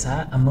expecting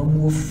sir a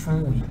move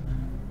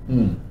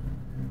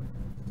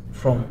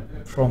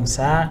from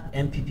sir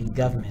MPP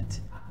government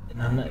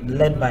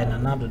led by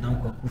Naana Brown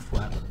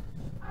Cúrsés.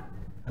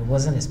 I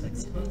wasn't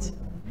expecting it.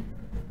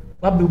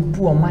 What be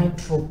poor my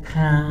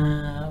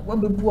troca? What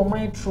be poor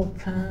my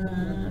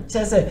troca?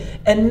 Just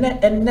and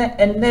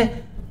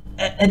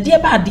dear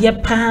bad dear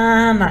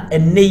pana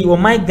and nay or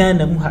my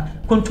gun and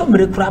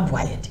contumely crab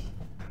wired.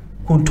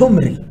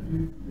 Contumely.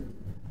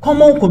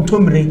 Come on,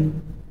 contumely,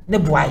 ne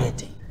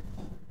wired.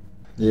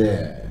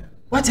 Yeah.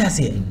 What I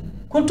say?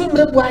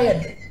 Contumely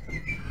wired.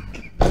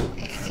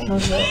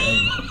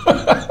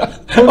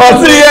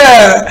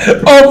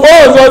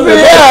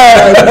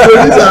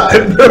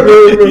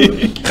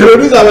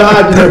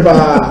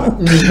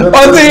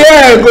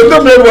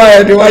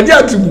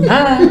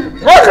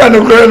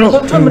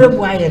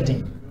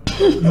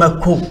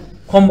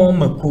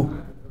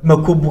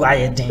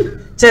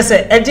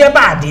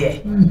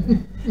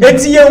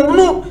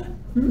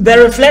 The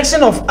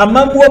reflection of a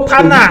mambo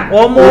pana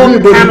or more.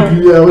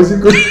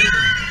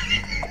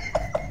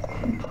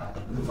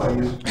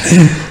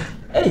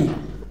 Hey,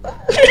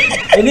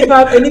 any bro.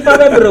 Any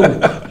woman.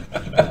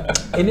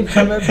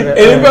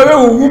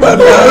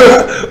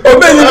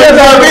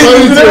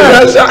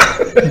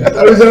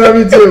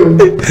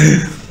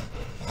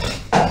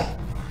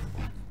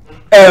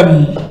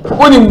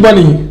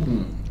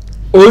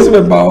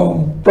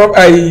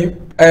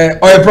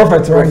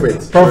 Prophet,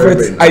 right? Prophet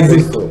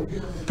Isaac.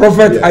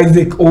 Prophet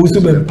Isaac also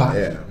been pa.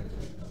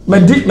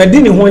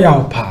 Medini ho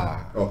ya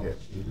pa. Okay.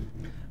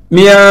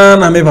 Mia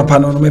na me papa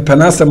no me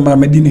penasa ma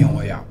medini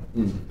ho ya.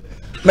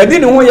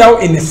 Medini ho ya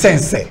in a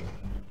sense.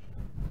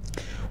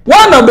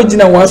 One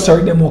abegina one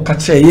sorry dem o ka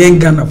che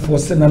yenga na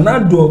force na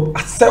Addo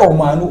ase o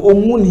ma no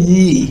omu ni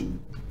yi.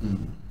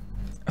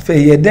 Afa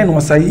ye den o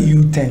say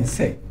U10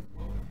 say.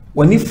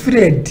 Woni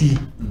fredi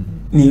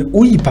ni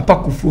uyi papa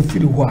Akufo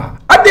firi ho a.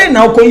 Ade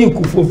na okoyi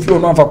Akufo firi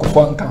no afa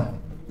Akufo nkan.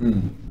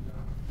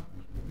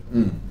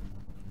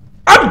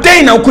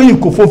 Ade na okoyi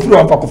Akufo firi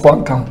afa Akufo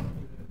nkan.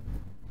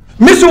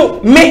 Me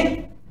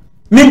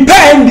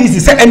pay NDC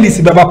say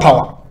NDC beba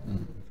power.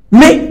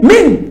 Me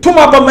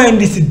tuma ba ma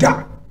NDC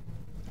da.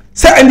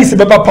 Say NDC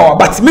beba power,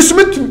 but me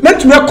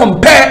to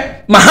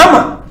compare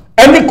Mahama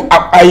and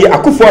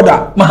Akufo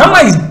da.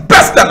 Mahama is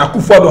best than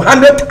Akufo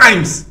 100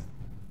 times.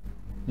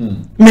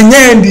 Me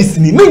nya NDC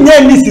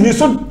ni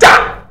so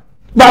da.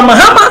 But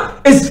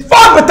Mahama is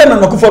far better than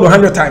Akufo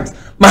 100 times.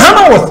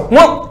 Mahama was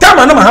one time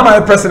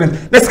Mahama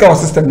president. Let's go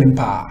system in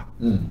power.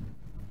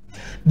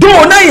 do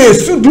na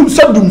yesu dum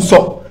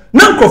so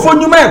na nkrofo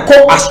nyuma e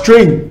call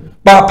astray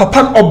ba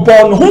papa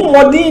obon ho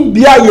modin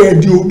bia ye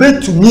di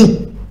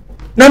obetumi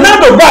na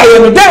do ba ye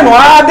no den no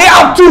they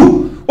up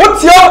to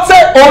what you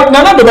say or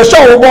na do be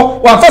show wo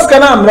wa first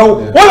kana amra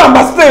wo la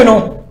mbastay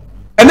no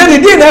and then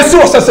the day na see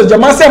was say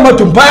jama say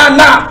matumpa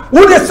na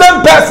who the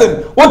same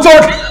person what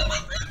talk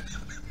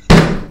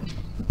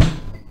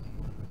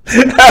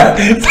that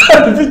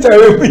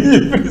picture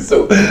we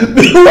so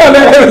the one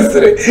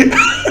answer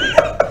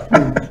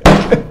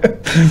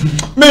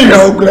me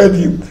no glad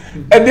you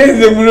and then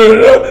the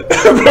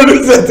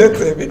producer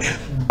tell me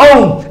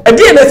oh and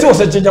then na see was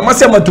say jama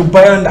say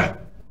matumpa na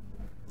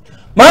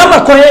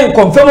mama koye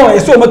confirm o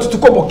yeso matutu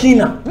ko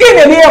bokina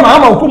gene ne ya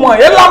mama hukumu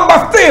ya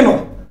lamba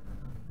steno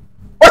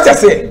what you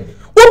say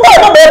who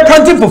buy be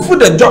planting for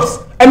food and jobs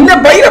and ne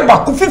buy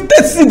back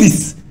 50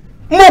 cedis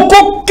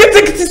moko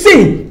kiti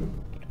say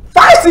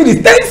 5 cedis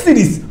 10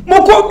 cedis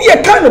moko be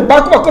a kind of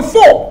back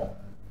 4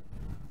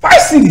 5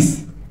 cedis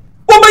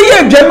o be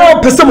ye dwema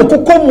pese moko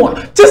komu a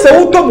tese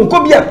wo to moko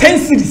be a 10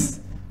 cedis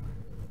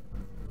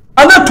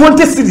ana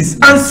 20 cedis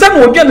and some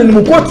wo gene ne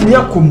moko tumi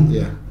akom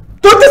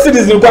 20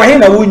 cities in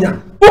Kwahina Wunya.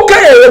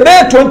 Okay,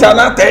 there 20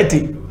 and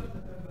 30.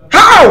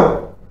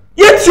 How?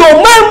 Yet your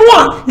man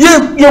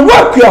you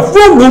work your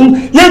full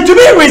room, yet to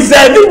be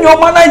reserving your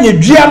man and your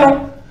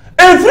giano.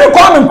 And if you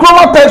come and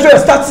chroma pencil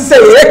start to say,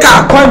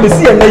 Eka coin the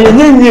sea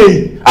and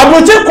ye. I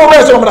will take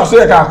conversion of the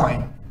Sueka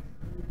coin.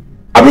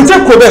 I will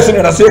take conversion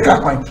of the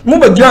Sueka coin.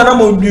 Move a giana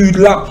will be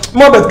lap.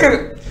 More but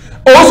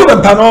also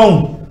the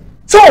panon.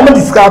 So I'm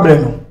describe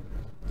them.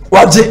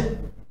 Watch it.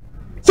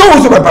 So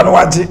also the panon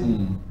watch it.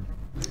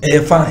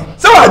 Fine.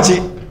 So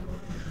aji.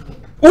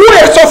 Who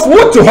is of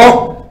wood to her?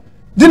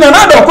 Did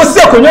another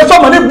question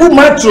so many boom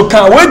matro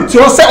can wait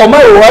to say o my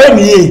wire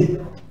me.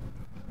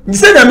 You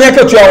said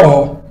America to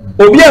our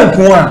Obi and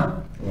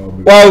Kwa.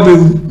 Wow,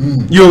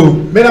 you.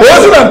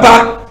 What's your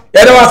pa?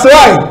 There was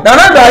why.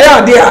 Another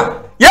ya there.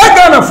 Ya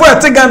gonna for a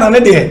tigana ne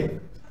there.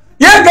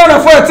 Ya gonna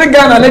for a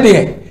tigana ne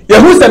there.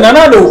 Yahusa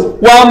nanado.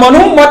 Wa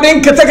manu modern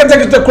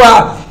kete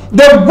kwa.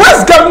 The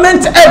worst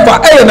government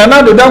ever.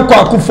 Nanado dan kwa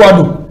Akufo.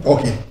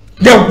 Okay.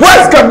 The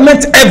worst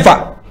government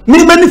ever.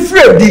 Me many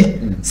free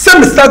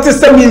some started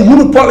saying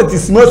who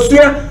politics no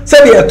swear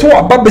say they to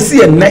about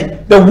besi and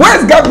the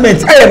worst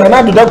government and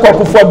another that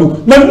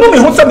Akufo. No me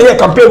who say me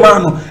campaign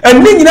man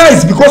and me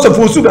is because of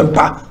Osu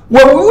Bempa.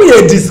 When we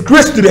are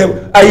disgrace to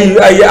them I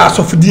as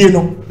of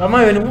no.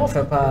 Mama you no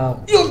for pa.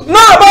 You no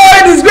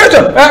about disgrace.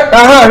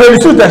 We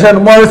shoot that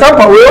McBrown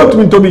Ampaw we ought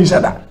to be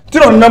Shatta. You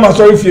don't know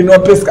sorry if you know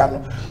pesca.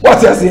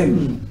 What you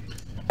saying?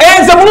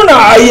 And some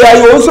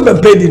I also been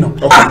paid,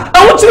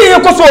 I want to hear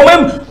because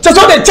just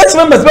all the church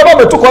members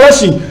never took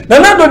collection.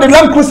 Then I do the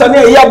Naana Brown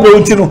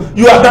Cúrsés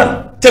you are done.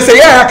 Just say,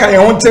 yeah, I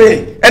can want to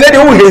and then they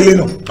will hail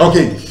you.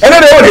 Okay. And then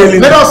they will hail you.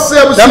 Let us say,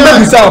 I'm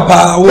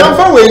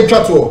for in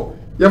Kwadwo.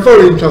 You're for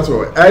in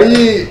Kwadwo.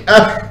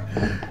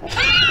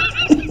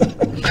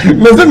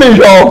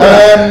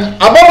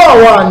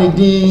 Abawa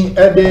Nidi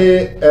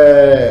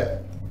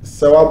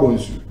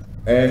Bonsu.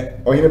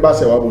 Oheneba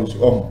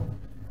Bonsu.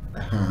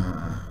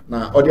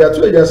 Na odi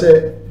atu eja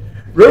se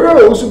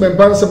rere Osu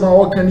Bempa nsema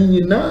waka ni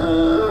nyina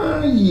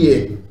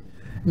ye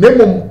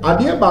nemum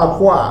ade ba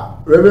ko a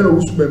rere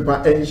Osu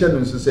Bempa enhye no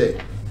nso se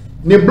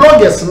ne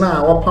bloggers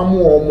na wapam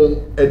wo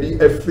edi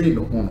afri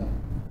no ho no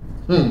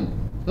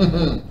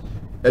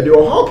edi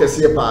o how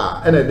kese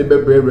pa ena de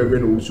bebre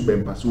rere Osu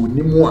Bempa so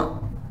onimu a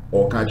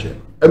o ka che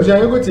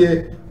abujan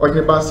yegotie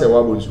Oheneba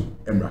Bonsu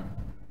emra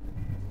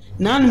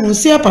nan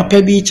munsia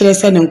papa bi kire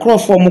se ne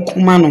nkrofo mo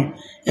kuma no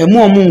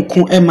emu omo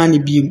nku ema ne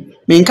biem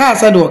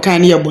Nkansah do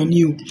kan ye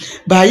boni o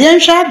ba yen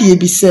hwa de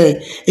bi se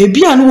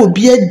ebia no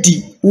obi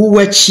adi wo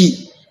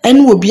wachi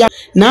ene obi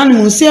na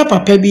munsia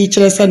papa bi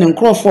kire se ne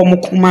nkrofo mo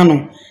kuma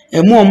no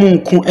emu omo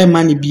nku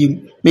ema ne biem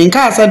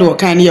Nkansah do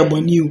kan ye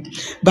boni o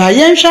ba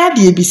yen hwa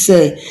de bi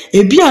se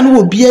ebia no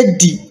obi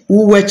adi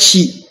wo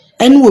wachi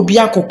ene obi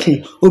akoko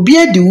obi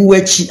adi wo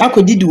wachi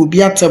akodidi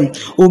obi atam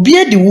obi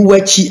adi wo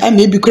wachi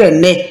ama ebi kura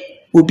ne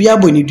obi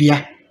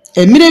abonidua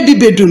emire bi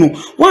bedu no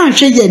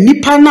wanhwe ye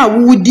nipa na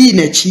wudi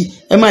na chi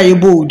ema ye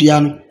bo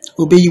odua no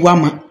obeyi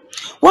wama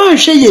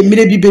wanhwe ye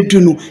emire bi bedu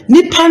no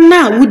nipa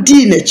na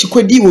wudi na chi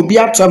kodi obi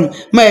atam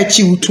ma ya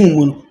chi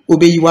wutum no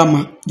obeyi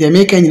wama de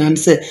meka nyina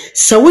se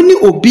se woni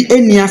obi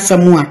eni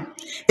asam a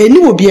eni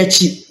obi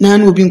achi na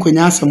na obi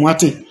nkonya asam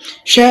ate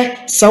hwe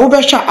se wo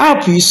behwa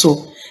app yi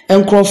so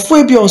enkrofo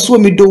ebi oso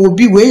mi do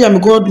obi we ya me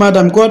god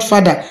madam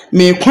godfather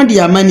me kwadi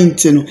amani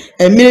ntino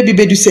emire bi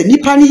bedu se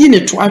nipa ni yi ne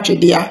to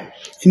atwede a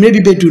emre bi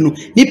bedu no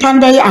nipa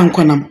nba ye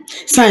ankonam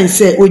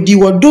science odi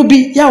wodo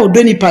bi ya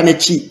wodo nipa na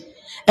chi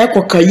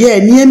ekoka ye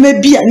niema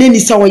bi a neni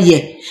sa wo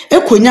ye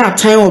ekonya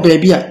atan wo ba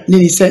bi a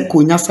neni sa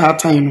konya sa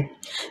atan no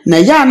na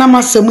ya na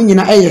masem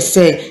nyina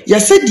ayese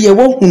yase de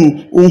wo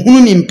hunu ohunu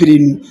ni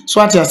mpirenu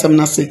so ate asem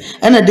na se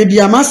ena de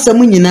bia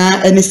masem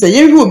nyina eni se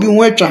ye hwe obi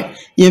ho atwa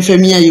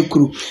yemfamia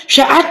yekuru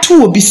hwe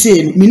ato obi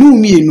se no minu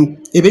mienu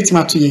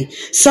ebetima to ye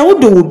sa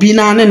wodo obi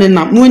na ne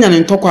na wonya ne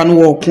ntokwa no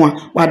wo ko a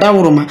wada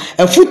woroma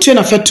afutu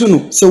na fetu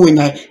no se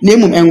wonya na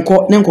emum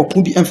enko ne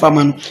nkoku bi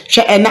emfama no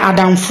hwe ena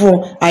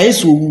adamfo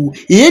ayeso owu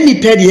ye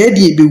nipa de ye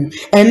de ebewu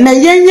ena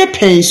yenye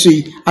penso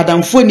yi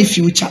adamfo ni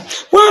future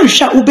wan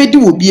hwa ubedi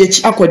obi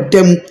achi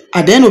akodam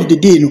at the end of the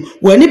day no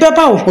wani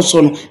beba wo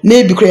hoso no na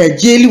ebi kra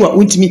jeli wa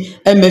untimi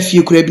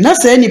emafie kra bi na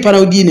sa nipa na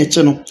odi ne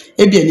che no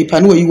ebi nipa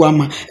na wayi wa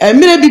ma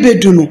emire bi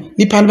bedu no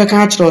nipa na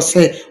beka akire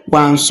se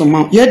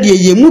wansoma ye de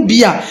ye mu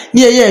bi a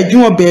ne ye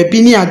adwuma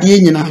baabi ni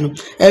ade nyina no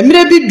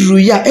emire bi duru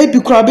ya ebi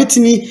kra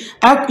betimi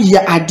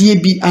ya ade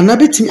bi ana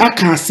betimi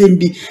aka asem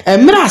bi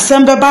emire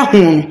asem beba ho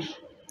no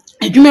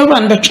adwuma ru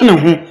an betwene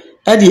ho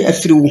ade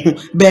afiri wo ho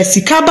ba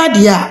sika ba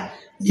de a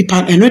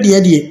nipa eno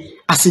de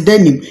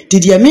asidanim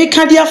did ya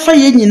make dia fa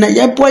ye nyina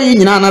ye boa ye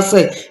nyina na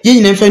se ye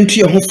nyina fa ntu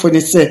ye ho fo ne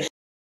se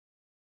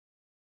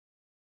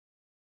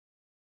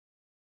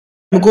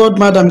God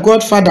madam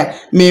God father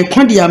me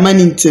kwadi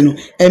amani ntino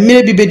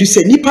emire bi bedu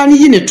se nipa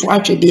ni ne to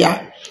atwede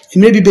a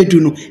emire bi bedu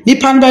no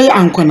nipa no ba ye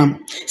ankonam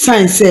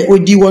science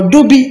odi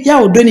wodo bi ya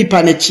wodo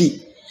nipa na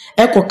chi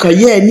ekoka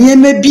ye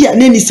niema bi a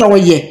ne ni sa wo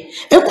ye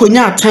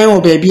ekonya atan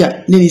wo ba bi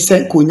a ne ni sa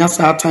konya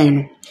sa atan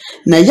no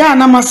na ya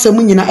na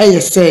masem nyina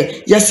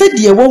ayese yese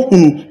de wo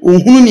hunu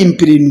ohunu ni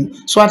mpirenu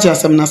so ati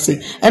asem na se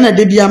ena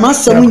de bia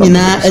masem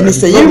nyina ene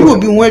se ye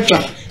obi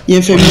nwatwa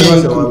ye fami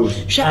hwa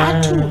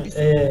atu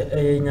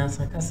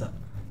nyansa kasa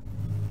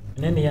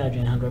nene ya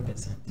adwen 100%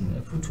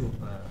 futu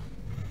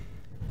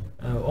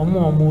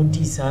omo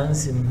di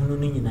sanse hunu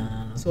ni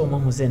nyina so omo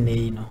hu se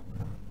nei no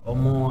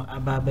omo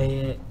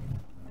ababe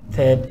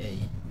third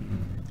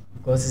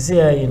because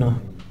say you know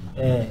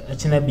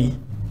achina bi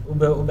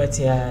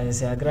ubetia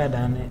se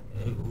Agradaa ne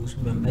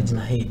usubem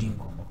agina heading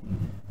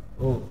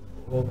ko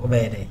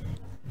obede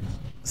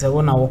se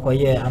wona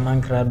wokoye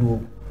amankrado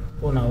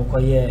wona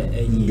wokoye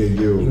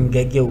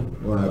ngegeu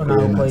wona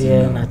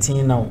wokoye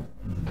natina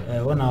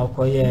wona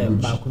wokoye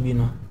bakubi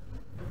no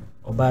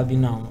oba bi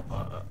na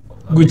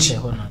Gucci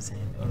wona se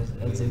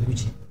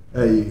Gucci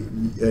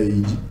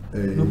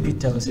no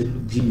Peter se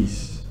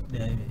Jimmy's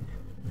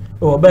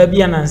oba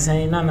bi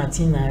anansan na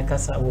natina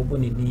kasa wo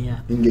boni din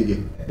ya ngege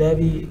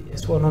dabi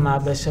so no na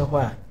abehye ho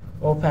a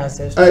o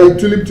pass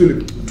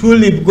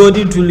tulip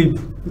golden tulip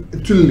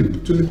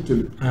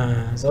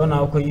so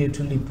na ko ye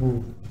tulip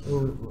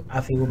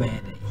afi wo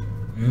bayede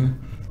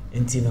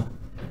entino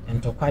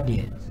entokwa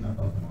de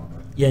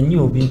ya nyi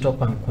obi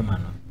ntokwa nkoma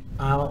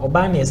no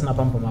oba na yesna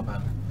pampoma pa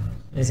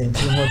no ese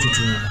nti ho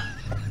tutu no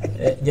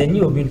ya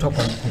nyi obi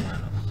ntokwa nkoma no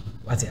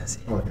what I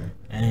say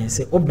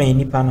say oben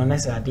nipa no na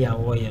say ade a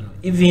wo ye no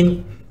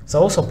even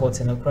so support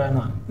na kra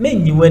no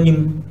menyi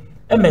wanim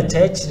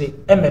emeta akire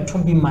emeto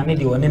bi mane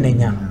de one na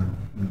nya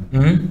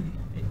no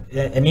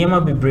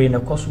enema be brain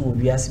akoso wo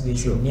biase be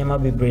say enema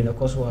be brain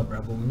akoso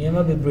abrabo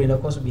enema be brain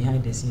akoso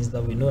behind the scenes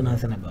that we know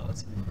nothing about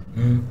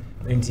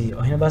enti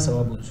Oheneba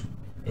Bonsu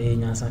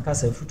nyansa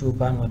kasa futu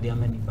pa no de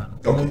amani ba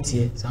no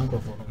montie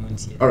sankrofo no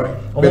montie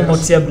omo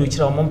motie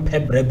abruchira omo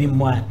pebra bi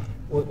mo a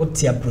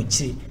oti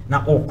abruchiri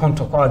na o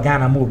konto kwa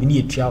Ghana ma obi ni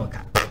etua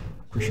waka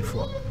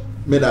kuhwefo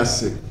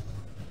medase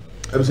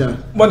abisa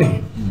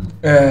money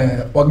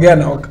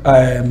Ghana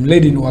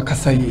lady no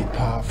wakasa yi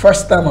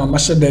first time I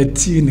mashed the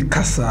tea ni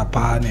kasa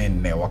pa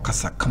ne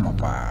wakasa kama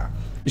pa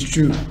it's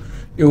true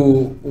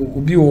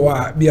obi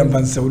wa bi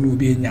amfansa no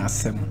obi nya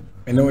asem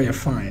ene we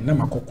fine na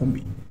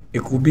makokomi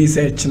it could be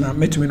say china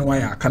metumi no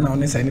wire kana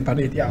on say ni pa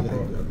de dia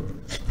agro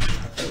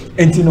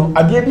entino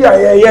ade bia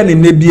ye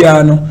ne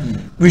bia no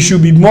we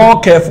should be more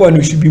careful and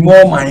we should be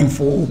more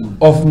mindful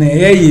of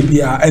ne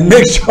bia and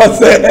make sure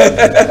say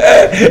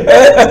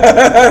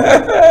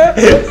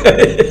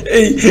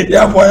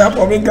ya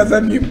po me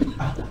Nkansah bi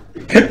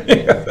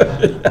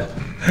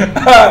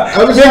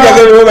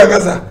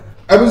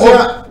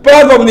abisa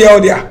platform the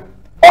audio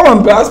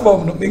on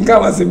platform no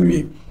Nkansah se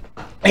mi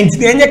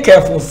entino enye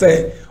careful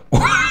say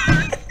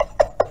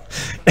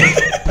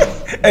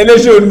and they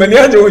showed many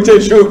other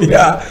show me.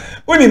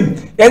 When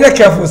you're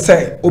careful,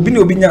 say, Obi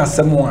nya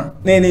asemo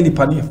na any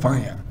pani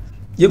fire.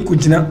 You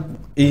could na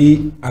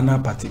ana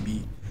party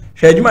B.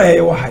 Shaduma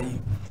e wa hai.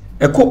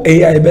 Eko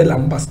AI be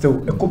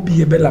lambasto, eko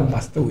be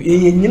lambasto.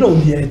 You know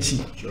be echi.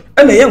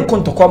 And a young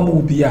kontokwa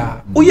mu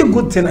bia. Oye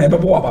good thing I be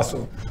bo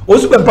abaso.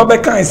 Osu be papa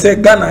kan say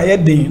Ghana ye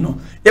den no.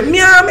 Ye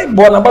mia me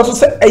bo lambaso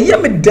say eye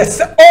me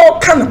dese all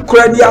kind of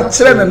credit a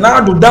chere na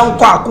ado dan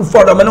kwa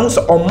Akufo da me no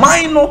so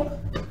oman no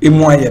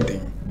emu ayede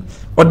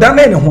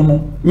odana ne ho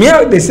no me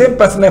are the same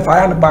person if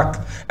I am back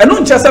and no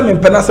nchasa me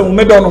mpena se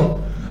me do no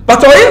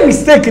but oye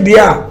mistake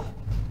dia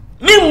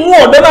me mu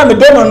odana me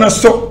do no na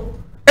so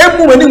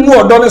emu wani mu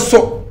odone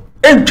so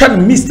entwa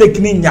mistake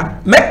ni nya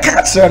me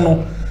ka chere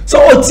no so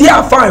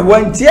otia fine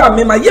wan tia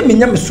me ma ye me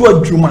nya me so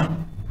adwuma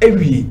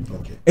ewie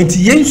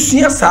enti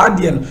yensua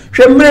saade no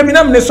hwe mra bi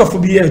na me sofo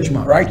bi ye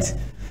adwuma right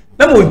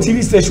na mo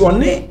TV station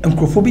ne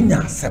nkrofo bi nya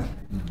asem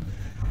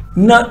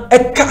na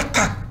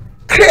ekaka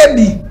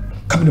kredi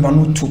kamde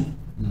manu tu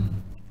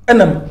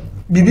enam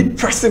bibi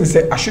pressing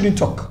say I shouldn't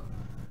talk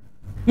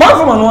man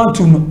from an want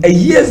to a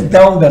years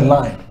down the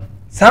line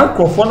some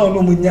crofon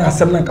no mu nya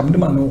asem na kam de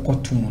man no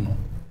kotu no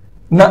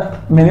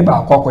na mene ba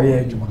akwa ye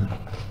adwuma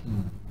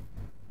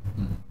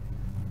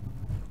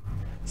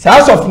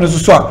South of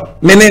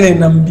Nosuswa, many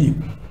nambi.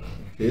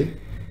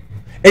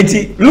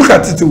 Eti, look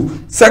at it too.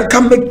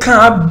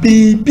 Sankameka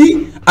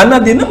baby, and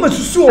at the number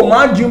so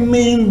much you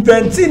mean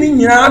inventing in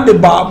the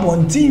bar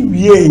on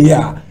TV.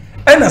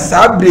 And a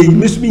sabre,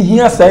 miss me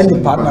here,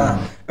 saying partner,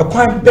 a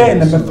quite bad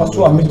and a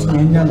faso I met me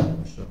in Yano,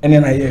 and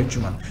then I hear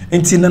you man.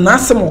 And in an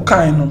asimo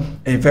kind,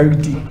 a very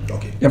deep.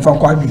 Okay, if I'm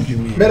quite with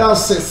you. But I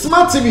say,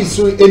 Smart TV,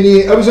 so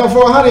any, I was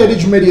for how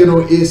did you media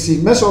no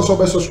AC, mess also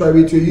by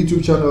subscribing to your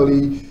YouTube channel.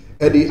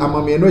 Edi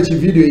amame no echi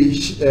video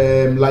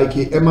like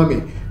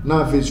emame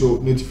na face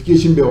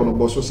notification bell on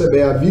boss so say be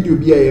video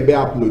bi e be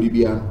upload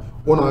bi an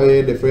one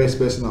the first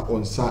person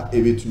on sa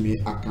ebe to me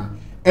aka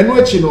eno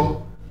echi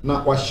no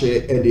na wa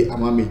share edi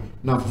amame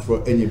na for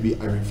enye bi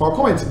are for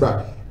comment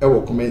bra e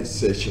wo comment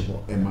section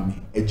ho emame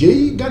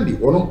ejeyi gandi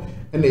wono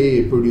ena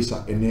e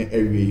producer ene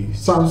ewe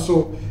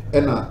sanso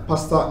ena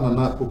pastor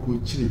nana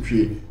oku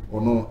chiritwe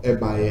ono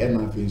ebaye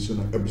ena fe nso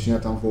na abusua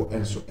tamfo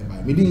enso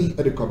ebaye medi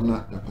e de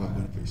kwabna na power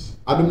face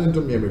adom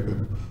nto me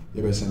mepem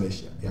ye be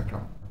saneshia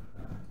yakram